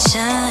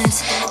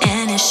conscience,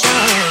 and it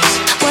shows.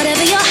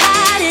 Whatever you're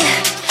hiding,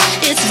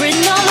 it's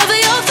written all over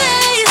your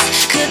face.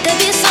 Could there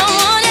be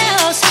someone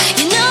else?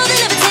 You know they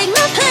never take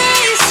my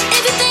place.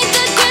 If you think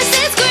the grass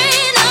is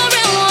greener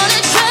and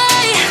wanna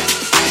try,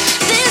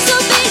 this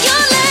will be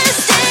your last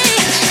day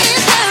in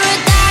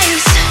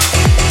paradise.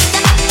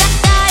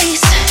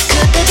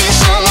 Could there be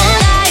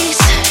someone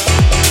else?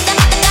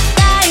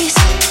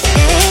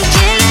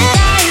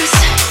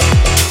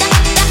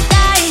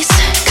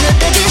 Could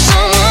there be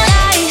someone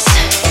else?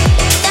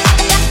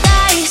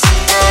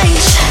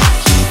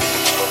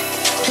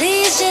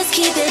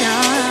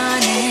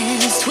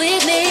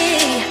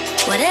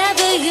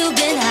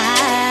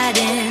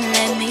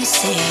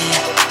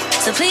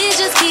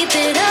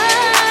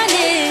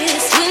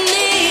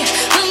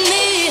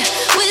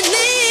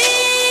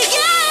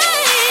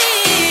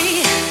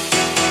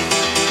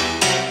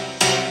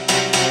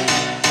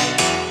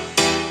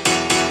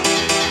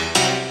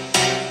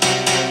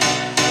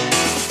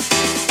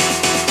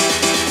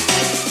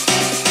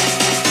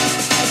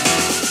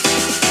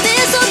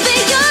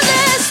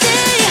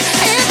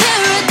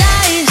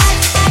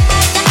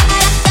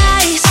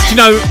 You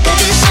know,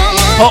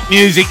 pop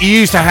music, you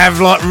used to have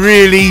like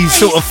really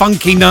sort of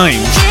funky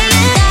names.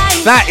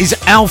 That is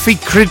Alfie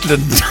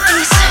Cridland.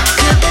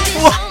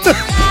 What the?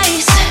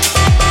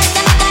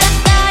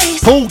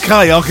 Paul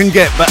K I can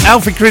get, but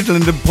Alfie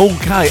Cridland and Paul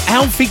K.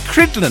 Alfie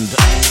Cridland.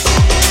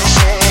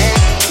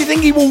 Do you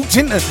think he walked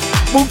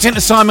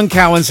into Simon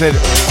Cowell and said,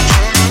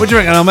 "What do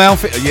you reckon? I'm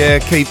Alfie." Yeah,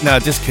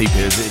 just keep it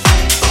as it is.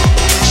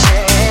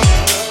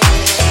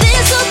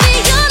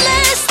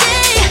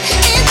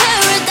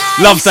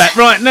 Love that.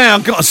 Right now,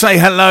 I've got to say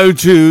hello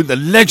to the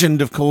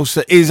legend, of course,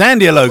 that is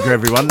Andy Aloka,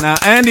 everyone. Now,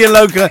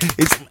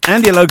 it's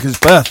Andy Aloka's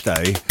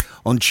birthday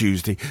on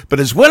Tuesday, but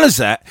as well as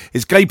that,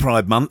 it's Gay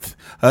Pride Month,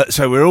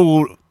 so we're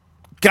all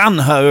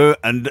gun-ho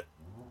and,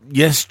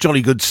 yes,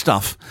 jolly good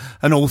stuff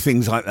and all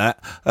things like that.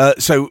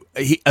 So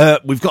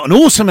we've got an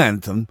awesome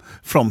anthem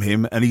from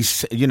him, and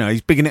he's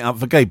bigging it up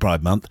for Gay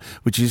Pride Month,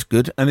 which is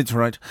good, and it's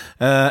right.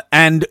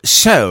 And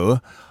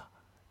so,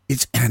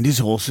 it's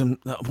Andy's awesome...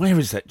 Where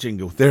is that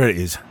jingle? There it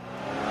is.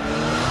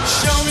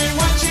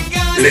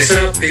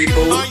 Listen up,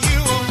 people.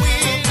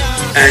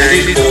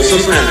 Andy's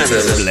awesome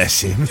anthem.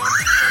 Bless him.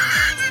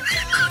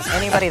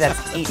 Anybody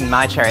that's eaten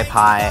my cherry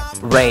pie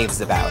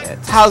raves about it.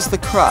 How's the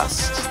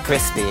crust?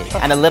 Crispy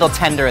and a little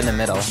tender in the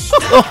middle.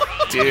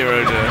 Dear,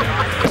 oh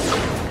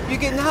dear. You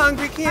getting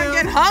hungry, Kim? I'm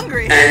getting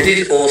hungry.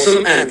 Andy's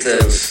awesome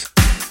anthems.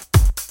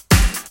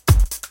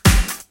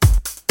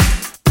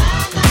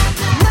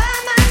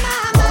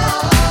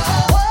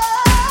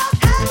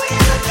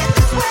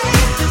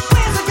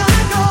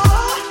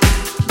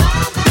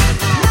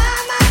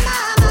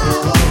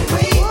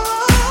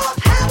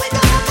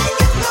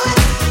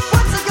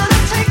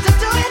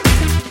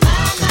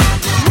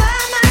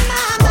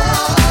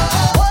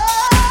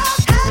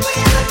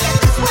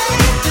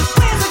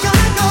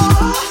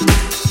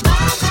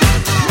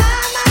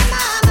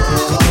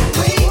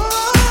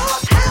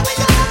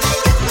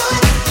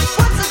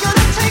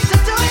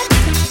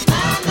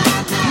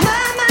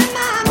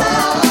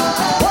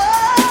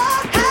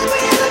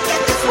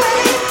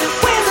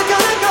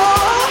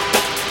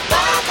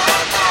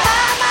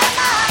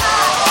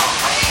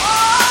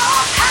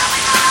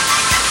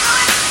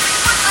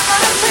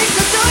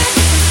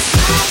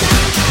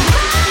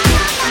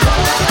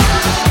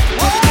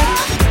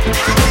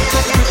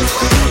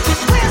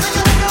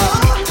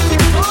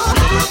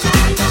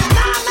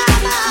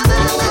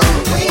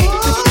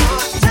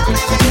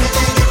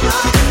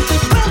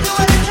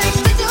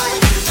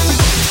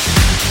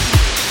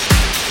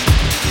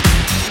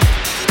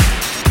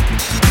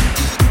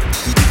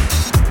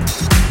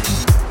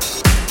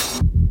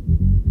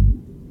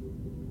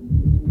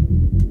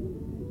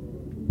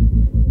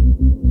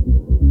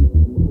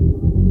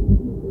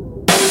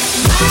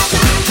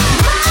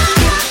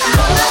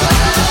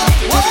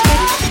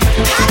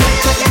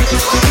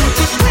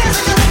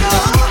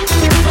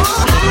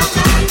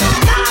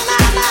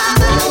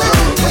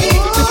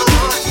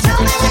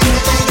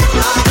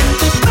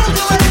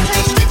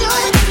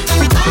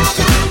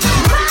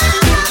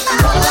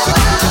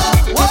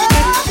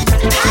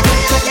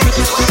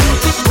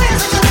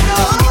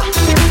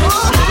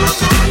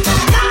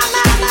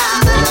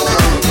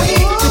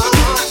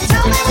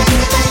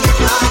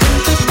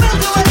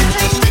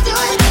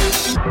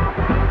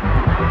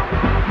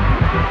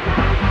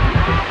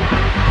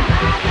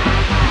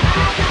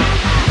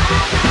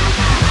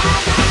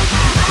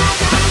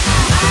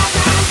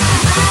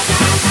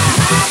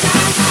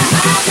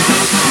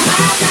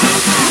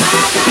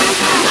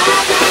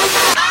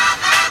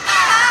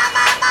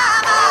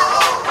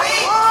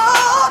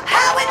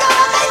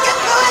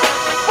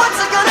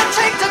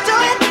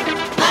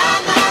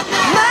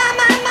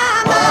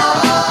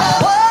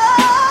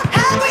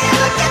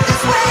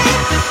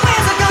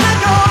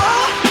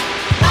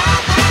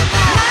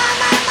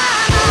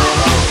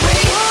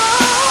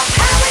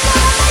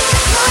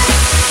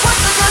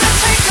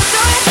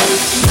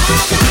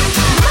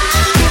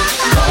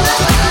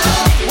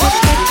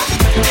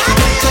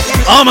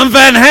 Armand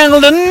Van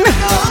Helden.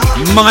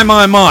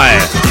 My.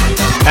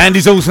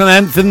 Andy's also an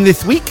anthem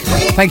this week.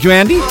 Thank you,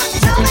 Andy.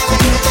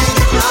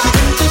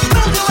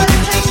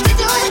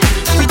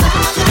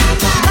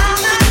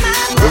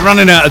 We're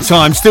running out of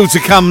time. Still to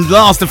come,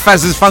 last of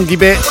Faz's funky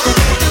bit.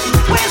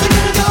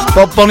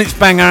 Bob Bonnet's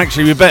banger,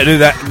 actually. We better do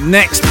that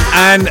next.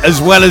 And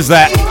as well as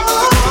that,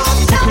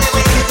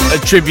 a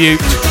tribute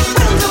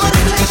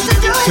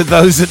to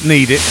those that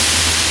need it.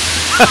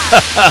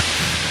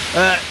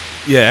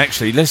 Yeah,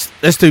 actually, let's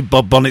do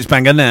Bob Bonnet's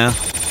banger now.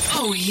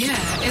 Oh yeah,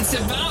 it's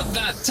about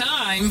that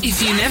time.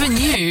 If you never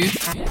knew,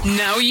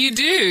 now you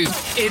do.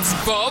 It's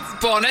Bob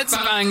Bonnet's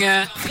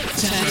banger.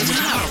 Turn it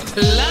up.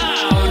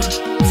 Loud.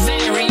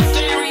 Very,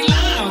 very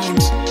loud.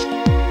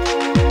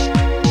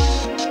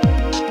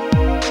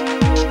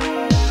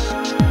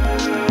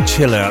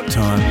 Chill out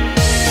time.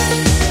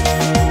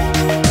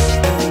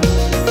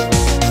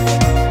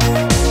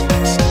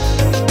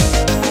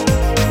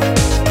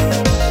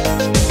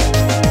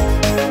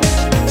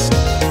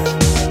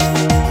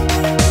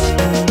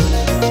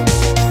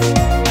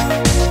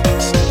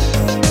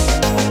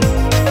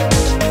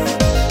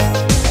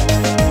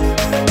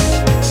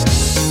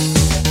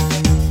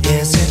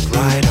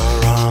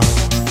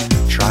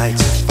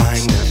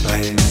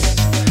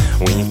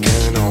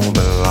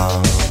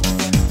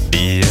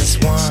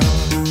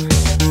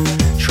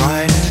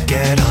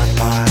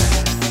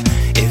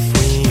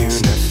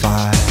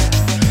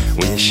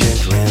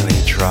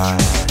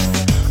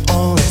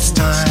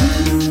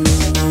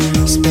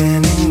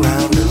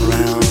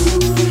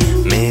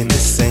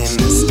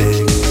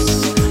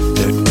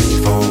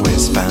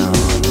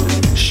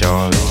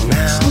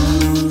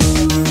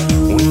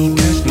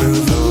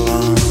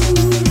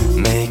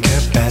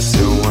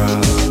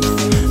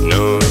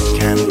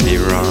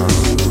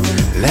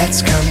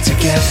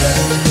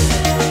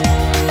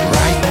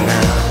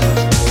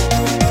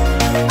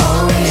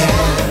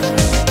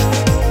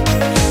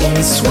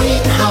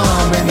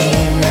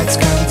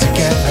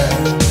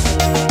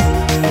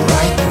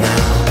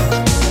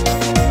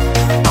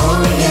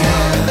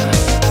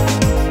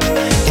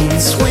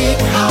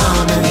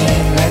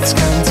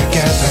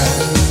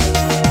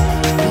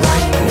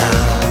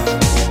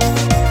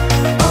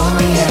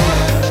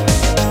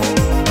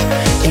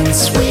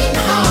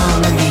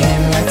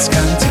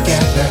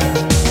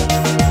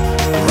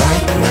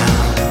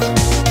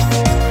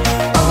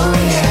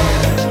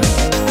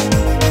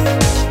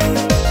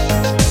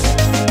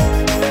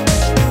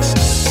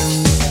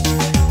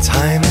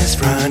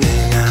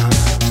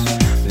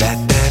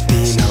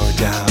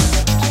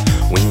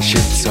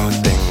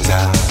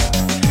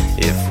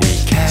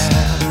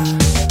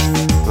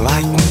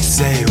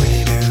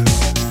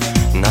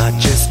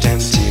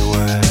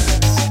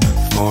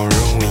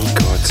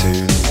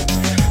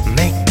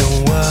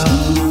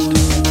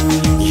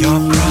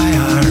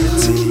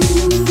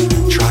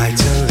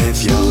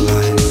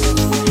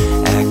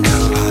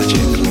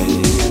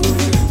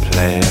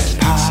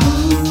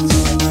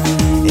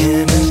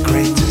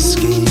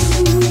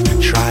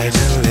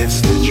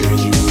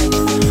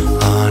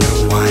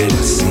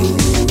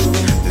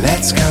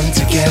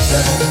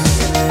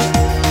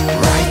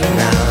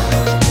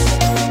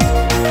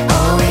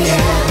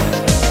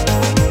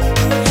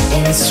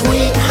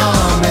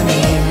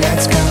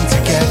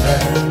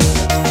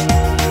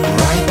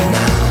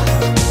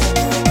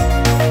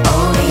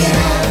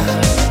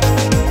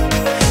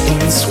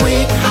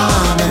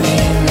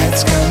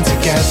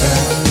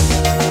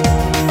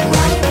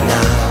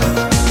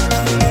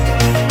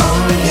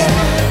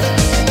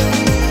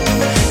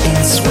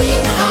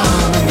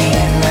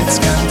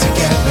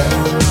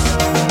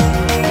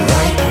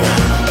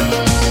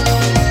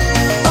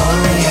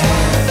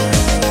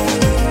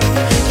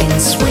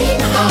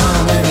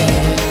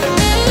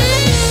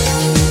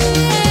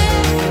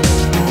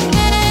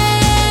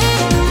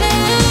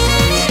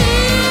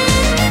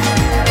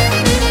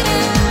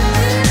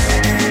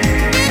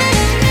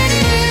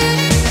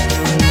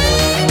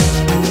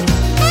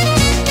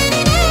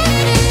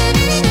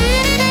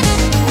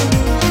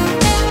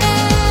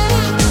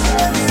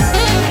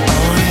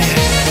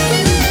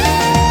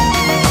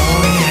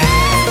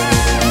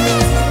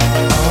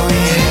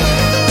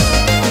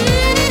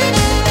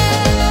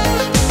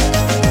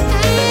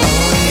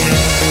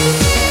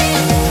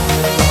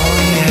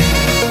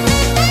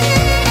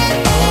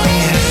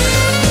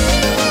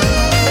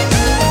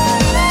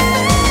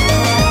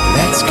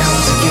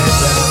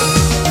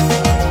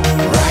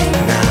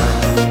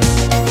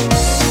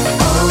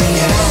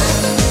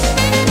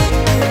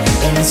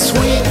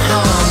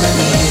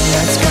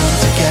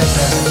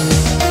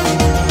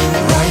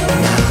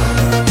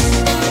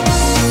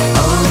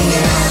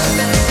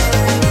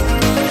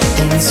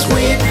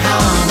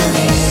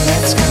 harmony,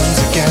 let's come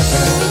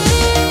together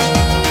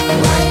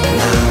right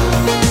now.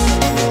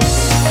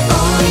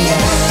 Oh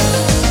yeah,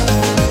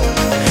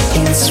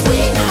 in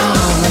sweet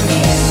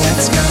harmony,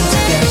 let's come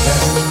together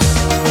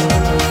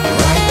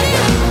right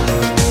now.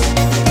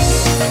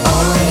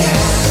 Oh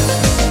yeah,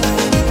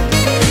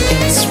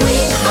 in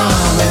sweet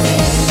harmony.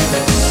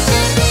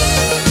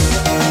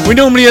 We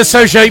normally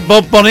associate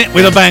Bob Bonnet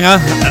with a banger,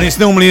 and it's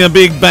normally a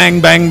big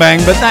bang, bang, bang,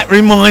 but that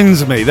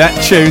reminds me,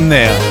 that tune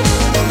there,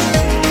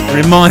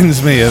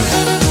 reminds me of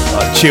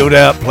like, chilled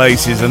out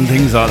places and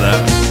things like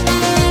that.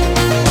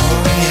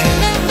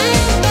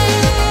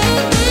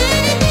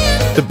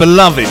 The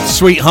beloved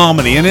Sweet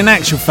Harmony, and in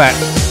actual fact,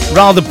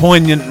 rather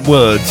poignant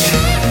words.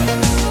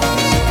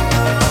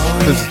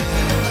 Because,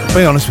 to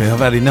be honest with you, I've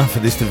had enough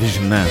of this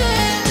division now.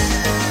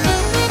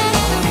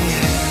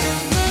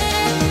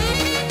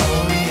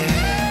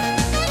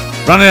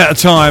 Running out of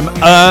time.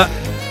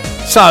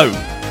 So,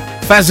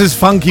 Faz's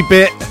funky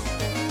bit,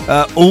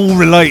 all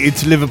related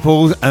to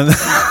Liverpool, and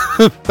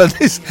but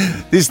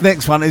this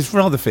next one is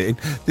rather fitting.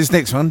 This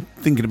next one,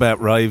 thinking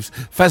about raves,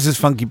 Faz's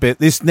funky bit.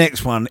 This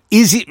next one,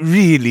 is it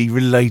really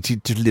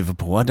related to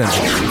Liverpool? I don't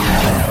think.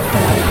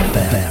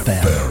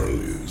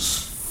 Barry's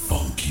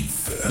Funky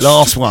Fest.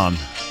 Last one.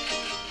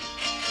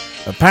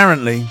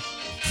 Apparently,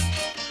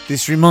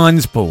 this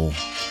reminds Paul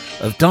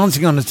of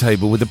dancing on a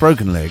table with a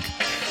broken leg,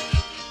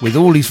 with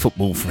all his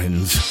football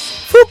friends,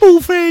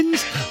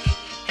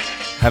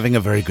 having a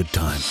very good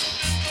time.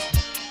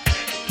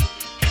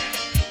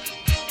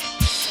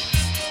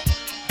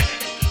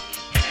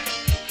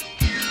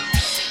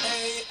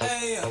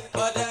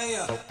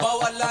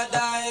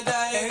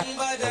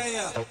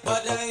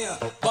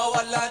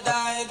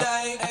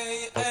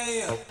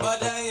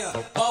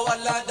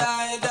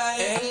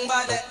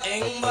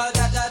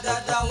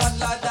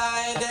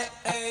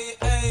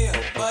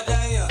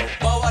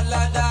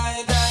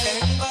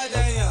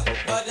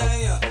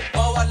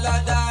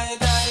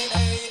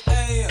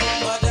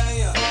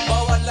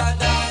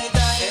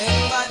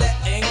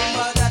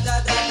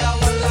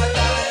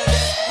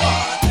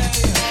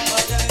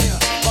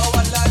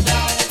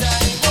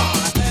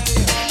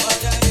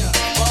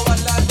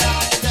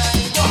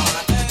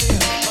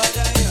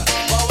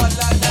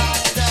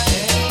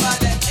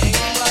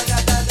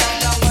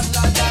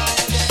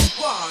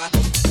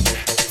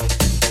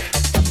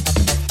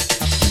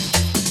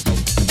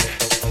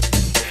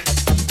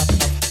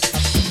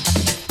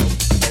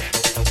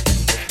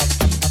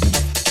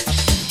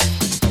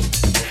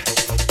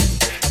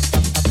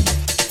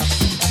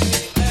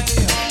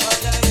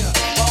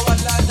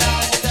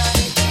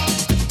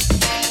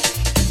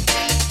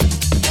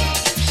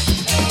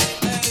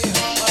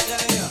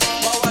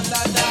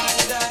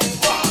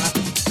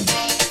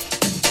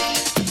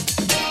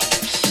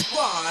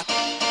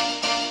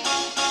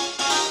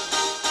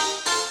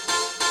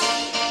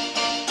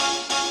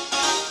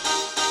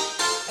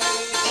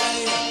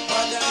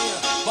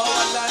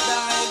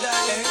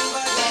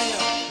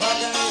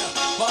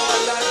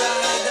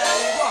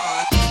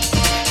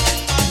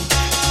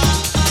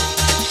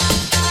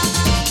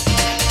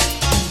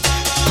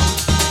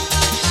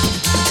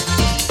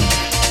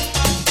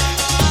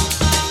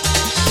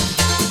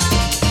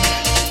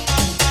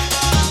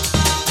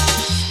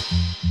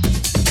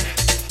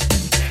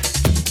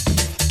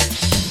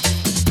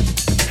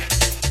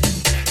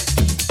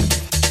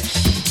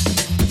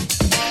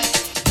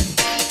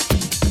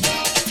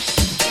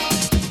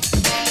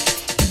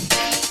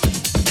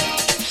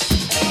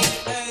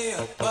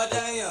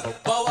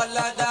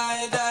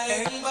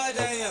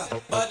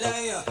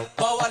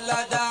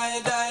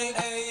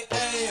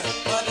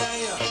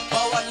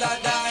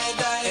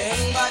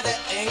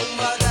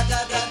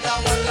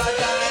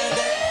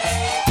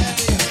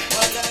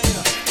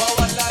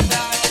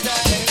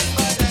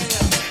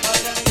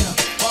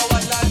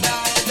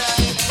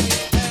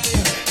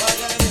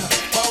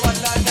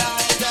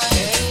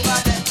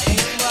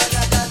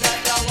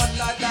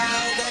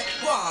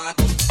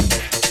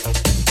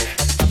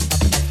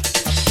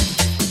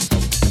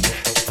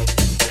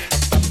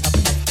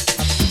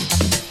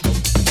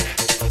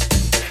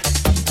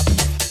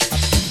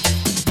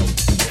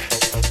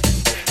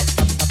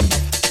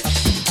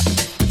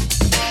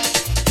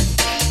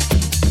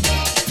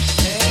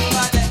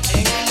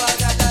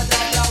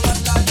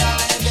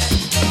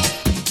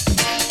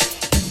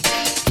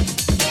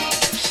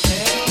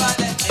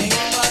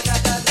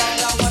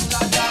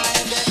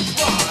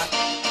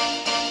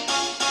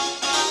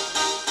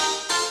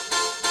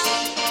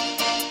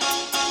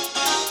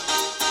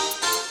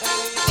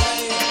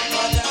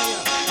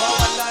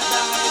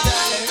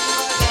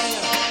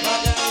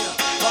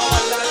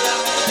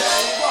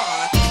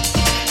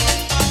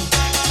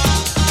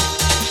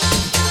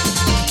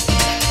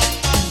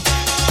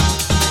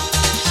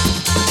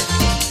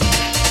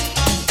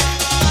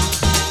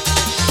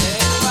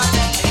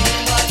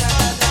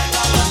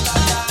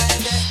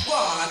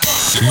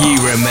 You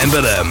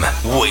remember them,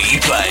 we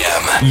play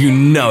them. You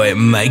know it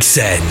makes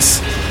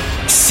sense.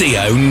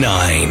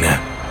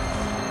 CO9.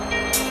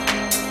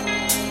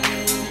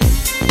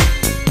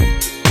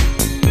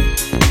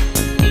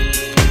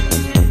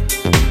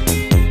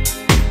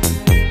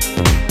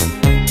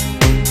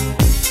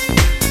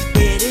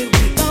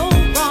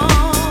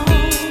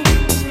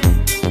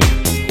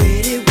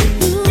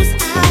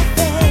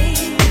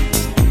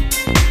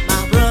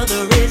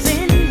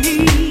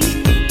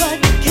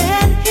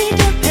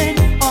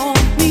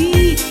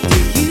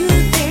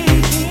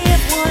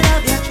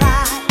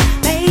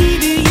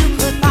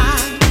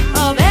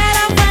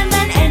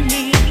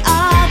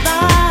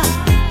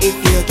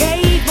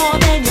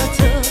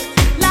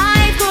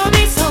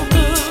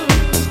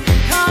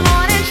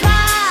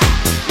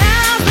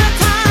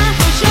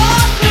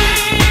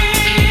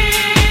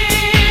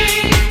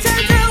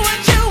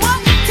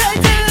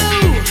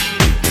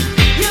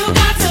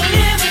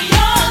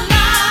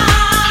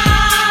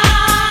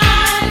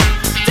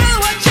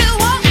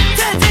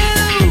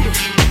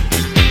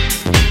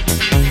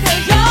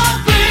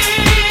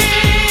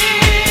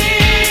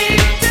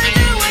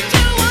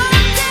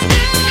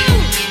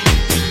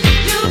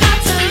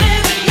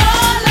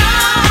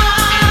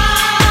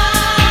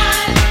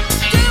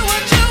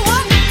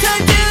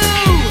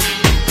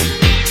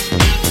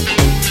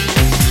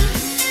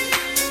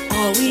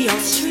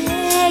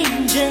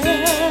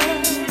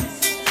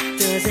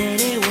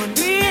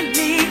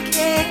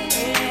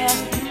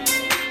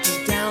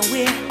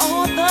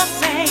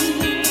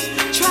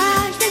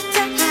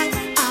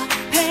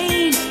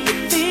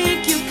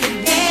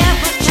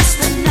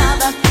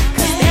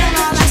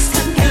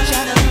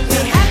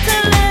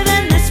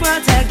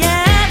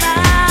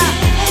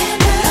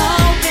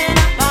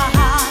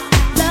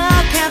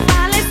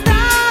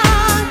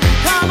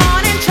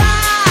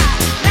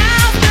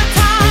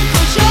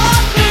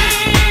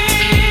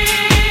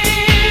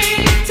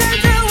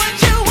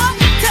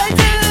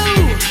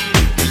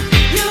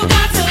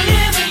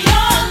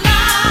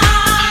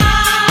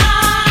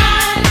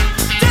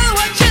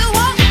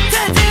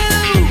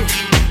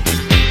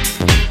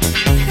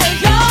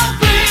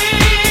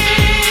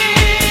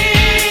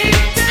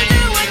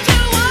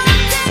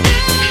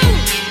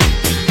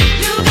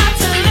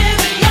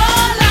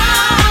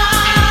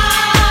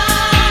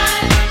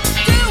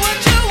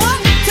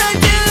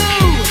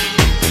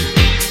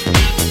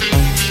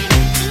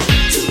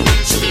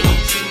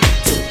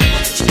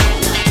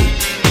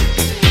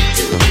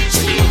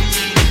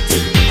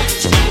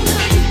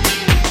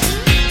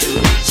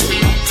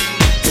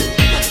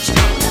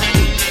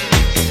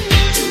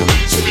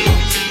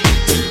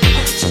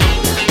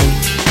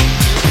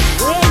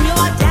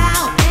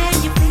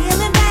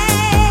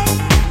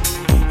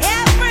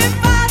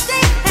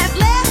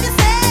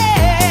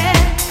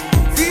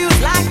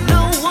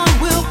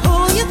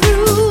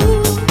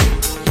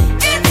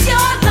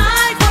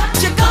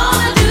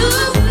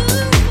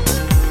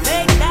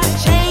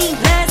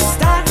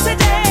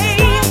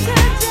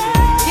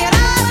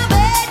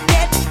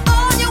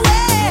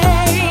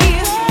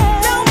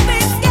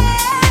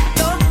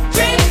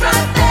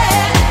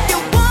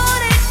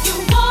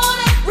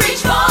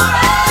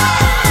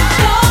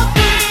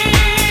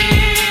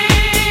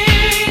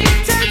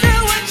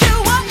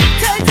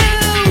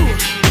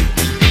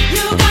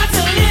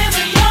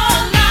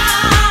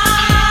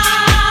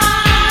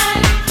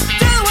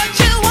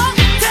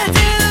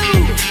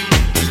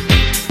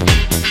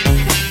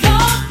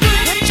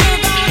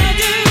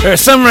 There are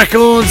some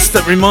records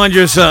that remind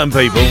you of certain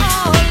people.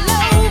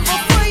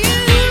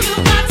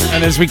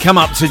 And as we come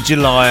up to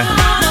July,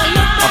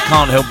 I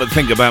can't help but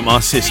think about my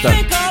sister.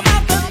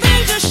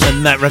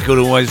 And that record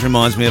always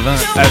reminds me of her,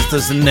 as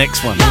does the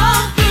next one.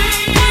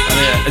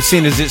 And as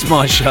soon as it's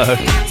my show,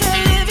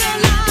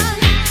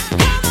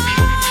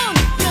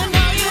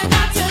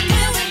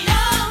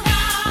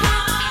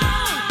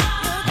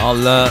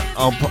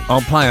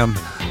 I'll play them.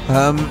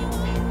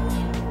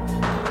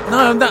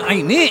 No, that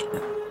ain't it.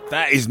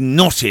 That is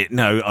not it.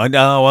 No,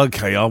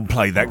 okay, I'll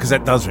play that because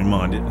that does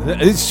remind it.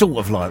 It's sort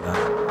of like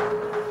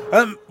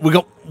that. We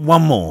got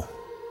one more,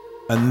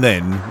 and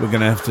then we're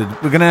gonna have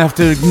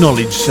to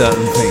acknowledge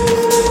certain things.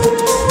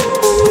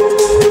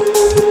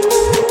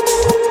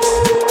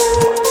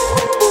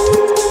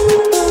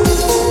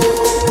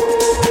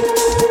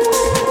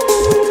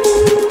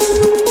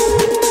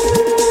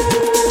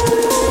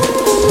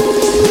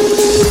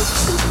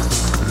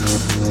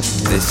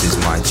 This is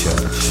my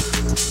church.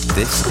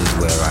 This is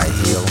where I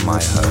heal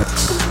my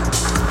hurts.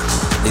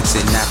 It's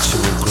in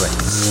natural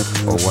grace,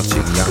 or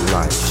watching young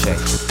life shape.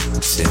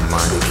 It's in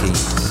minor keys,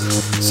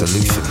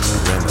 solutions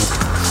and remedies.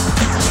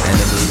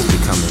 Enemies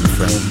becoming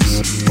friends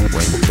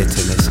when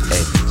bitterness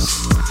ends.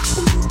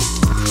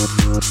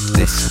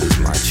 This is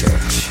my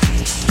church.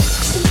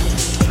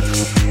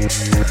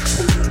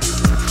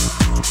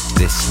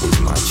 This is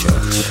my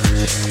church.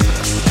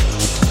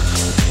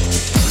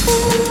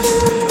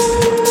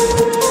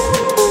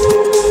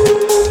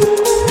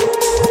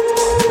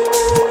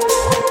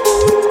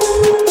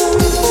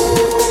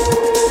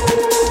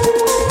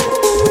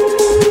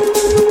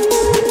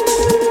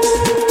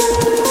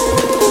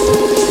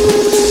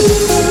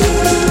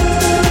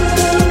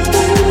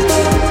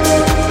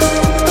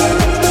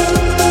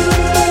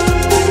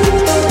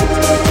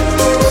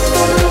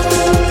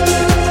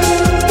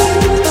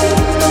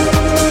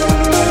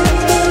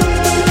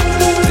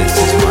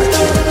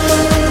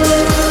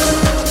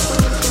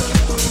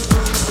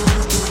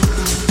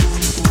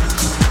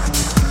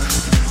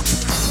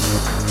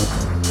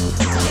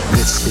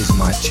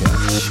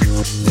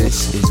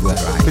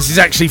 This is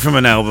actually from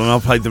an album. I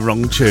played the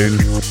wrong tune.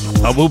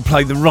 I will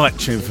play the right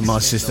tune for my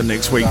sister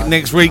next week.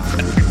 Next week,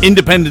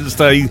 Independence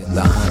Day,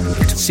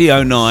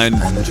 CO9,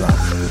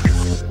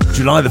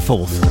 July the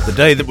 4th, the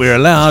day that we're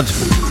allowed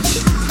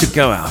to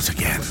go out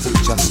again.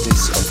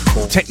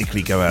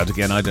 Technically go out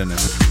again, I don't know.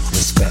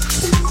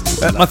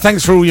 My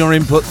thanks for all your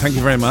input. Thank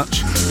you very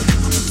much.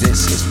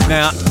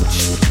 Now,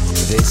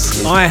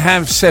 I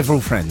have several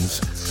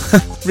friends.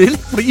 Really?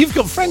 Well, you've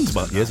got friends,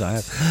 Mark. Yes, I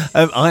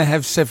have. I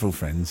have several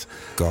friends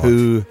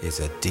who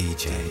is a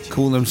DJ.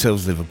 Call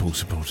themselves Liverpool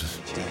supporters,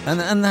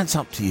 and that's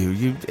up to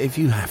you. If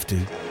you have to.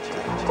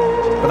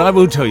 But I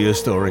will tell you a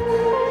story.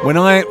 When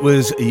I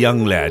was a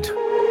young lad,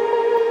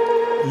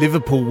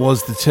 Liverpool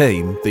was the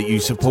team that you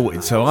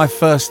supported. So I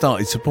first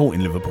started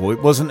supporting Liverpool.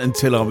 It wasn't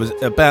until I was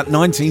about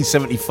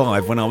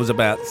 1975, when I was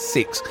about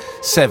 6,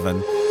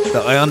 7,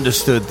 that I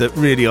understood that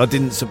really I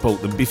didn't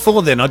support them.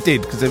 Before then, I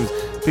did, because there was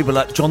people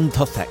like John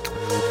Tothak,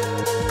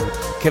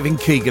 Kevin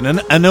Keegan,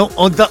 and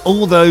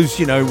all those,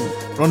 you know,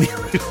 Ronnie,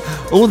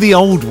 all the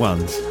old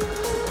ones,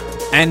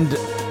 and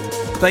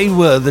they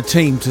were the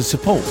team to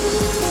support,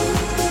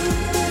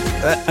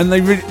 and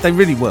they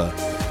really were.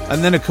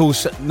 And then, of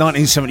course,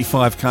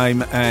 1975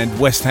 came, and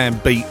West Ham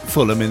beat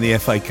Fulham in the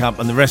FA Cup,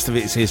 and the rest of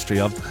it is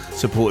history. I've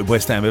supported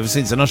West Ham ever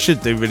since, and I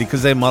should do, really,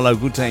 because they're my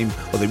local team,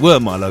 or they were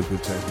my local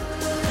team.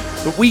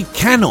 But we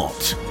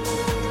cannot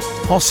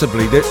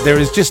possibly, there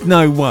is just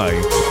no way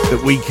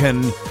that we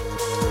can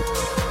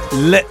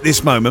let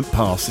this moment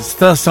pass. It's the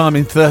first time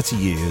in 30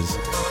 years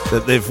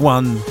that they've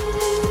won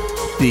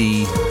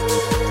the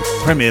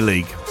Premier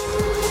League.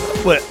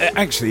 Well,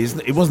 actually,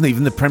 it wasn't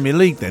even the Premier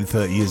League then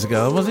 30 years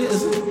ago, was it?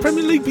 Has the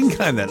Premier League been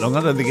going that long?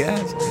 I don't think it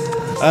has.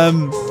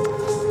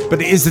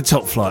 But it is the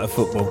top flight of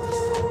football.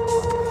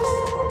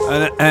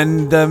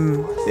 And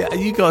yeah,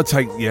 you got to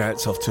take your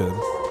hats off to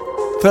them.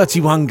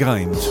 31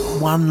 games,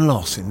 one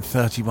loss in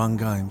 31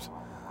 games.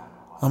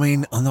 I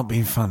mean, I'm not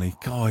being funny.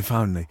 God, if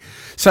only.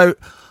 So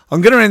I'm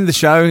going to end the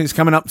show. It's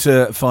coming up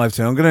to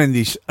 5:10. I'm going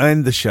to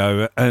end the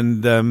show,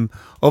 and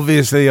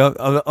obviously, I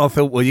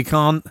thought, well, you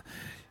can't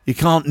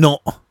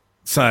not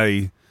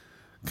say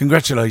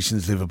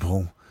congratulations,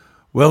 Liverpool.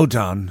 Well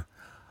done.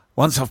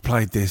 Once I've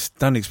played this,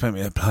 don't expect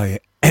me to play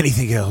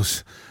anything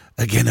else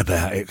again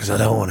about it, because I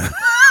don't want to.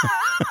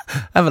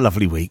 Have a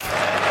lovely week.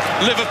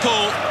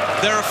 Liverpool,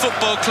 they're a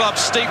football club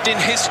steeped in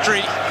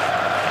history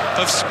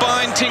of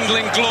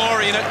spine-tingling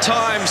glory and at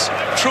times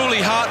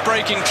truly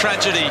heartbreaking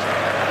tragedy.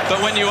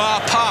 But when you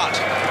are part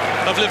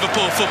of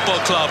Liverpool Football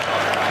Club,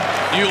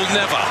 you'll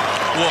never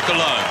walk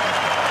alone.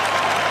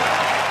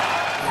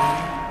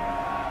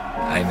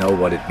 I know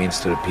what it means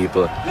to the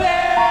people.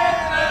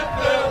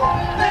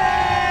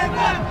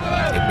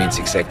 It means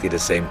exactly the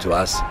same to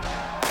us.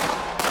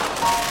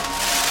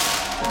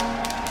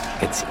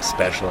 It's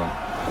special.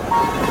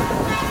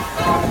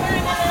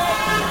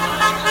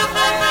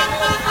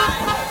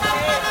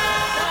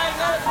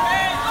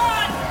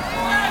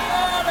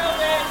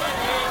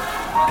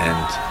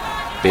 And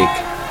big.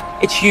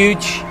 It's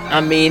huge.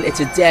 I mean, it's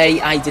a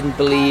day I didn't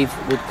believe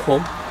would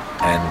come.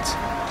 And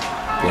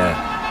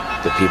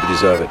yeah, the people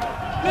deserve it.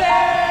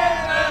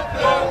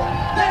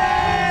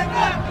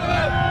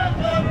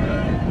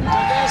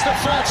 There's the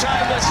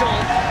full-time whistle,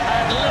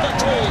 and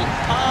Liverpool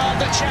are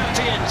the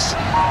champions.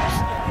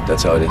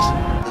 That's how it is.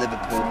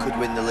 Liverpool could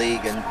win the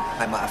league, and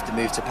I might have to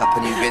move to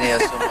Papua New Guinea or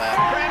somewhere.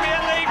 Premier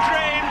League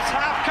dreams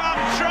have come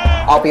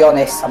true. I'll be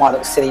honest, I might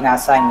look silly now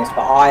saying this,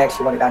 but I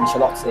actually wanted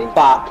Ancelotti.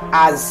 But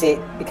as it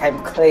became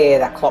clear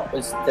that Klopp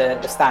was the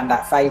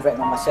standout favourite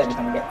and almost certainly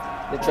going to get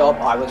the job,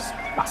 I was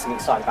massively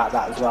excited about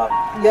that as well.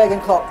 Jurgen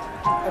Klopp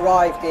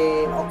arrived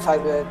in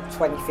October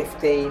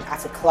 2015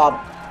 at a club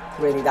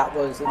really that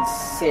was in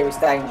serious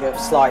danger of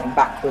sliding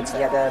backwards. He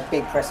had a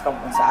big press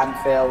conference at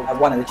Anfield.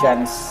 One of the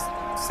journalists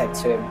said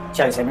to him,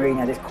 Jose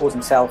Mourinho calls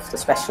himself the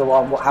special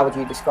one. How would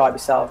you describe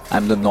yourself?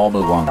 I'm the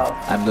normal one. No.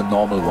 I'm the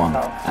normal one. No.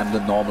 I'm the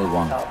normal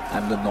one. No.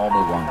 I'm the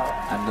normal one. No.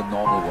 I'm the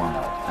normal one.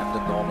 No. I'm the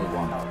normal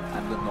one.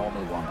 I'm the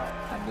normal one.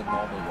 I'm the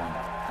normal one.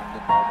 I'm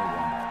the normal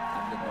one.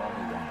 I'm the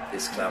normal one.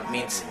 This club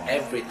means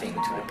everything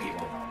to the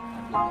people.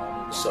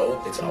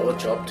 So it's our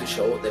job to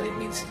show that it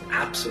means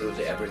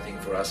absolutely everything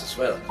for us as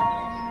well.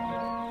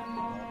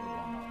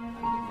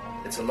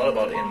 It's a lot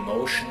about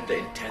emotion, the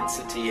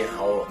intensity,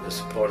 how the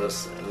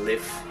supporters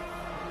live.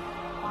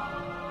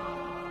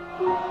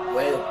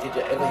 Well, did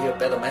you ever hear a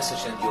better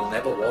message than "You'll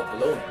Never Walk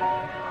Alone"?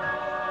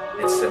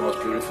 It's the most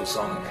beautiful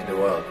song in the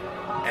world.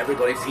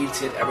 Everybody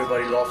feels it,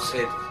 everybody loves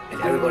it, and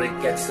everybody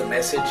gets the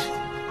message.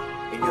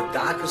 In your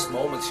darkest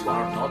moments, you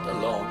are not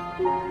alone.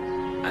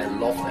 I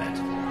love that.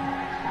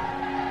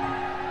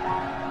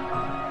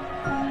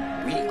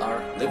 We are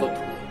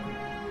Liverpool.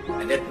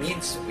 And that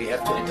means we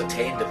have to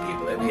entertain the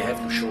people, and we have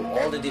to show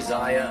all the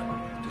desire,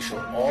 to show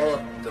all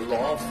the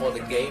love for the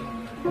game.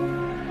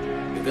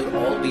 We will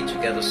all be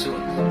together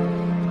soon.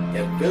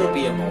 There will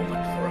be a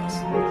moment for us.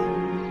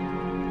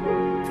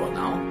 For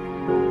now,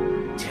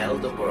 tell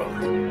the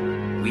world,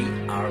 we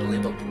are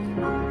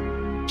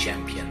Liverpool,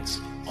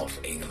 champions of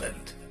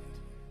England.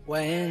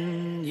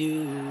 When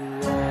you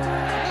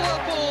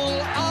Liverpool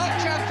are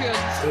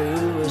champions.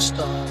 through a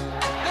storm,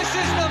 This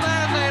is the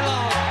man they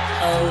love.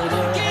 hold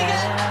your head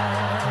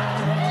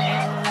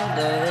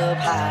up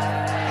high,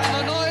 And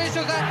the noise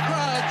of that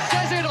crowd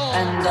says it all.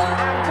 and don't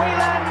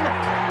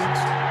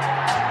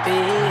be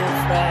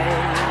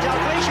afraid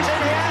Dalglish is in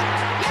here.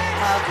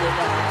 of the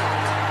dark.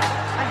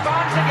 And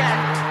Barnes again.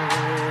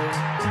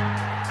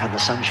 And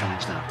the sun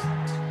shines now.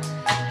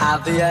 At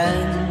the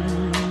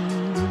end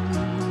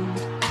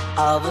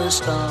of a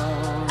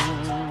storm,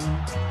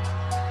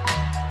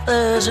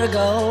 there's a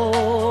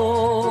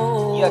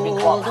goal. Jurgen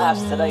Klopp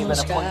has today been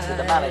appointed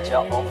the manager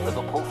of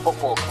Liverpool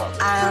Football Club.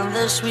 And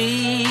the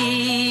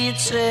sweet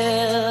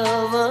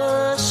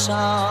silver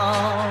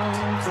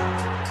sound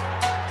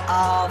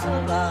of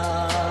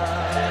love.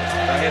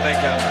 Now here they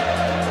come.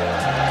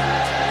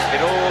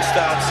 It all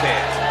starts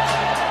here.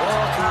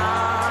 Walk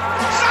on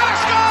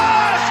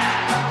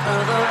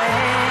through the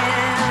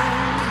rain.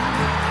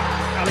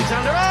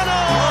 Alexander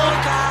Arnold.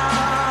 Walk on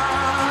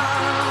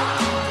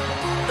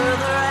through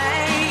the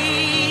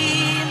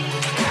rain.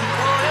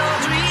 For your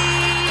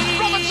dreams.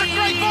 Robertson,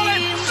 great ball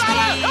in.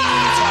 Salah.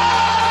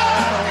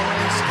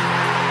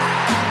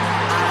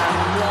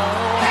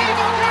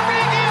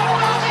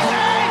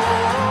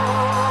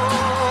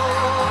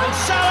 And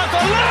Salah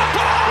for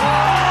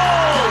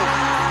Liverpool.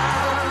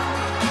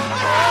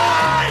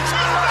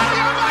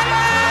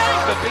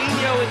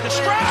 Fabinho in the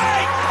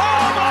strike.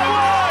 Oh my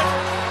word.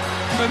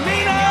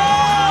 Firmino.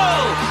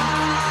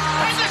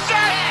 It's a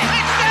set.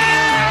 It's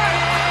there.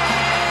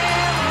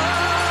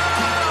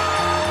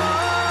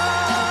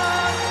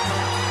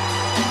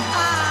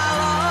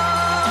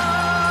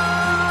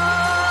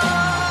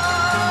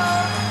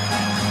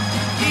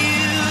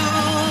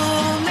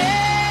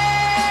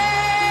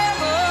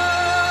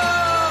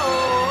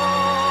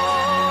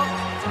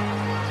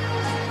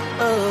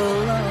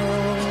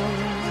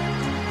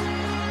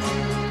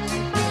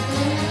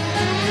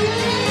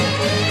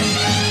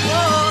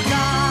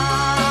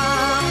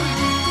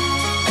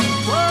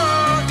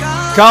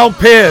 Carl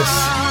Pearce,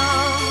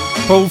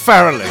 Paul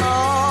Farrelly,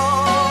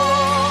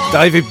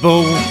 David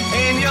Bull,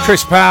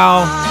 Chris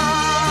Powell,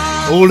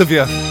 all of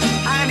you.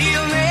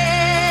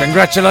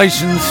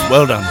 Congratulations,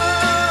 well done.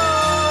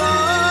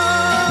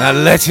 Now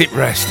let it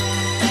rest.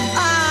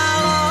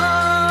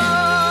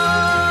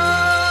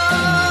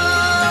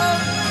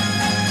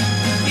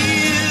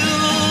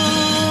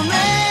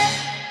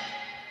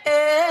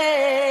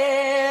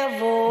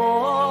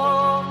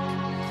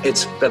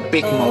 It's a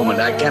big moment.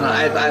 I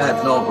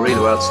have no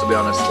real words, to be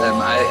honest.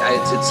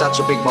 It's such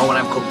a big moment.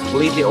 I'm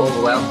completely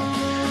overwhelmed.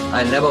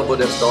 I never would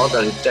have thought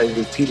that it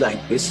would feel like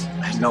this.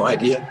 I had no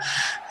idea.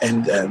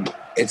 And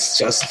it's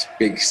just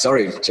big.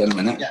 Sorry,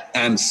 gentlemen.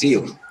 And see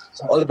you.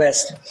 All the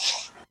best.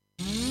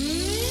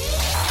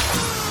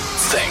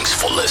 Thanks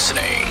for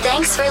listening.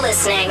 Thanks for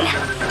listening.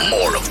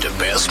 More of the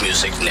best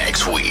music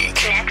next week.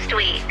 Next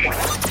week.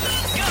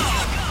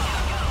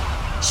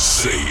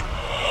 Say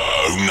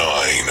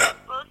 09.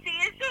 We'll see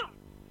you soon.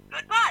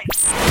 Goodbye.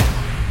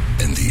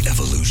 And And the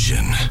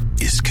evolution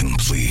is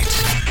complete.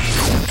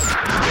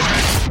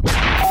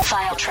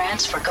 File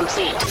transfer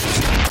complete.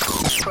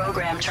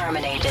 Program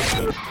terminated.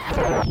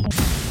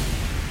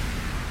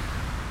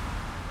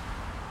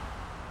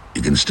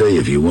 You can stay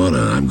if you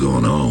wanna. I'm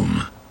going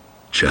home.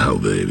 Ciao,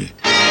 baby.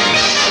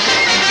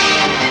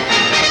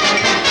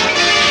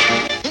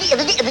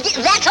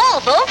 That's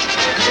all,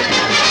 folks.